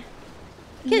 Annie.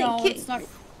 No, it's not.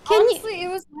 Honestly, it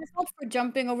was my fault for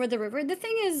jumping over the river. The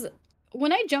thing is,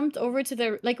 when I jumped over to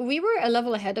the... Like, we were a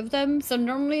level ahead of them, so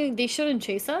normally they shouldn't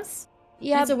chase us.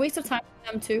 Yeah. It's a waste of time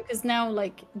for them, too, because now,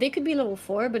 like, they could be level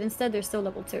 4, but instead they're still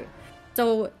level 2.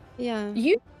 So, yeah.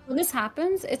 When this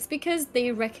happens, it's because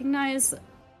they recognize...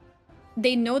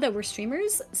 They know that we're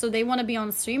streamers, so they want to be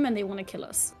on stream and they want to kill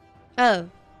us. Oh.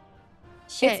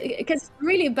 Shit. Because it's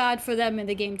really bad for them in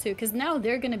the game, too, because now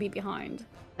they're going to be behind.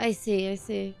 I see. I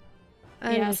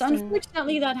Yeah, so understand.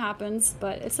 unfortunately that happens,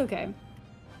 but it's okay.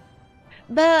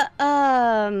 But,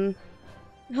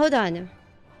 hold on.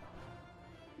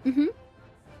 Mm-hmm.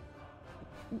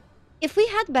 If we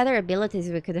had better abilities,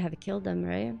 we could have killed them,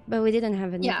 right? But we didn't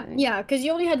have anything. Yeah, because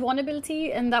you only had one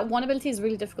ability, and that one ability is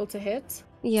really difficult to hit.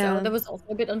 Yeah. So that was also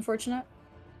a bit unfortunate.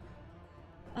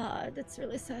 That's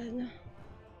really sad.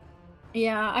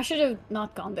 Yeah, I should have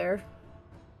not gone there.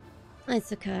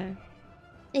 It's okay.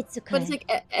 It's okay. But it's like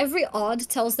every odd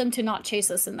tells them to not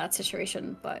chase us in that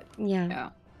situation, but yeah.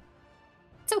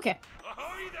 It's okay.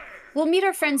 Ahoy there! We'll meet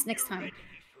our friends next time.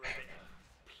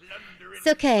 It's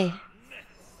okay.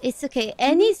 It's okay.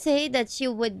 Annie said that she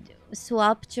would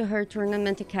swap to her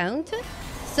tournament account.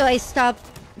 So I stopped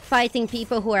fighting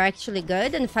people who are actually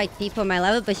good and fight people my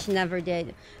level, but she never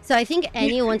did. So I think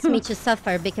Annie wants me to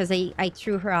suffer because I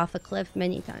threw her off a cliff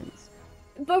many times.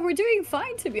 But we're doing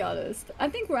fine, to be honest. I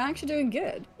think we're actually doing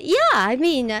good. Yeah, I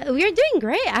mean, we're doing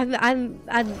great.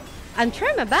 I'm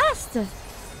trying my best.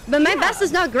 But my best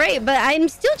is not great, but I'm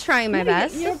still trying my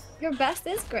best. Your best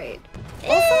is great.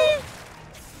 Also,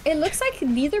 it looks like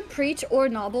neither Preach or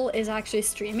Noble is actually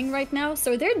streaming right now,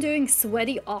 so they're doing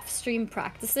sweaty off-stream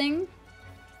practicing.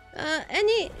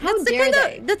 Annie, How that's dare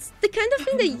they? that's the kind of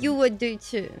thing that you would do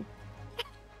too.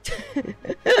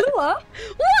 Lua,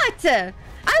 What?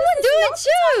 I would do it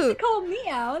too. call me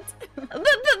out.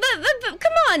 But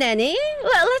come on, Annie.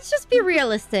 Let's just be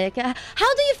realistic. How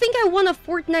do you think I won a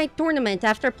Fortnite tournament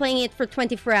after playing it for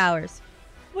 24 hours?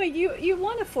 Wait, you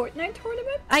won a Fortnite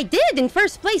tournament? I did in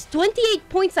first place, 28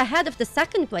 points ahead of the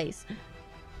second place.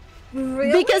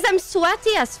 Really? Because I'm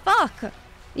sweaty as fuck.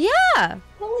 Yeah.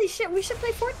 Holy shit, we should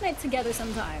play Fortnite together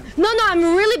sometime. No,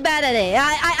 I'm really bad at it.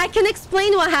 I can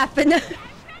explain what happened.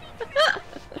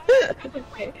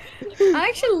 Okay. I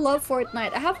actually love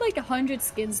Fortnite. I have like 100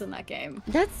 skins in that game.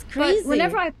 That's crazy. But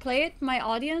whenever I play it, my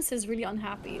audience is really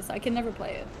unhappy, so I can never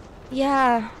play it.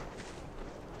 Yeah.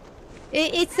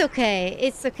 It's okay.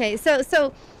 It's okay. So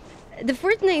the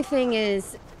Fortnite thing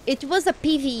is, it was a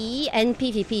PvE and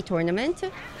PvP tournament.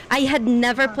 I had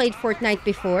never played Fortnite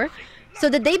before. So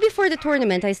the day before the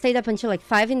tournament, I stayed up until like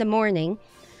 5 in the morning,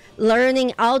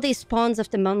 learning all the spawns of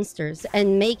the monsters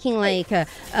and making like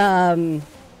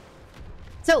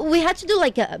so we had to do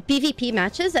like PvP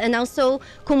matches and also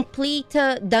complete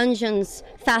dungeons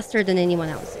faster than anyone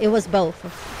else. It was both.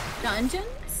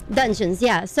 Dungeons? Dungeons,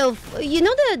 yeah. So you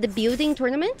know the building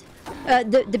tournament,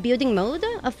 the building mode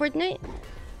of Fortnite.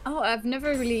 Oh, I've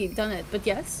never really done it, but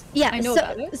yes. Yeah, I know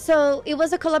about it. So it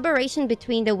was a collaboration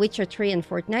between The Witcher 3 and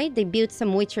Fortnite. They built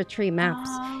some Witcher 3 maps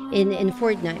in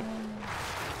Fortnite.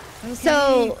 Okay,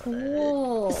 So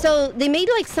cool. So they made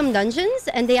like some dungeons,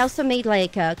 and they also made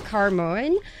like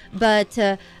Carmoran, but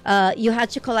you had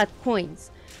to collect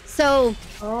coins. So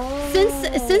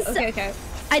since okay.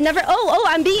 I never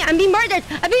I'm being murdered.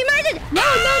 I'm being murdered. No.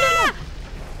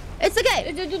 It's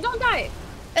okay. Don't die.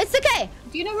 It's okay.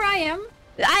 Do you know where I am?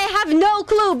 I have no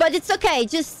clue, but it's okay.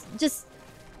 Just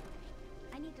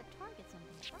I need to target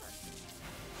something first.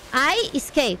 I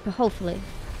escape, hopefully.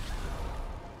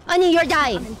 Honey, you're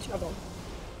dying. I'm in trouble.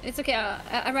 It's okay.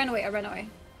 I ran away.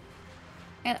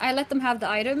 And I let them have the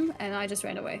item, and I just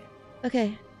ran away.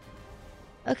 Okay.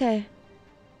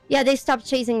 Yeah, they stopped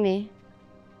chasing me.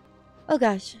 Oh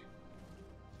gosh.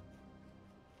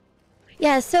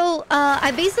 Yeah, so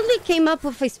I basically came up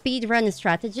with a speedrun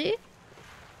strategy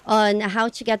on how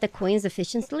to get the coins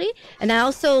efficiently, and I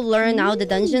also learned all the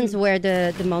dungeons where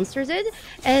the monsters is.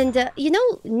 And you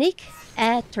know Nick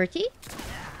at 30?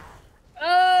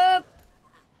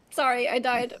 Sorry, I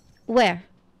died. Where?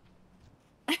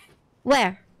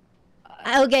 Where?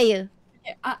 I'll get you.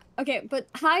 Okay, but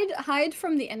hide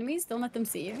from the enemies. Don't let them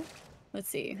see you. Let's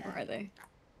see, where are they?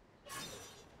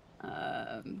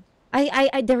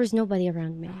 There was nobody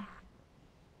around me.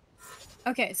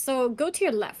 Okay, so go to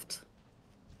your left.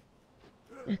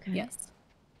 Okay. Yes.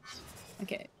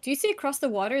 Okay. Do you see across the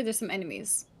water? There's some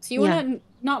enemies. So you Yeah. want to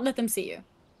not let them see you.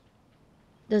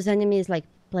 Those enemies like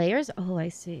players? Oh, I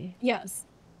see. Yes.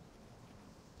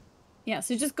 Yeah,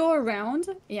 so just go around.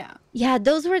 Yeah. Yeah,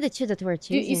 those were the two that were You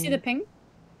chasing see the me. ping?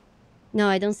 No,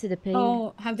 I don't see the ping.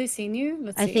 Oh, have they seen you?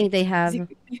 Let's see. I think they Is have. he-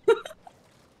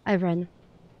 I run.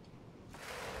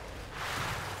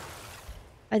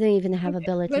 I don't even have Okay.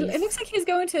 abilities. Well, it looks like he's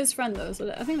going to his friend though,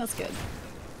 so I think that's good.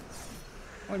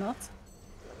 Or not.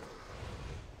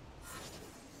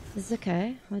 This is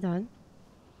okay. Hold on.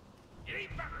 You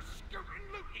ain't better scoot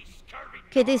and loot, you scurvy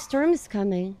Okay, the dog. storm is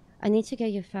coming. I need to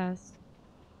get you fast.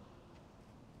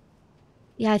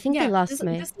 Yeah, I think they lost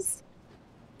me.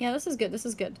 Yeah, this is good. This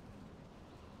is good.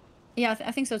 Yeah,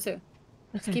 I think so too.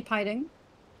 Just Okay. keep hiding.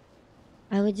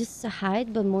 I would just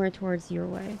hide, but more towards your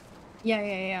way.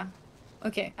 Yeah.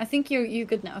 Okay, I think you're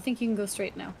good now. I think you can go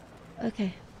straight now.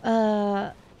 Okay.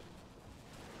 Am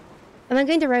I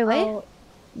going the right way? Oh,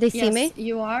 They see yes, me?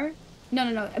 you are.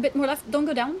 No. A bit more left. Don't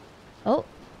go down. Oh,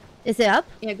 is it up?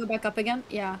 Yeah, go back up again.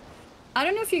 Yeah. I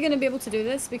don't know if you're gonna be able to do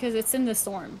this because it's in the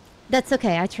storm. That's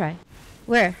okay. I try.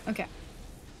 Where? Okay.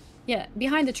 Yeah,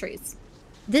 behind the trees.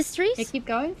 This trees? Okay, keep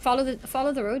going. Follow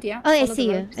the road. Yeah. Oh, I Follow the see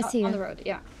you. road. I see On you. the road.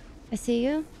 Yeah. I see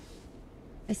you.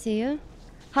 I see you.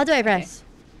 How do I rest?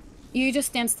 You just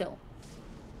stand still.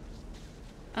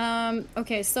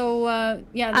 Okay, so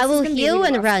yeah. This I is will gonna be heal really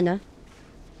and rough. run.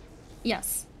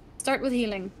 Yes. Start with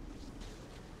healing.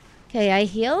 Okay, I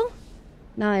heal.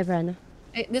 Now I run.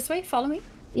 This way. Follow me.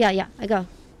 Yeah, I go.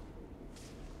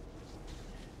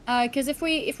 Because if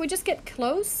we just get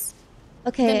close,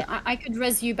 Okay, then I could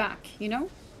res you back. You know.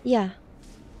 yeah.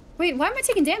 Wait, why am I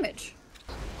taking damage?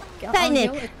 Okay, I'll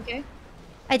Panic. heal, it's okay.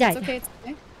 I died. It's okay. It's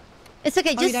okay. It's okay,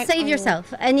 Oh, you just died? save Oh.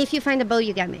 yourself. And if you find a bow,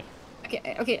 you get me.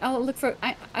 Okay. I'll look for.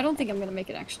 I don't think I'm gonna make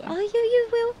it actually. Oh, you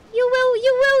will. You will.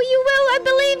 You will. You will. I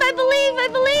believe.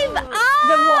 The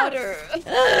Ah! water.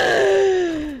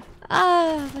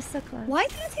 Ah, was so close. Why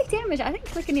did it take damage? I didn't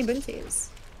click any abilities.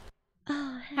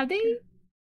 Oh, Have they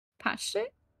patched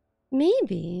it?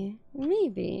 maybe.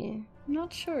 I'm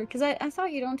not sure because I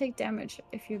thought you don't take damage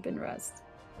if you've been rezzed.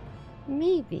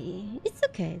 Maybe. It's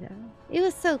okay though. It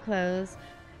was so close.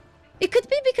 It could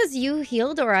be because you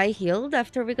healed or I healed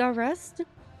after we got rest.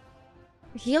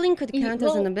 Healing could count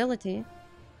as an Well- ability.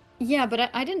 Yeah, but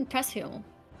I didn't press heal.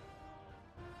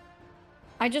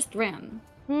 I just ran.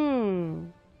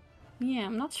 Yeah,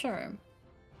 I'm not sure.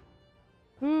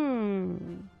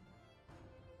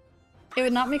 It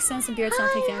would not make sense if Beards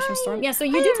not take damage from Storm. Yeah, so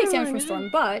you do take damage from Storm,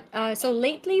 but so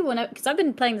lately, because I've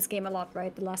been playing this game a lot,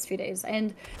 right, the last few days,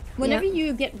 and whenever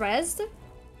you get rezzed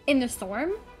in the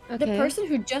Storm, the Okay. person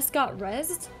who just got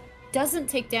rezzed doesn't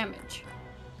take damage.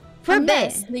 For a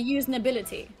Unless bit. they use an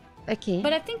ability. Okay.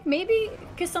 But I think maybe,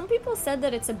 because some people said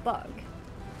that it's a bug,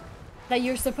 that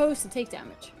you're supposed to take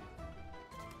damage.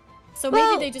 So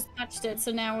Well- maybe they just patched it,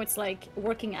 so now it's like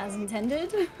working as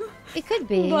intended. It could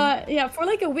be. But yeah, for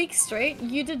like a week straight,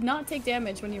 you did not take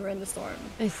damage when you were in the storm.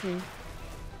 I see.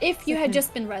 If you had Okay.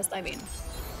 just been rezzed, I mean.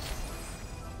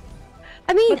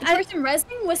 I mean, But the person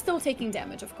rezzing was still taking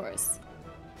damage, of course.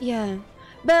 yeah.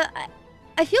 But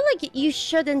I feel like you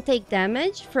shouldn't take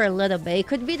damage for a little bit. It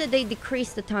could be that they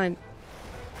decrease the time.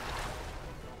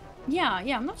 Yeah,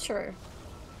 I'm not sure.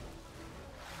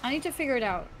 I need to figure it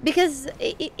out. Because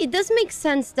it does make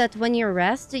sense that when you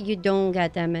rest, you don't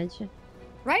get damage.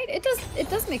 Right? It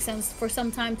does make sense for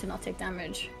some time to not take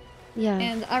damage. Yeah.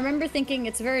 And I remember thinking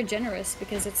it's very generous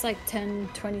because it's like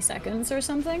 10-20 seconds or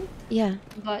something. Yeah.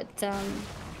 But it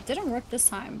didn't work this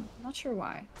time. Not sure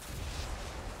why.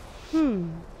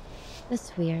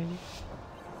 That's weird.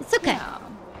 It's okay. Yeah.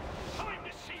 Time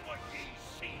to see what these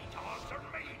sea dogs are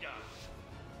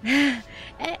made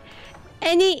of.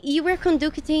 Annie, you were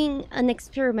conducting an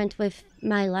experiment with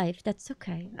my life. That's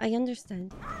okay. I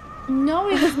understand. No,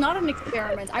 it was not an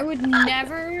experiment. I would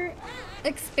never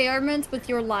experiment with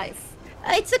your life.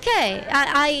 It's okay.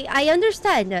 I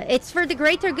understand. It's for the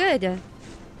greater good.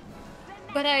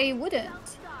 But I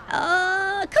wouldn't.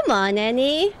 Come on,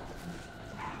 Annie.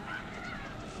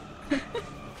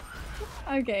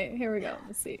 Okay, here we go.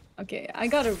 Let's see. Okay, I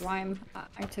got a rhyme.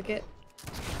 I took it.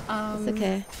 It's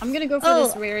okay. I'm gonna go for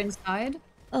this rare inside.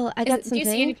 Oh, I got Do something. you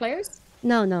see any players?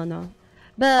 No. Oh,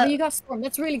 But you got Storm.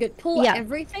 That's really good. Pull yeah.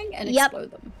 everything and Yep.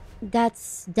 explode them.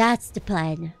 that's the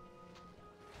plan.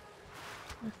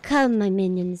 Come, my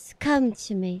minions. Come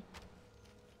to me.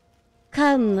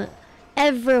 Come,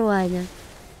 everyone.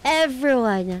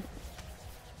 Everyone.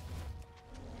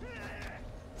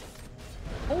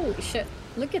 Holy shit.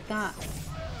 Look at that.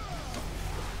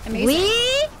 Amazing.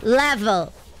 We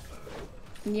level.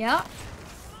 Yeah.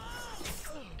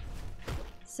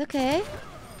 It's okay.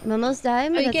 I'm almost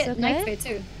dying, Oh, but you that's get okay. Night Fae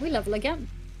too. We level again.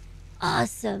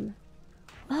 Awesome.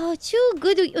 Oh, two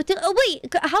good. Oh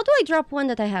wait, how do I drop one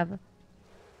that I have?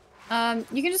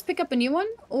 You can just pick up a new one,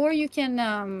 or you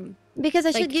can Because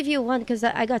I should like- give you one because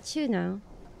I got two now.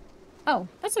 Oh,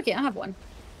 that's okay. I have one.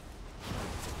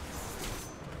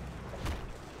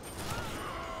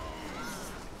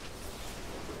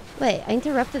 Wait, I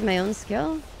interrupted my own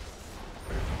skill.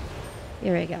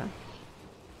 Here we go.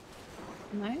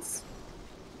 Nice.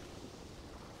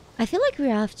 I feel like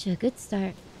we're off to a good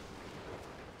start.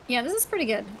 Yeah, this is pretty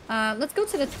good. Let's go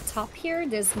to the top here.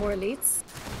 There's more elites.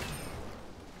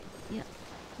 Yeah.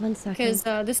 1 second. Because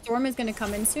the storm is going to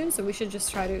come in soon, so we should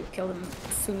just try to kill them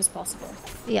as soon as possible.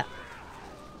 Yeah.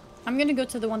 I'm going to go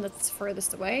to the one that's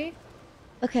furthest away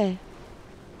Okay.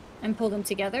 and pull them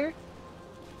together.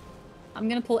 I'm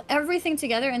going to pull everything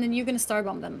together, and then you're going to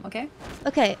starbomb them, okay?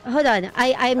 Okay, hold on.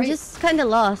 I'm Are you- just kind of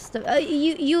lost.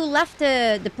 You left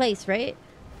the place, right?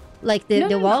 Like the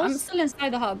No, walls? I'm still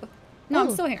inside the hub. No, I'm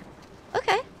Oh. still here.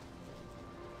 Okay.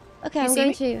 Okay, You I'm see going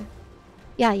me? to...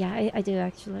 Yeah, I do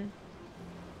actually.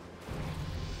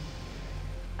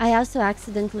 I also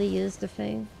accidentally used the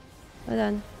thing. Hold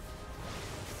on.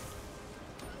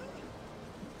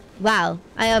 Wow,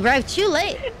 I arrived too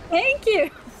late. Thank you!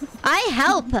 I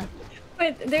help!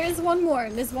 Wait, there is one more.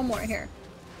 There's one more here.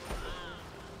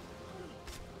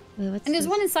 Wait, what's And there's this?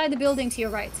 one inside the building to your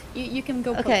right. You can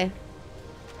go pull Okay. it.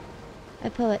 I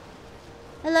pull it.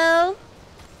 Hello?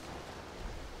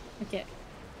 Okay.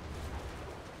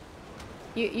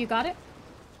 You got it?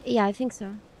 Yeah, I think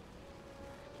so.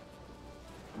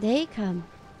 They come.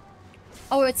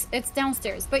 Oh, it's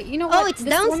downstairs. But you know Oh, what? it's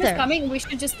the storm downstairs. is coming. We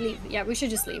should just leave. Yeah, we should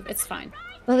just leave. It's fine.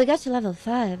 Well, we got to level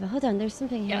 5. Hold on, there's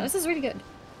something here. Yeah, this is really good.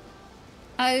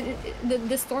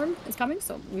 The storm is coming,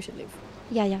 so we should leave.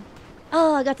 Yeah.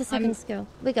 Oh, I got the 2nd I'm- skill.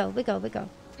 We go.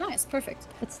 Nice, perfect.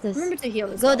 What's this? Remember to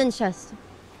heal as well. Golden chest.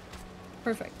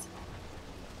 Perfect.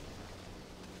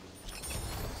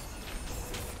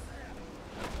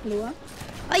 Lua?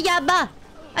 Oh, yeah, bah!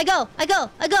 I go!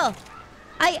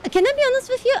 Can I be honest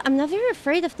with you? I'm not very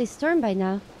afraid of this storm by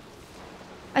now.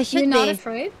 I should You're be. not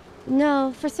afraid?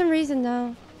 No, for some reason,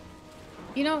 no.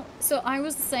 You know, so I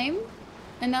was the same,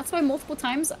 and that's why multiple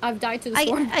times I've died to the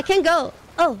storm. I can go.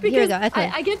 Oh, here we Because go.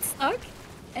 Okay. I get stuck,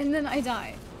 and then I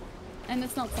die. And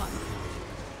it's not fun.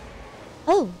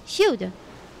 Oh, shield.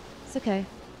 It's okay.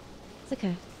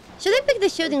 Should I pick the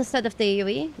shield instead of the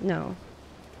AoE? No.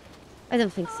 I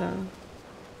don't think so.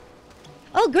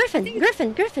 Oh, Griffin!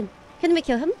 Can we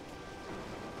kill him?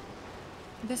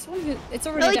 This one, it's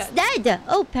Oh, already it's dead. dead!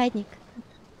 Oh, panic.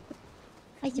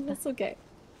 That's okay.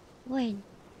 When?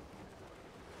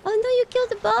 Oh no, you killed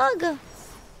the bug!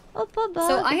 Oh, poor bug.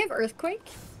 So I have Earthquake,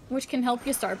 which can help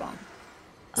you Starbomb.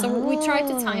 So we tried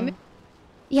to time it.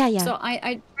 Yeah. So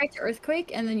I tried to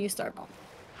Earthquake, and then you Starbomb.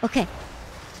 Okay.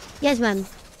 Yes, ma'am.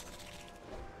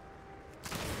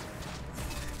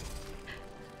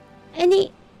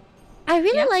 I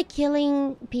really like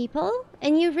killing people,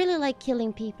 and you really like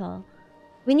killing people.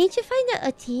 We need to find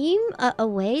a team, a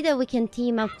way that we can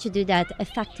team up to do that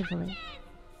effectively.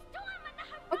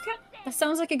 Okay, that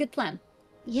sounds like a good plan.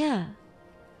 Yeah.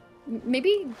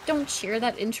 Maybe don't share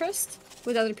that interest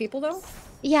with other people, though.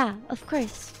 Yeah, of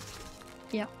course.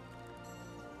 Yeah.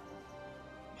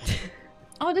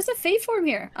 Oh, there's a Fae form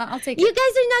here. I'll take You it.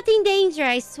 guys are not in danger,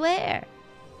 I swear.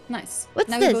 Nice. What's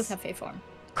now this? we both have Fae form.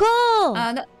 Cool!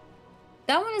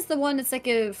 That one is the one that's like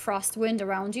a frost wind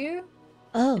around you.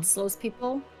 Oh. It slows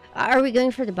people. Are we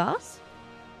going for the boss?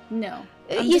 No.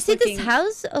 I'm You just see looking- this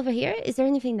house over here? Is there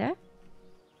anything there?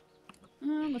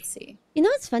 Let's see. You know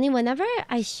what's funny? Whenever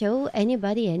I show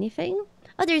anybody anything...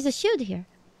 Oh, there's a shield here.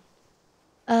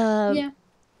 Yeah.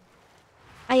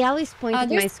 I always point at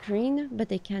my there's- screen, but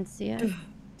they can't see it.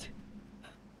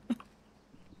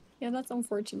 Yeah, that's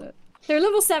unfortunate. They're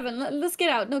level 7. Let's get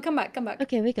out. No, come back.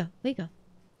 Okay, we go.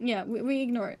 Yeah, we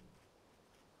ignore it.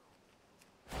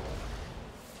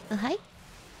 Oh, hi.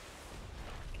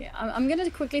 Okay, I'm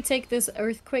gonna quickly take this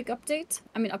earthquake update.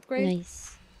 I mean upgrade.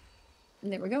 Nice.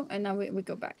 And there we go. And now we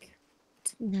go back.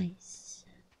 Nice.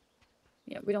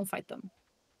 Yeah, we don't fight them.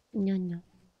 No.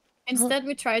 Instead,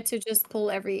 we try to just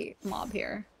pull every mob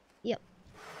here. Yep.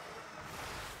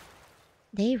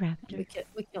 Day raptor.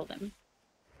 We kill them.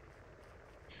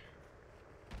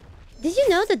 Did you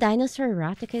know the dinosaur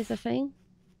erotica is a thing?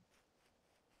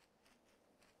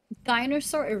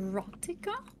 Dinosaur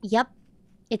erotica? Yep.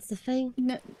 It's a thing.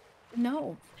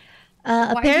 No.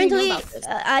 Apparently, do you know about this?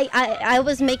 I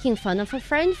was making fun of a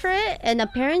friend for it, and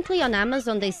apparently on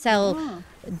Amazon they sell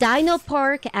Dino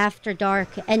Park After Dark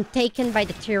and Taken by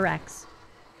the T-Rex.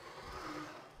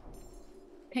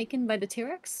 Taken by the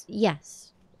T-Rex?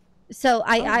 Yes. So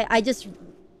I just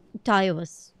thought it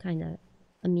was kind of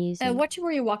amusing. Watch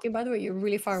where you're walking, by the way. You're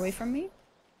really far away from me.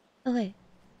 Oh wait.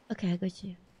 Okay, I got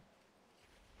you.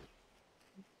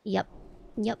 Yep.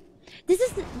 This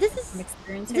is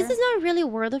not really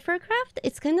World of Warcraft.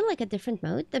 It's kind of like a different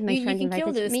mode that my friend you can kill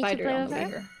invited the me to spider play on the over. way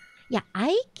here. Yeah,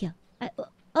 I kill.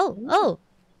 Oh,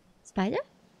 spider?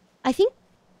 I think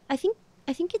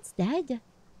it's dead.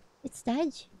 It's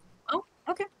dead. Oh,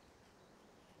 okay.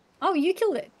 Oh, you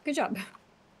killed it. Good job.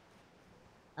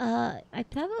 I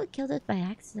probably killed it by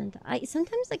accident.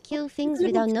 Sometimes I kill things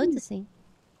without noticing.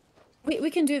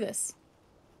 We can do this.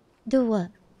 Do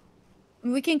what?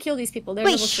 We can kill these people. They're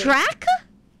Wait, level 3. Shrek?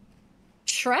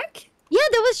 Shrek? Yeah,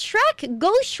 there was Shrek.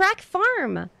 Go Shrek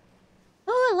Farm.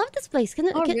 Oh, I love this place.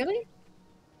 Oh, really?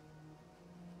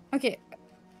 Okay,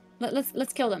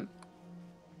 let's kill them.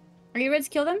 Are you ready to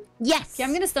kill them? Yes. Okay,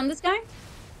 I'm gonna stun this guy.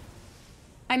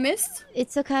 I missed.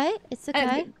 It's okay. It's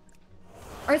okay.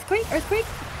 Earthquake.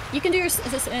 You can do your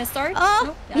start.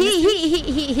 Oh, No,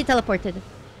 he teleported.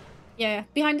 Yeah.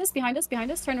 Behind us.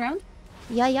 Turn around.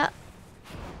 Yeah.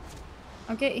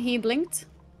 Okay, he blinked.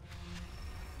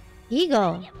 Here you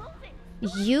go.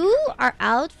 You are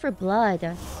out for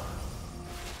blood.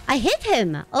 I hit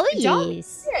him. Oh, Good job.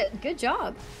 yes. Good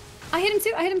job. I hit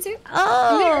him too.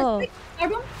 Oh.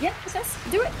 Yeah, yes.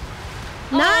 Do it.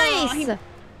 Nice. You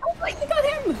got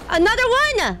him. Another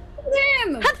one. Look at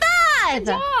him. High five. Good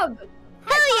job.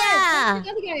 Hell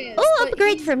yeah. Oh,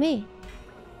 upgrade for me.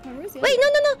 Where's the Wait,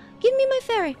 other no. Give me my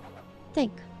fairy.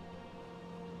 Thank. guy?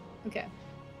 Okay.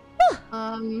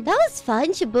 That was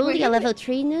fun. She bullied Wait, a level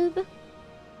 3 noob.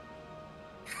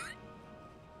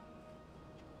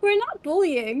 We're not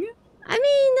bullying. I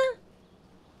mean,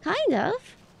 kind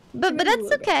of. But Maybe a that's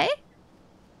little bit. okay.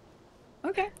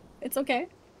 Okay, it's okay.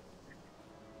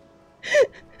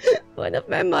 One of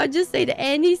my mods just said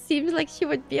Annie seems like she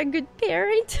would be a good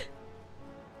parent.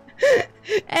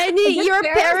 Annie, good you're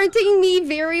parent? parenting me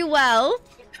very well.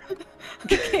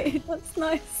 Okay, that's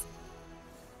nice.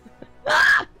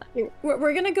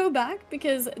 We're gonna go back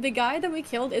because the guy that we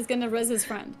killed is gonna res his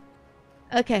friend.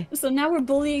 Okay. So now we're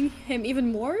bullying him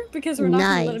even more because we're not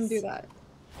gonna let him Nice. do that.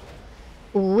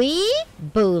 We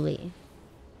bully.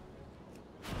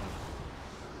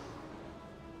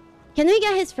 Can we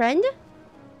get his friend?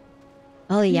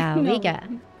 Oh yeah, No. we get.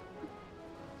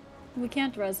 We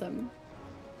can't res him.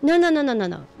 No.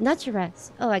 Not your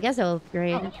rest. Oh, I guess I'll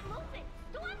upgrade. Oh.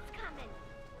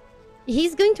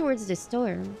 He's going towards the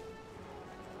storm.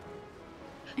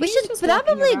 We He's should just walking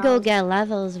probably go around. get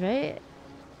levels, right?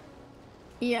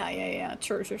 Yeah.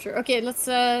 Sure. Okay, let's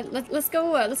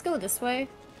go this way.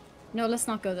 No, let's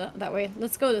not go that way.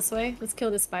 Let's go this way. Let's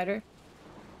kill this spider.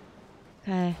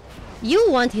 Okay. You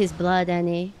want his blood,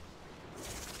 Annie.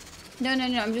 No.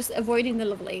 I'm just avoiding the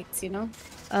level 8s, you know?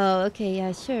 Oh, okay,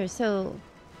 yeah, sure. So,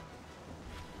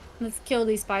 Let's kill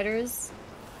these spiders.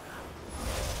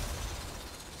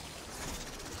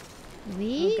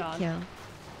 we Oh, God. kill.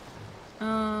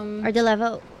 Take Are the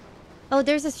level... Oh,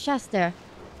 there's a chest there.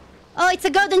 Oh, it's a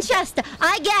golden chest!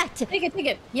 I get!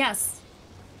 it. Yes.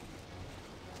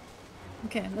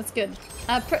 Okay, that's good.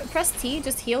 Press T,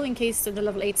 just heal in case the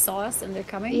level 8 saw us and they're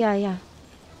coming. Yeah.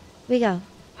 We go.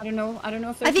 I don't know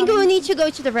if they're I think coming. we need to go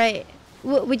to the right.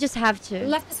 We just have to.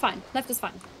 Left is fine. Left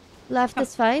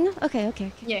is fine? Okay.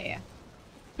 Yeah.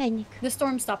 Panic. The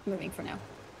storm stopped moving for now.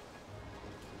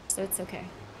 So it's okay.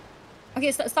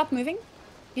 Okay, stop moving.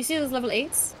 You see those level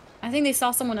 8s? I think they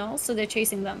saw someone else, so they're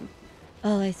chasing them.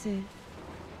 Oh, I see.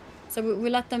 So we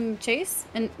let them chase,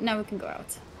 and now we can go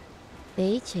out.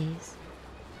 They chase.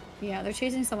 Yeah, they're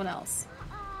chasing someone else.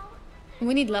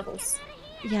 We need levels.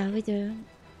 Yeah, we do.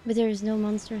 But there is no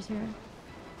monsters here.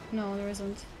 No, there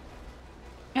isn't.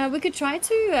 We could try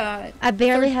to, I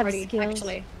barely third have party, skills.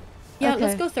 actually. Yeah,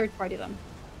 let's Okay. go third party then.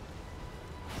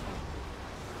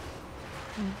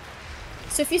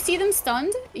 So if you see them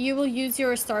stunned, you will use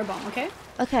your star bomb, okay?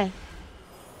 Okay.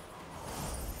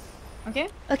 Okay?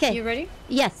 Okay. You ready?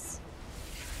 Yes.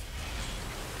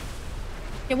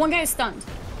 Yeah, one guy is stunned.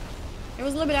 It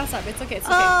was a little bit outside, but it's okay. It's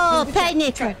okay. Oh, Good try,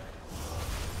 panic!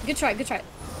 Good try.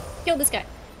 Kill this guy.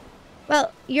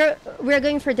 Well, we're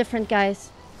going for different guys.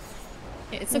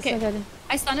 Yeah, it's That's okay. so good.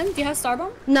 I stun him. Do you have star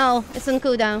bomb? No, it's on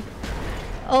cooldown.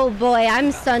 Oh boy,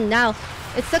 I'm stunned now.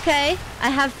 It's okay. I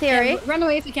have theory. Yeah, run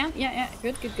away if you can. Yeah.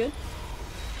 Good.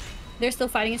 They're still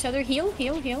fighting each other. Heal.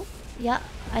 Yeah,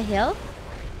 I heal.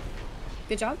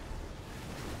 Good job.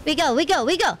 We go.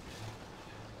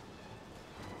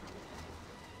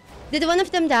 Did one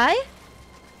of them die?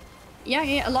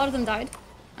 Yeah, a lot of them died.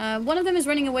 One of them is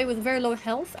running away with very low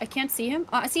health. I can't see him.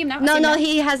 I see him now. No,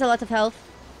 he has a lot of health.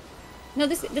 No,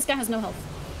 this guy has no health.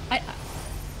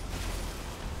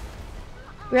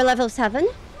 We're level 7.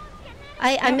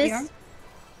 I Yeah, we miss. are.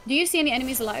 Do you see any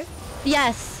enemies alive?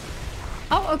 Yes.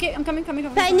 Oh, okay. I'm coming.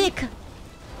 Panic.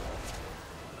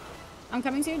 I'm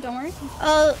coming to you. Don't worry.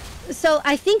 Oh, so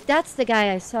I think that's the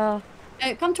guy I saw.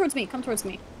 Come towards me. Come towards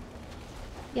me.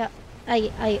 Yeah,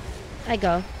 I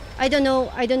go. I don't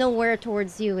know where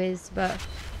towards you is, but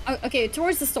Oh, okay,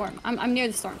 towards the storm. I'm near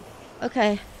the storm.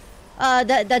 okay.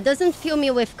 That doesn't fill me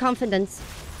with confidence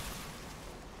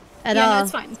at all. No,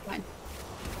 it's fine. It's fine.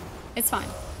 It's fine.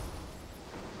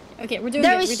 Okay, we're doing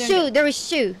There good. is We're doing Shu. good. There is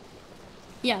Shu.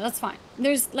 Yeah, there's fine.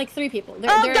 There's like 3 people.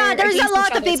 Oh God, there's a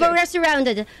lot of people. Too. We're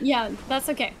surrounded. Yeah, that's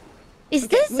okay. Is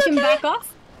Okay, this we okay? can back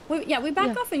off. We back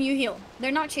Yeah. off and you heal.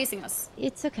 They're not chasing us.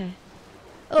 It's okay.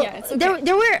 Oh, Yeah, it's okay.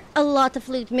 there were a lot of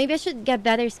loot. Maybe I should get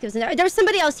better skills in there. There's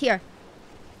somebody else here.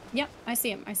 Yep, I see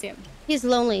him. He's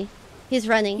lonely. He's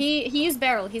running. He used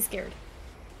barrel. He's scared.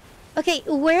 Okay,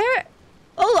 where?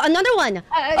 Oh, another one.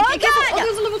 Oh careful. God! Oh,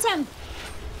 there's a level 10.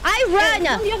 I run.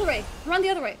 Run the other way. Run the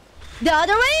other way. The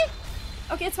other way?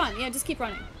 Okay, it's fine. Yeah, just keep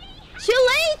running. Too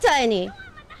late, Tiny.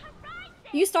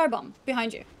 Use star bomb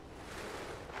behind you.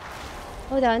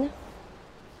 Hold on.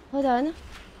 Hold on.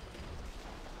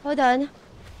 Hold on.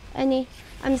 Annie,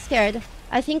 I'm scared.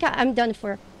 I think I'm done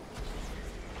for.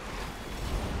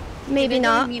 Maybe They're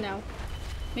not. doing me now.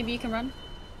 Maybe you can run.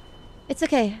 It's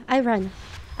okay. I run.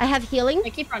 I have healing.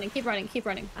 Yeah, keep running. Keep running. Keep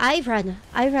running. I run.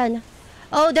 I run.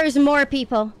 Oh, there's more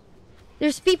people.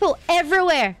 There's people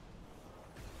everywhere.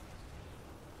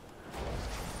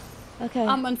 Okay.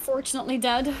 I'm unfortunately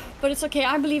dead, but it's okay.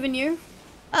 I believe in you.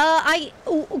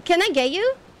 Can I get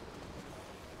you?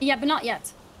 Yeah, but not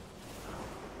yet.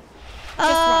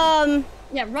 Um.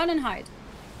 Yeah, run and hide.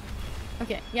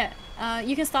 Okay, yeah.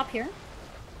 You can stop here.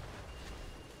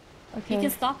 Okay. You can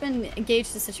stop and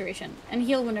gauge the situation and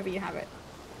heal whenever you have it.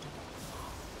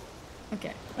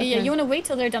 Okay. Yeah, Okay. you want to wait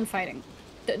till they're done fighting.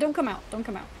 Don't come out. Don't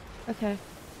come out. Okay.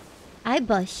 I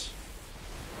bush.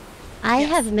 I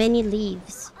have many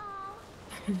leaves.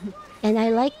 And I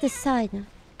like the sun.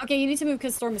 Okay, you need to move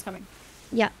because storm is coming.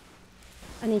 Yeah.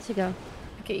 I need to go.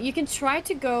 Okay, you can try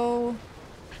to go.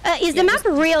 Is the map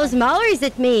real small or is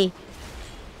it me?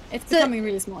 It's So- becoming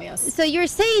really small, yes. So you're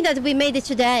saying that we made it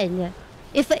to the end.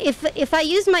 If I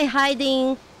use my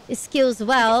hiding skills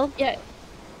well, Yeah.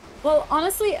 Well,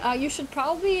 honestly, you should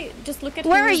probably just look at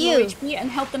Where who are is low you? HP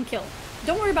and help them kill.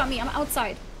 Don't worry about me. I'm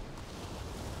outside.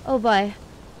 oh boy,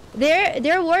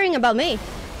 they're worrying about me.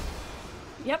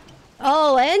 Yep.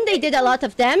 Oh, and they did a lot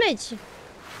of damage.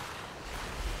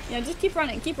 Yeah, just keep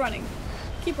running. Keep running.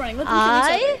 Keep running. Let them kill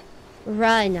each I other.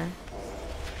 run.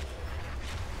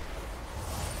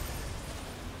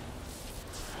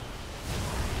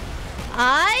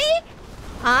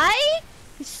 I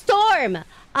storm.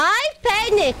 I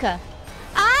panic.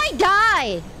 I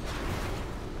die.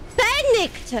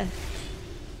 Panicked.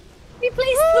 We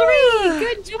placed 3.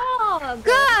 Good job.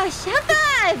 Gosh,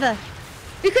 high five.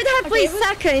 We could have Okay, placed it was-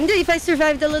 second if I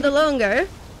survived a little longer.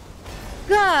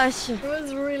 Gosh. It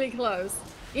was really close.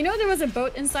 You know there was a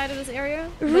boat inside of this area?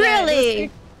 But, Really?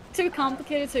 it was too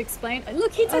complicated to explain.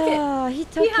 Look, he took Oh, it. he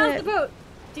took He has it. the boat.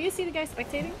 Do you see the guy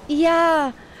spectating?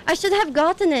 Yeah, I should have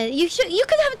gotten it. You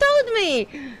could have told me.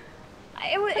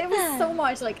 It was so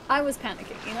much like I was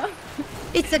panicking, you know?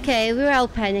 It's okay. We were all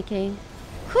panicking.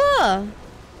 Cool.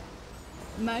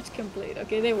 Match complete.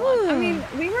 Okay, they won. I mean,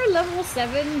 we were level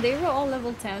 7. They were all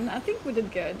level 10. I think we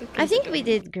did good. I think we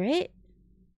considering. did great.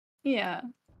 Yeah.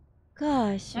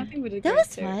 Gosh. I think we did That great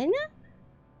was too. fun.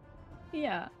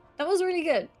 Yeah. That was really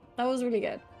good. That was really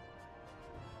good.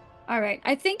 Alright,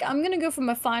 I think I'm gonna go for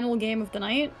my final game of the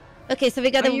night. Okay, so we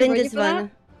gotta Are you win ready this for that?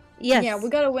 one. Yes. Yeah, we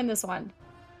gotta win this one.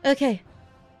 Okay.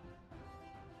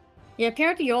 Yeah,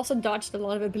 apparently you also dodged a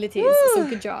lot of abilities, so Woo.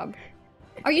 good job.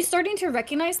 Are you starting to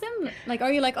recognize them? Like,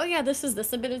 are you like, oh yeah, this is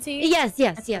this ability? Yes,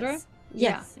 yes, etc.? yes. Yeah,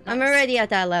 Yes. I'm nice. already at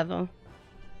that level.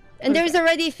 And there's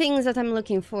already things that I'm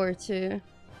looking forward to.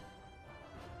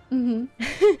 Mm-hmm.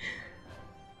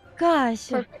 Gosh.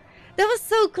 Perfect. That was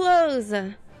so close.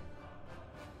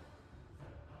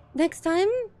 Next time,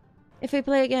 if we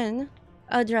play again,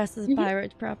 I'll dress as a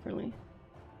pirate properly.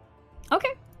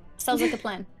 Okay. Sounds like a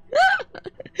plan.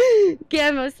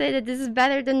 Gamma said that this is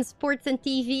better than sports and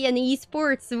TV and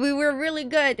esports. We were really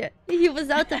good. He was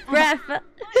out of breath.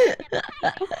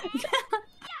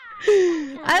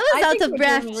 I was out think of we're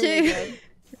breath doing really too. good.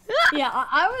 Yeah,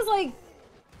 I was like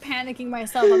panicking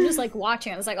myself. I'm just like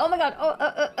watching. I was like, oh my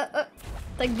god,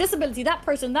 Like this ability, that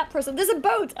person, there's a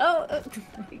boat! Oh!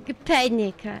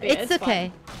 Panic. It's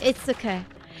okay. It's okay.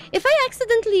 If I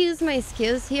accidentally use my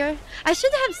skills here, I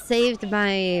should have saved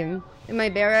my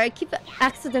bearer. I keep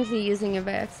accidentally using it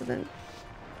by accident.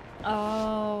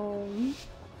 Oh.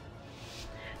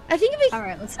 I think if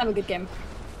Alright, let's have a good game.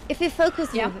 if we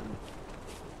focus Yeah. on him.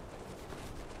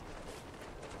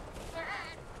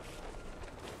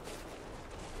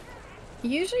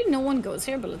 Usually no one goes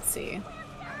here, but let's see.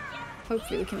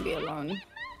 Hopefully we can be alone.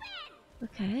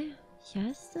 Okay.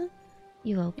 Yes.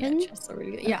 You Yeah, open. chests are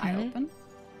really good. Yeah, I Okay. open.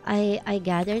 I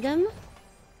gather them.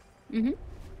 Mm-hmm.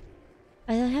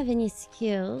 I don't have any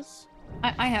skills.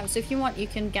 I have, so if you want, you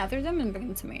can gather them and bring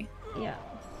them to me. Yeah.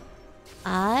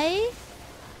 I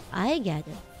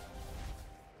gather.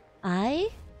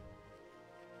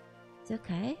 It's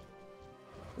okay.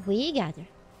 We gather.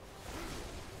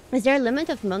 Is there a limit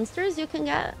of monsters you can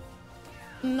get?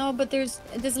 No, but there's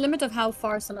a limit of how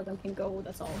far some of them can go,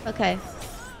 that's all. Okay.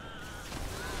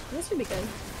 This should be good.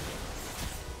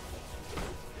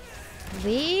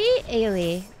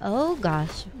 Really? Oh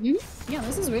gosh. Yeah,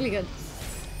 this is really good.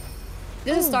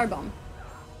 This is Ooh. Star Bomb.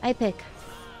 I pick.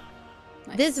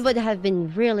 Nice. This would have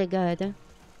been really good.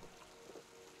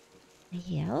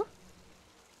 Heal?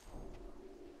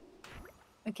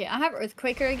 Okay, I have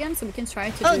Earthquaker again, so we can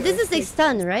try to Oh, do this is a Earthquake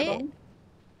stun, Star right? Bomb.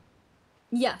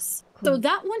 Yes. So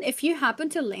that one, if you happen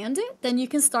to land it, then you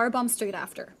can Star Bomb straight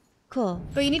after. Cool.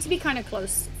 But you need to be kind of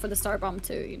close for the Star Bomb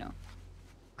to, you know,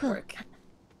 Cool. work.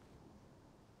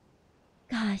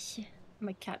 Gosh.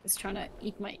 My cat is trying to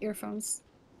eat my earphones.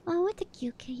 Oh, what a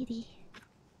cute kitty.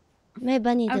 My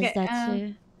bunny does Okay, that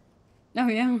too. Oh,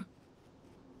 yeah.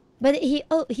 But he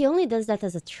only does that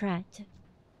as a threat.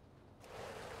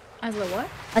 As a what?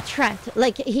 A threat.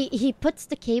 Like he puts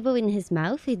the cable in his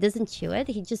mouth. He doesn't chew it.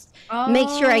 He just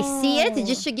makes sure I see it. It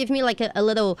just should give me like a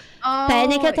little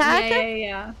panic attack.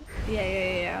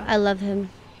 Yeah. I love him.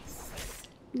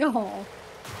 Oh.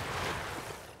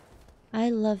 I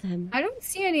love him. I don't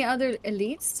see any other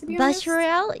elites, to be honest.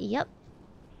 Bashriel? Yep.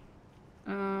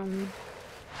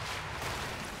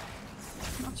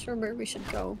 Not sure where we should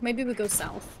go. Maybe we go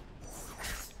south.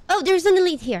 Oh, there's an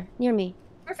elite here near me.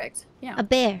 Perfect. Yeah. A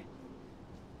bear.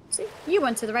 See, you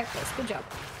went to the right place. Good job.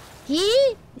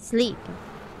 He sleep.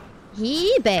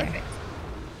 He bear. Perfect.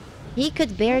 He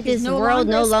could bear He's this no world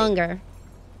longer no asleep. longer.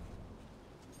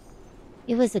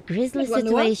 It was a grisly Good one,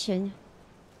 Noah. situation.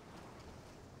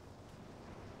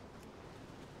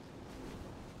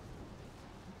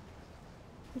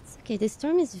 It's okay. The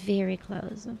storm is very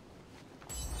close.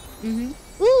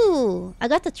 Ooh, I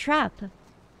got the trap.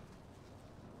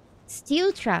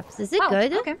 Steel traps. Is it Oh,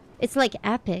 good? okay. It's like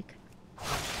epic.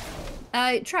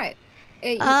 Try it.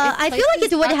 I feel like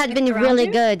it places would have traps been around really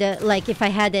you. good, like if I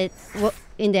had it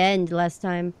in the end last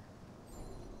time.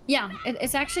 Yeah,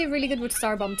 it's actually really good with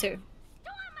Star Bomb too.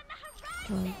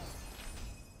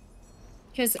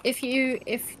 Because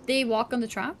if they walk on the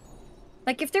trap,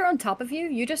 like if they're on top of you,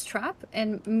 you just trap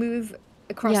and move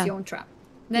across Yeah. your own trap.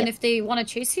 Then Yep. if they want to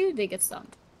chase you, they get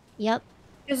stunned. Yep.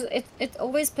 Because it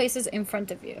always places in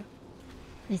front of you.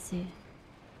 I see.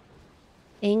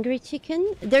 Angry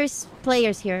chicken? There's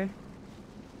players here.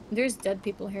 There's dead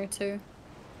people here too.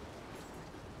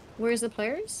 Where's the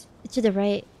players? To the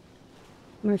right.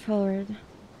 More forward.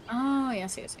 Oh,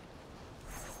 yes.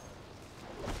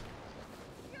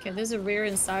 Okay, there's a rear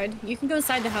inside. You can go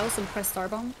inside the house and press Star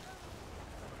Bomb.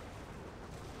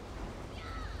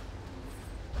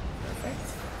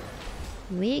 Perfect.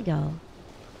 We go.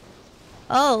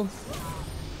 Oh.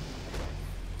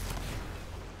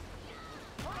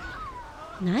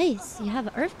 Nice. You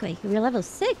have earthquake. You're level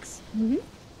 6.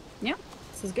 Yeah,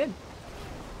 this is good.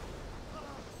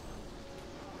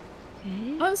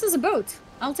 Okay. Oh, this is a boat.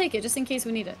 I'll take it just in case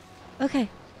we need it. Okay.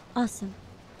 Awesome.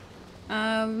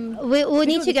 We We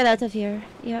need go to get out of here.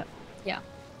 Yeah. Yeah,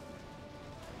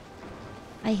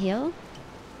 I heal.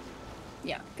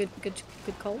 yeah. Good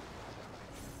call.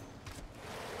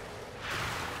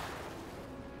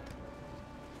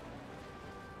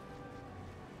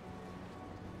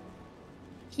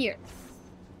 Here.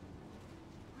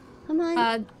 Come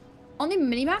on. On the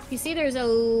minimap, you see there's a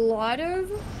lot of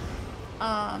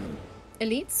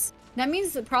elites. That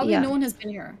means that probably Yeah. no one has been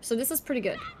here. So this is pretty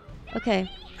good. Okay.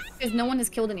 Because no one has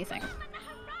killed anything.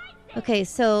 Okay,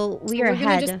 so we So are we're gonna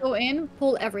ahead. just go in,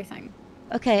 pull everything.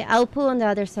 Okay, I'll pull on the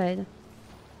other side.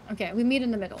 Okay, we meet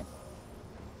in the middle.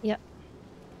 Yep.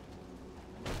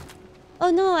 Oh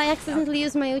no, I accidentally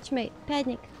used my ultimate.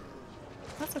 Panic.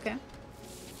 That's okay.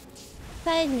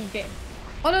 Panic. Okay.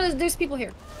 Oh no, there's people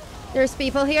here. There's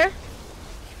people here?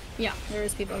 Yeah, there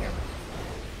is people here.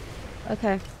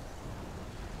 Okay.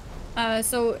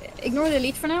 So ignore the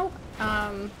elite for now.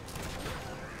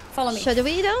 Follow me. Should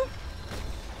we though?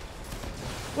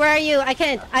 Where are you? I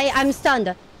can't. I'm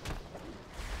stunned.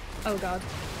 Oh god.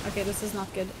 Okay, this is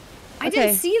not good. I Okay.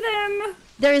 didn't see them.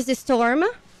 There is the storm.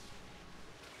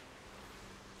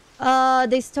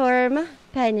 The storm.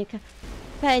 Panic.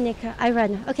 Panic. I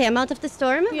run. Okay, I'm out of the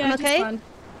storm. Yeah, I'm just okay. run.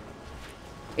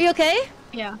 Are you okay?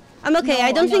 Yeah. I'm okay. No,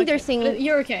 I don't I'm think not they're okay. seeing.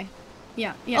 You're okay.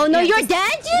 Yeah, yeah. Oh no, yeah, you're just,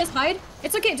 dead? Just hide.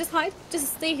 It's okay, just hide.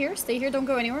 Just stay here. Stay here. Don't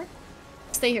go anywhere.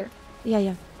 Stay here. Yeah,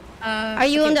 yeah. Are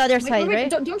you on the other side, right?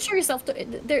 Don't show yourself.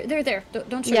 They're there.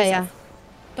 Don't show Yeah, yourself.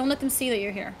 Don't let them see that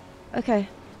you're here. yeah. Okay.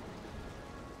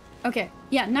 Okay.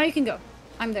 Yeah, now you can go.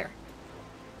 I'm there.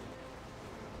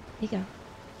 Here you go.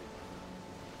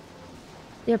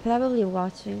 They're probably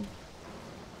watching.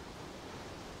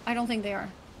 I don't think they are.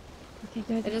 Okay,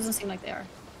 good. It doesn't seem like they are.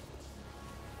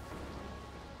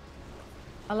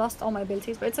 I lost all my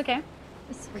abilities, but it's okay.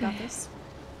 It's We got okay. this.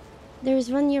 There's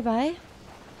one nearby.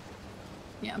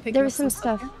 Yeah, I'm picking There up is some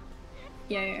stuff.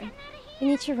 here. Yeah. We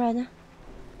need to run.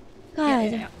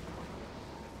 God. Yeah.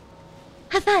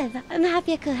 High five! I'm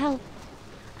happy I could help.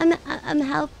 I'm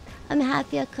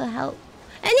happy I could help.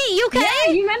 Annie, you okay?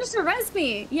 Yeah, you managed to res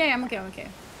me. Yeah, I'm okay. I'm okay.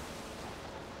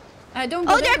 Don't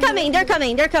go Oh, there, they're don't go coming! there. They're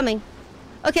coming! They're coming!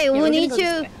 Okay, we're we gonna need go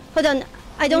this to. way. Hold on.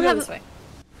 I don't You go have. this way.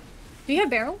 Do you have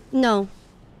barrel? No.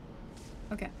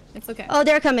 Okay, it's okay. Oh,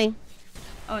 they're coming.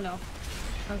 Oh no.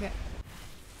 Okay.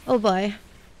 Oh boy.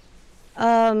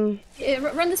 Run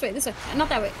this way. This way. Not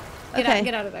that way. Okay.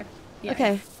 Get out of there. Yeah,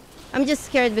 Okay. I'm just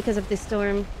scared because of the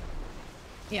storm.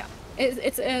 Yeah.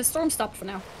 It's storm stopped for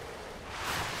now.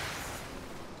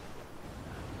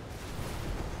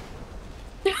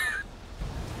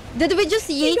 Did we just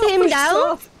yeet got him pushed down?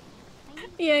 off.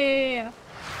 Yeah.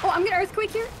 Oh, I'm gonna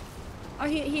earthquake here. Oh,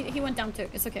 he went down too.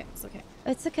 It's okay. It's okay.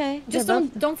 It's okay. Just They're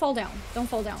both- don't fall down. Don't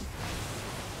fall down.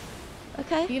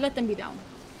 Okay. You let them be down.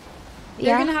 They're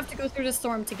Yeah. gonna have to go through the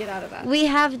storm to get out of that. We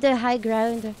have the high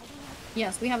ground.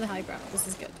 Yes, we have the high ground. This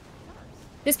is good.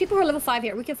 There's people who are level 5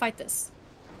 here. We can fight this.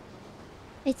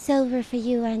 It's over for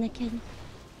you, Anakin.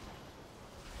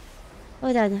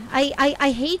 Hold on.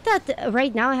 I hate that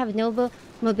right now I have no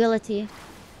mobility.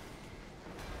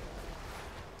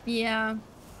 Yeah.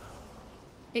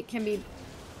 It can be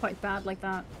quite bad like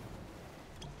that.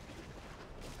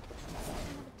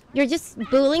 You're just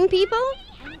bullying people?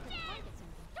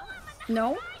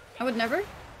 No, I would never.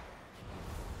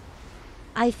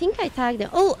 I think I tagged them.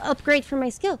 Oh, upgrade for my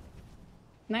skill.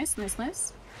 Nice. I don't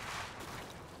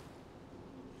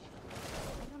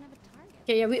have a target.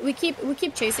 Okay, yeah, we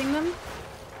keep chasing them.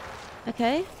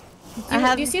 Okay.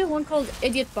 Do you see the one called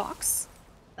Idiot Box?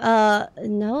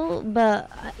 No, but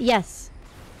yes.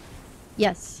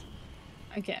 Yes.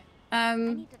 Okay.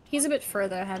 He's a bit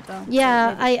further ahead though. so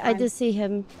Yeah, maybe it's I fine. did see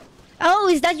him. Oh,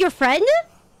 is that your friend?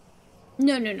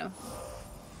 No.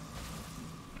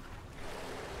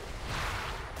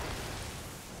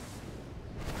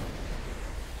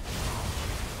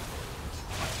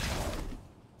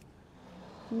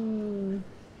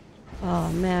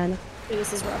 Oh man. Okay,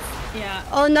 this is rough. Yeah.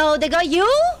 Oh no, they got you?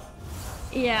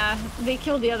 Yeah, they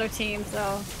killed the other team,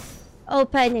 so. Oh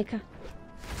panic.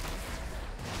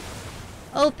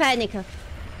 Oh panic.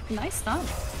 Nice stun.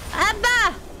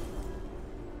 Abba!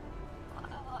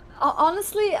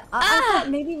 Honestly, I thought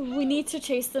maybe we need to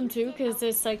chase them too, because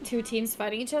there's like two teams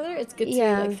fighting each other. It's good to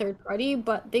Yeah. like third party,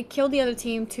 but they killed the other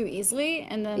team too easily,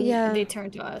 and then Yeah. they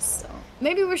turned to us. So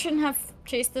maybe we shouldn't have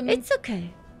chased them. It's okay.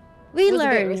 We It was a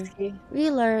bit learn. risky. We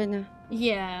learn.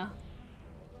 Yeah.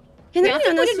 Can Yeah, I I be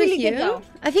think we honest did with really good, you? though.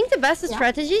 I think the best Yeah.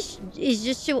 strategy is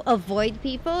just to avoid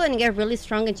people and get really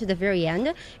strong into the very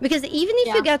end. Because even if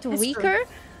you Yeah, get that's weaker,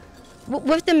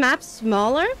 with the map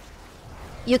smaller,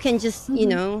 you can just, you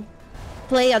know,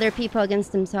 play other people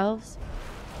against themselves.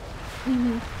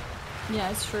 Yeah,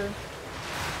 it's true.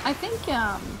 I think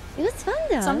It was fun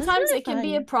though. sometimes really it can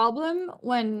be a fun. problem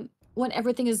when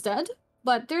everything is dead,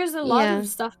 but there's a lot Yeah. of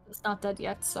stuff that's not dead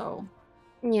yet. So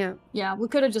Yeah. yeah, we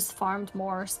could have just farmed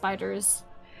more spiders.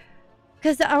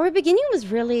 Because our beginning was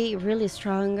really, really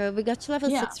strong. We got to level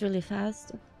Yeah. 6 really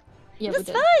fast. Yeah, It we was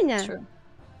did. fun. It's true.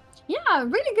 Yeah,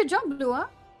 really good job, Lua.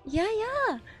 Yeah,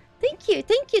 yeah. Thank you.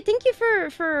 Thank you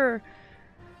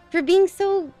for being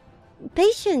so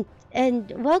patient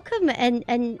and welcome and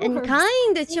course.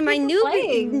 kind to Thank my you for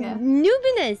playing.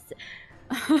 newbiness.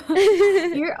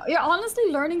 You're honestly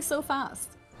learning so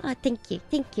fast. Oh, thank you.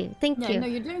 Yeah, You. no,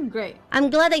 you're doing great. I'm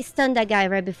glad I stunned that guy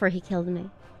right before he killed me.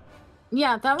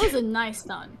 Yeah, that was a nice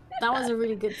stun. That was a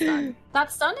really good stun.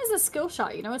 That stun is a skill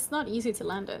shot, you know, it's not easy to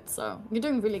land it, so you're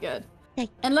doing really good. Thank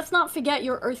And let's not forget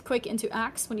your earthquake into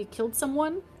axe when you killed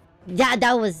someone. Yeah,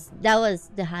 that was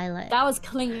the highlight. That was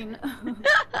clean.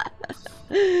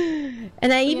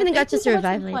 And I even yeah, got to thank you so much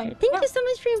survive for later. playing. Thank Yeah. you so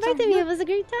much for inviting me. It was a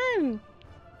great time.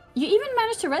 You even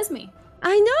managed to res me.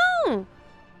 I know.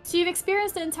 So you've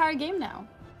experienced the entire game now.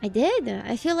 I did.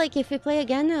 I feel like if we play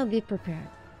again, I'll be prepared.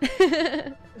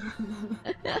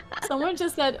 Someone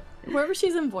just said, whoever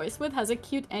she's in voice with has a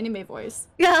cute anime voice.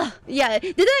 Yeah, yeah.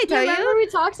 Did I tell Remember you? we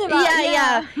talked about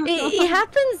Yeah. It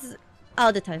happens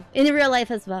all the time in real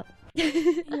life as well.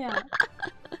 Yeah.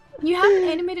 You have an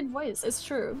animated voice, it's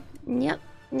true. Yep.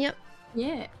 Yeah.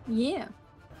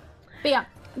 But yeah,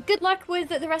 good luck with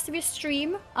the rest of your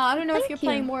stream. I don't know if Thank you're you.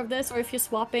 playing more of this or if you're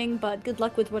swapping, but good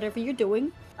luck with whatever you're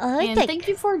doing. And Thank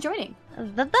you for joining.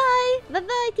 Bye-bye.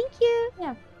 Bye-bye. Thank you.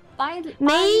 Yeah. Bye.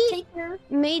 May- Take care.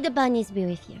 May the bunnies be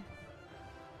with you.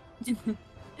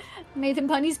 May the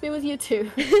bunnies be with you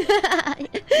too.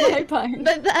 Bye-bye.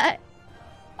 Bye-bye.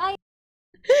 Bye.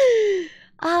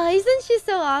 Ah, isn't she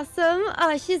so awesome?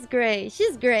 Oh, she's great.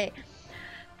 She's great.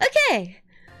 Okay.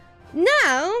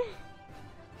 Now,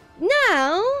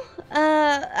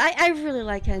 I really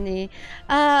like Annie.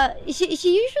 She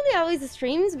usually always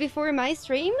streams before my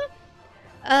stream.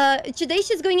 Today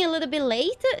she's going a little bit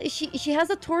late. She has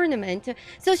a tournament,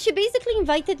 so she basically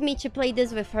invited me to play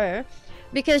this with her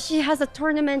because she has a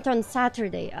tournament on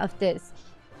Saturday of this,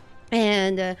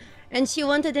 and she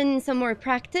wanted in some more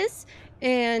practice,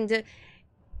 and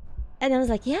I was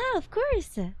like, yeah, of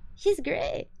course, she's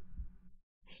great.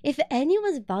 If Annie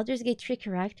was Baldur's Gate 3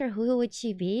 character, who would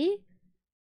she be?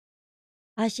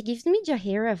 She gives me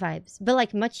Jaheira vibes, but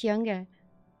like much younger.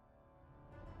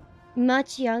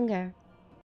 Much younger.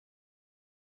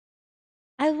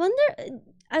 I wonder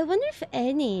if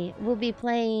Annie will be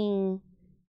playing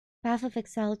Path of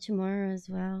Exile tomorrow as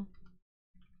well.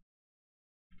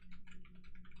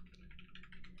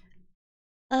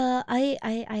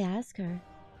 I ask her.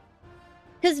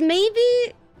 Cause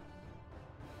maybe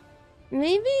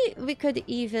we could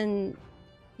even,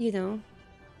 you know,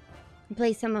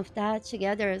 play some of that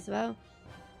together as well.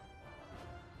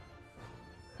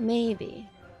 Maybe.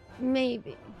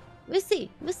 We'll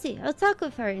see. I'll talk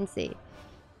with her and see.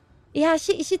 Yeah,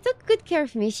 she took good care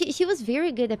of me. She was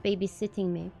very good at babysitting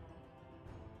me.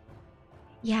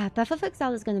 Yeah, Path of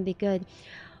Exile is gonna be good.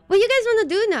 What you guys wanna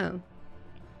do now?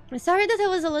 I'm sorry that I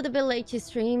was a little bit late to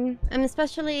stream. I'm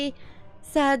especially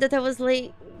sad that I was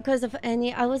late because of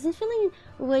Annie. I wasn't feeling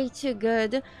way too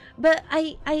good. But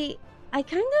I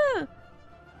kinda...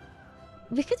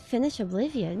 We could finish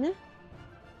Oblivion.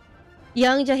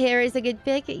 Young Jaheira is a good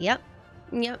pick. Yep.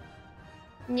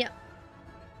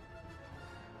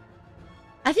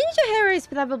 I think Jaheira is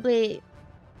probably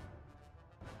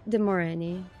the more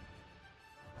Annie.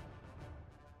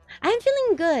 I'm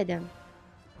feeling good.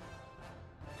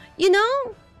 You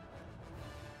know,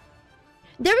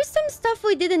 there is some stuff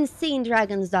we didn't see in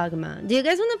Dragon's Dogma. Do you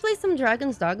guys want to play some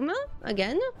Dragon's Dogma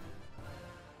again?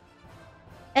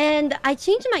 And I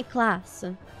changed my class.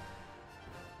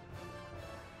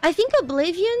 I think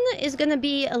Oblivion is gonna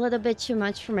be a little bit too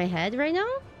much for my head right now.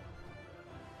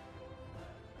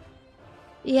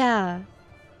 Yeah.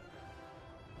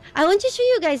 I want to show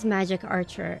you guys Magic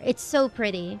Archer. It's so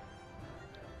pretty.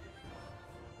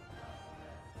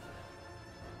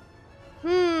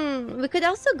 We could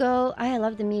also go... I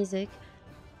love the music.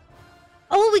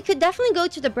 Oh, we could definitely go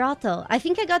to the brothel. I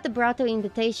think I got the brothel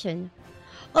invitation.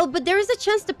 Oh, but there is a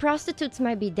chance the prostitutes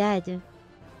might be dead.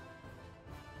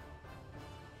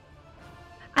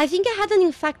 I think I had an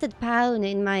infected pawn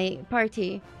in my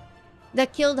party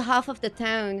that killed half of the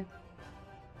town.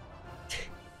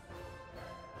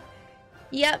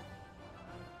 Yep.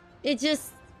 It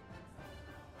just...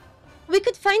 We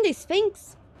could find a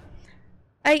sphinx.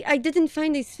 I didn't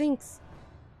find a sphinx.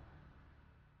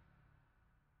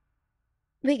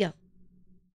 We go.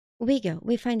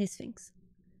 We find a sphinx.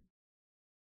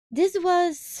 This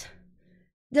was...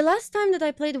 The last time that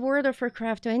I played World of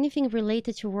Warcraft or anything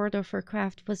related to World of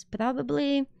Warcraft was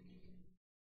probably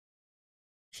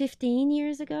 15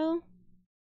 years ago.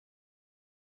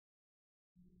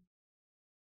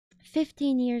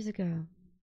 15 years ago.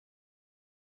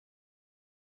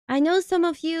 I know some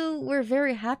of you were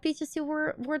very happy to see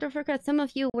World of Warcraft. Some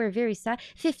of you were very sad.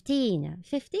 15.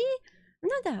 50? I'm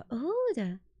not that old.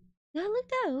 Do I look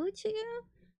that old to you?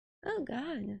 Oh,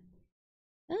 God.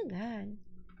 Oh, God.